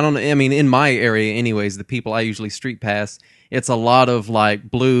like in my area, anyways, the people I usually Streetpass, it's a lot of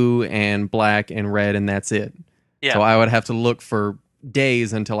like blue and black and red, and that's it. Yeah. So I would have to look for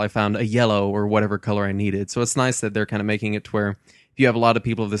days until I found a yellow or whatever color I needed. So it's nice that they're kind of making it to where if you have a lot of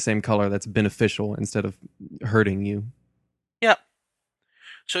people of the same color, that's beneficial instead of hurting you. Yeah.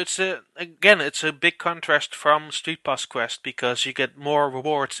 So it's a big contrast from Streetpass Quest because you get more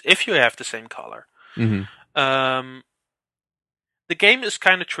rewards if you have the same color. Mm-hmm. The game is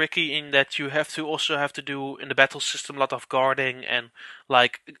kind of tricky in that you also have to do in the battle system a lot of guarding and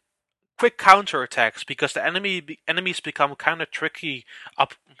like quick counter attacks because the enemies become kind of tricky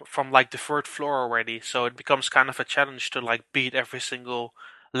up from like the 3rd floor already. So it becomes kind of a challenge to like beat every single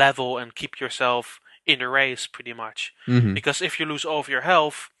level and keep yourself in the race pretty much. Mm-hmm. Because if you lose all of your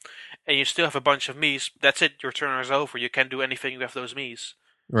health and you still have a bunch of Miis, that's it. Your turn is over. You can't do anything with those Miis.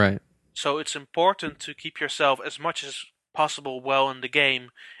 Right. So it's important to keep yourself as much as possible well in the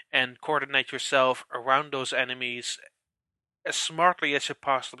game and coordinate yourself around those enemies as smartly as you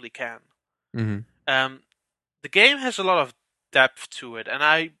possibly can. Mm-hmm. The game has a lot of depth to it, and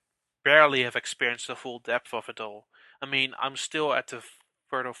I barely have experienced the full depth of it all. I mean, I'm still at the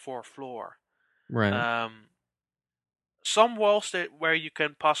third or fourth floor. Right. Some walls where you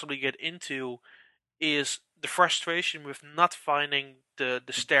can possibly get into is the frustration with not finding the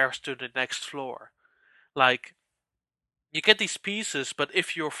stairs to the next floor. Like, you get these pieces, but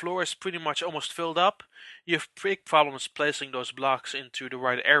if your floor is pretty much almost filled up, you have big problems placing those blocks into the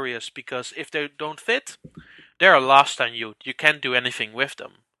right areas, because if they don't fit, they're lost on you. You can't do anything with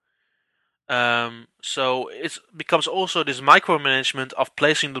them. So it becomes also this micromanagement of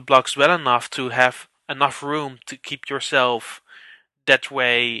placing the blocks well enough to have enough room to keep yourself that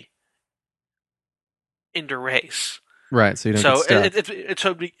way in the race. Right, so you don't So get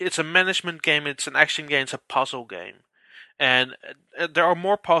stuck. it's a management game, it's an action game, it's a puzzle game. And there are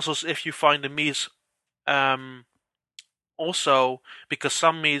more puzzles if you find the Mii's. Also, because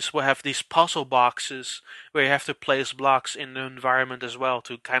some Mii's will have these puzzle boxes where you have to place blocks in the environment as well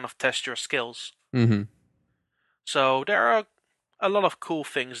to kind of test your skills. Mm-hmm. So there are a lot of cool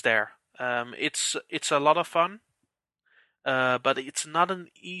things there. It's a lot of fun, but it's not an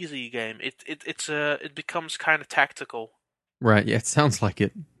easy game. It becomes kind of tactical. Right, yeah, it sounds like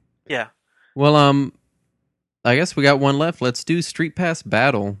it. Yeah. Well, I guess we got one left. Let's do Street Pass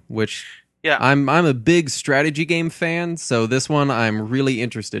Battle, which Yeah. I'm a big strategy game fan, so this one I'm really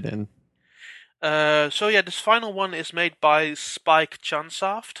interested in. So yeah, this final one is made by Spike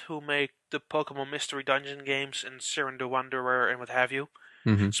Chunsoft, who make the Pokemon Mystery Dungeon games and Siren the Wanderer and what have you.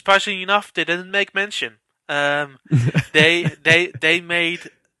 Mm-hmm. Surprisingly enough, they didn't make mention. They made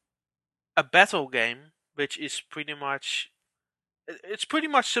a battle game, which is pretty much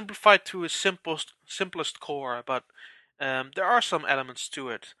simplified to its simplest core, but there are some elements to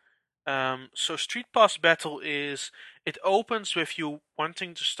it. So Street Pass Battle it opens with you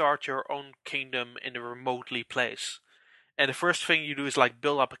wanting to start your own kingdom in a remotely place. And the first thing you do is like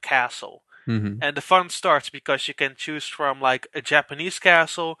build up a castle. Mm-hmm. And the fun starts because you can choose from like a Japanese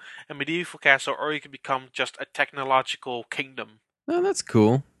castle, a medieval castle, or you can become just a technological kingdom. Oh, that's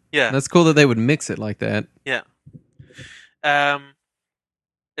cool. Yeah. That's cool that they would mix it like that. Yeah.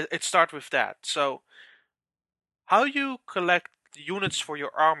 It starts with that. So how you collect units for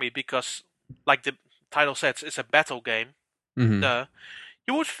your army, because like the title says, it's a battle game. Mm-hmm.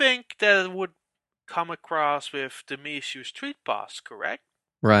 You would think that it would come across with the Mii's Street Pass, correct?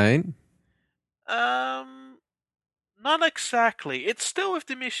 Right. Not exactly. It's still with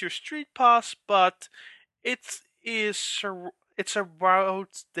the Mii's Street Pass, but it's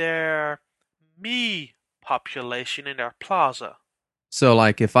about their Mii population in their plaza. So,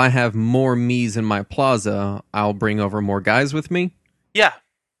 like, if I have more Mii's in my plaza, I'll bring over more guys with me? Yeah.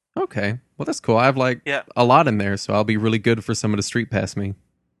 Okay. Well, that's cool. I have, like, a lot in there, so I'll be really good for someone to street pass me.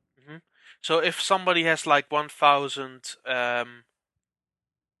 Mm-hmm. So if somebody has, like, 1,000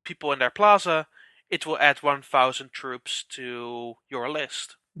 people in their plaza, it will add 1,000 troops to your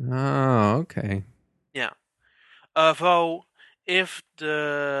list. Oh, okay. Yeah. Though, if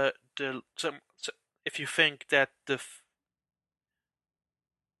if you think that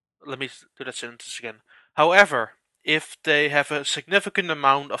let me do that sentence again. However, if they have a significant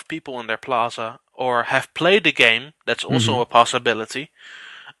amount of people in their plaza or have played the game, that's also a possibility.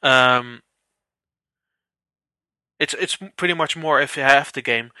 It's pretty much more if you have the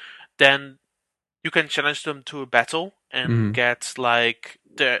game, then you can challenge them to a battle and get like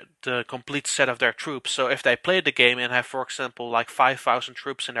the complete set of their troops. So if they play the game and have, for example, like 5,000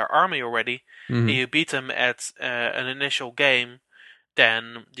 troops in their army already, and you beat them at an initial game,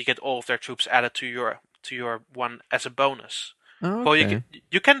 then you get all of their troops added to your one as a bonus. Oh, Well, okay.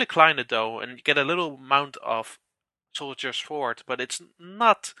 you can decline it though, and you get a little amount of soldiers for it, but it's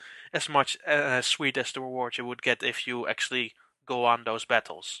not as much as sweet as the reward you would get if you actually go on those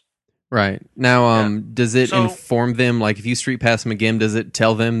battles. Right. Now, does it So- inform them, like, if you street pass them again, does it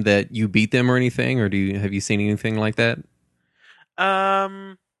tell them that you beat them or anything, or have you seen anything like that?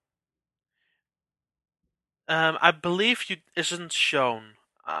 I believe it isn't shown.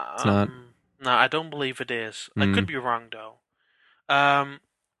 It's not? No, I don't believe it is. I could be wrong though.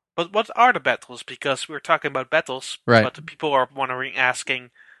 But what are the battles? Because we're talking about battles, Right. but the people are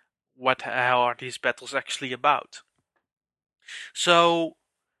asking, how are these battles actually about? So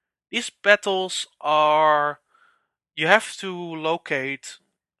these battles are, you have to locate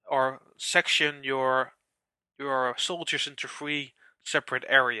or section your soldiers into 3 separate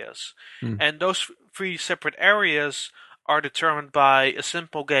areas. And those 3 separate areas are determined by a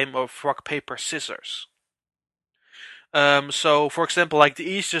simple game of rock, paper, scissors. So, for example, like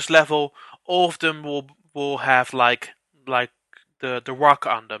the easiest level, all of them will have like the rock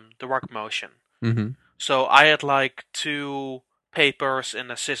on them, the rock motion. Mm-hmm. So I had like 2 papers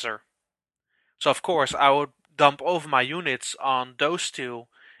and a scissor. So of course I would dump over my units on those 2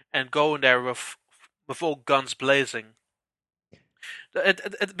 and go in there with all guns blazing.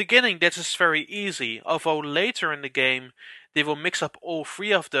 At the beginning, this is very easy, although later in the game, they will mix up all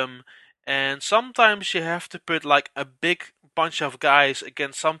 3 of them, and sometimes you have to put like a big bunch of guys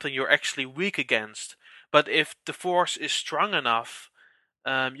against something you're actually weak against. But if the force is strong enough,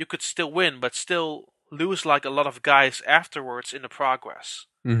 you could still win, but still lose like a lot of guys afterwards in the progress.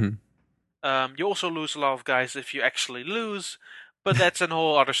 Mm-hmm. You also lose a lot of guys if you actually lose, but that's a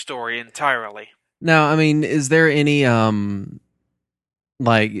whole other story entirely. Now, I mean, is there any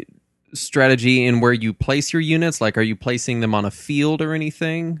like strategy in where you place your units? Like, are you placing them on a field or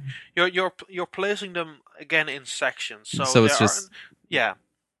anything? You're placing them again in sections. So it's just yeah.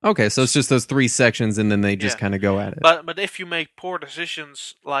 Okay, so it's just those 3 sections, and then they just kind of go at it. But if you make poor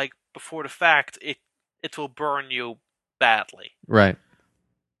decisions like before the fact, it will burn you badly. Right.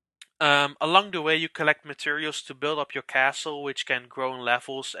 Along the way, you collect materials to build up your castle, which can grow in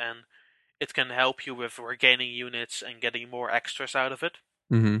levels, and it can help you with regaining units and getting more extras out of it.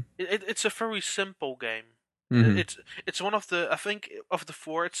 Mm-hmm. It's a very simple game. Mm-hmm. It's one of the, I think of the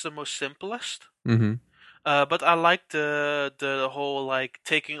 4, it's the most simplest. Mm-hmm. But I like the whole like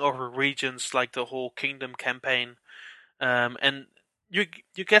taking over regions, like the whole kingdom campaign, and you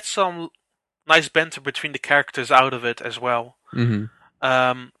get some nice banter between the characters out of it as well. Mm-hmm.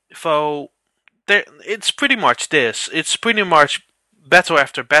 So it's pretty much this. It's pretty much battle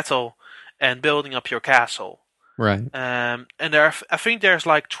after battle and building up your castle. Right. And I think there's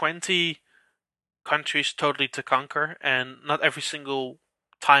like 20 countries totally to conquer, and not every single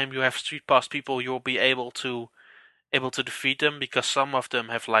time you have Streetpass people, you'll be able to defeat them, because some of them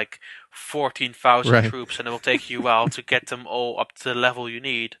have like 14,000 troops, and it will take you a while to get them all up to the level you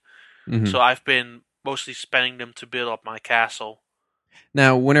need. Mm-hmm. So I've been mostly spending them to build up my castle.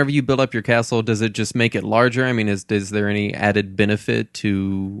 Now, whenever you build up your castle, does it just make it larger? I mean, is there any added benefit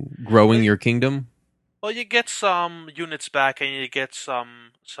to growing your kingdom? Well, you get some units back, and you get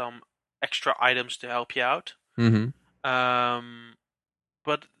some extra items to help you out. Mm-hmm.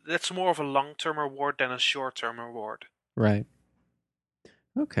 But that's more of a long-term reward than a short-term reward. Right.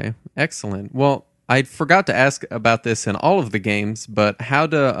 Okay. Excellent. Well, I forgot to ask about this in all of the games, but how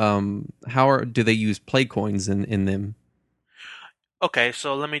do they use play coins in them? Okay,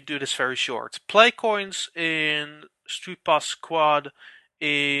 so let me do this very short. Play coins in Streetpass Squad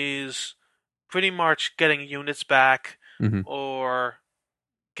is pretty much getting units back, mm-hmm. or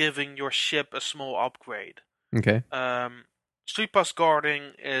giving your ship a small upgrade. Okay. Streetpass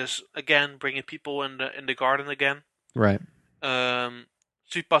guarding is again bringing people in the garden again. Right.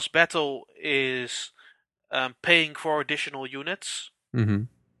 Streetpass battle is paying for additional units. Mm-hmm.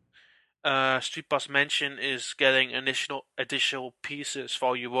 Streetpass Mansion is getting additional pieces,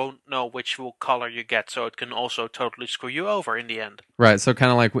 while you won't know which color you get, so it can also totally screw you over in the end. Right, so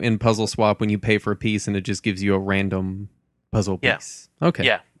kind of like in Puzzle Swap when you pay for a piece and it just gives you a random puzzle piece. Yeah. Okay.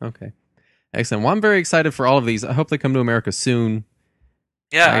 Yeah. Okay. Excellent. Well, I'm very excited for all of these. I hope they come to America soon.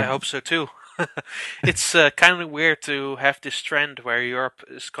 Yeah, I hope so too. It's kind of weird to have this trend where Europe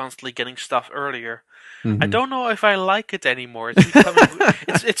is constantly getting stuff earlier. Mm-hmm. I don't know if I like it anymore. It's becoming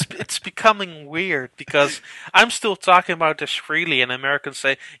it's becoming weird, because I'm still talking about this freely, and Americans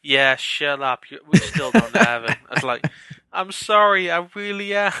say, "Yeah, shut up. We still don't have it." It's like, I'm sorry, I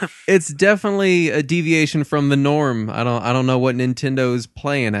really am. It's definitely a deviation from the norm. I don't know what Nintendo's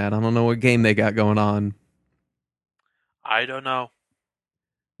playing at. I don't know what game they got going on. I don't know.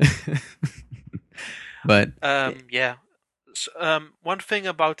 But yeah. So, one thing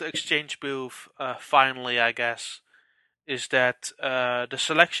about the exchange booth, finally, I guess, is that the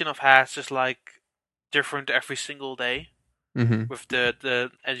selection of hats is like different every single day. mm-hmm. With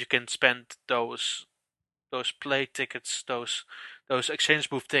the and you can spend those play tickets, those exchange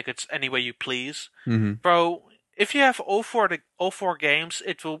booth tickets any way you please. Mm-hmm. Bro, if you have all four games,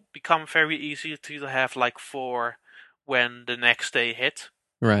 it will become very easy to have like 4 when the next day hit.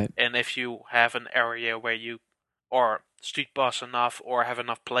 Right. And if you have an area where you or Streetpass enough or have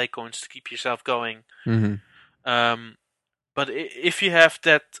enough play coins to keep yourself going. Mm-hmm. But if you have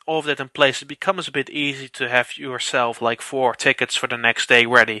all of that in place, it becomes a bit easy to have yourself like 4 tickets for the next day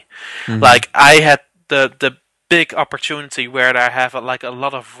ready. Mm-hmm. Like I had the big opportunity where I have like a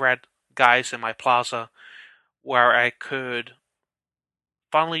lot of red guys in my plaza, where I could,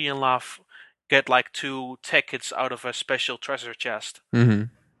 funnily enough, get like 2 tickets out of a special treasure chest Mm-hmm.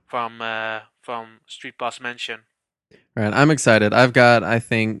 from Streetpass Mansion. Right, I'm excited. I've got, I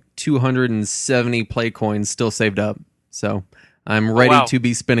think, 270 play coins still saved up, so I'm ready to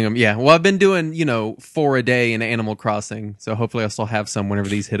be spending them. Yeah, well, I've been doing 4 a day in Animal Crossing, so hopefully I'll still have some whenever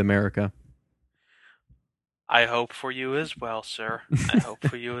these hit America. I hope for you as well, sir. I hope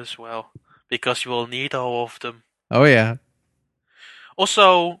for you as well, because you will need all of them. Oh yeah.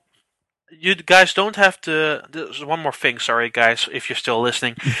 Also, you guys don't have to. There's one more thing. Sorry, guys, if you're still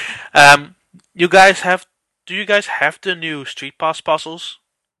listening. You guys have. Do you guys have the new Streetpass puzzles?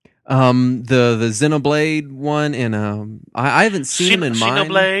 The Xenoblade one, and I haven't seen them in mine.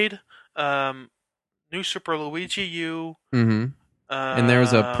 Xenoblade, new Super Luigi U. Mm-hmm. And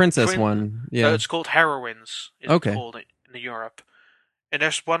there's a princess one. Yeah, it's called Heroines. It's called in Europe. And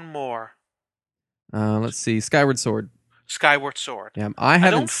there's one more. Let's see, Skyward Sword. Skyward Sword. Yeah, I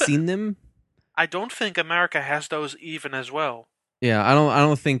haven't seen them. I don't think America has those even as well. Yeah, I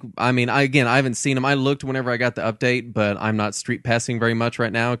don't think. I mean, I haven't seen them. I looked whenever I got the update, but I'm not street passing very much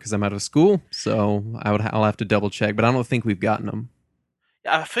right now because I'm out of school. So I'll have to double check. But I don't think we've gotten them.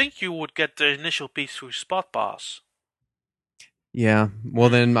 Yeah, I think you would get the initial piece through Spot Pass. Yeah, well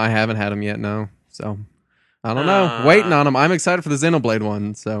then I haven't had them yet. No, so I don't know. Waiting on them. I'm excited for the Xenoblade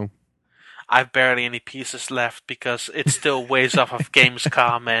one. So I've barely any pieces left because it's still ways off of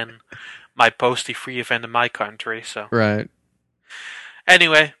Gamescom and my posty free event in my country. So right.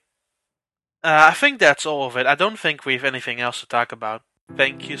 Anyway, I think that's all of it. I don't think we have anything else to talk about.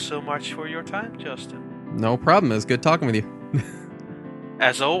 Thank you so much for your time, Justin. No problem. It was good talking with you.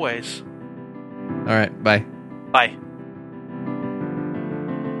 As always. All right. Bye. Bye.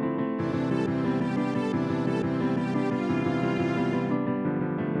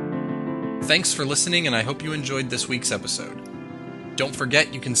 Thanks for listening, and I hope you enjoyed this week's episode. Don't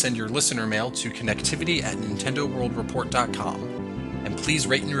forget you can send your listener mail to connectivity@nintendoworldreport.com. And please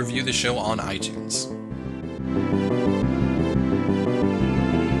rate and review the show on iTunes.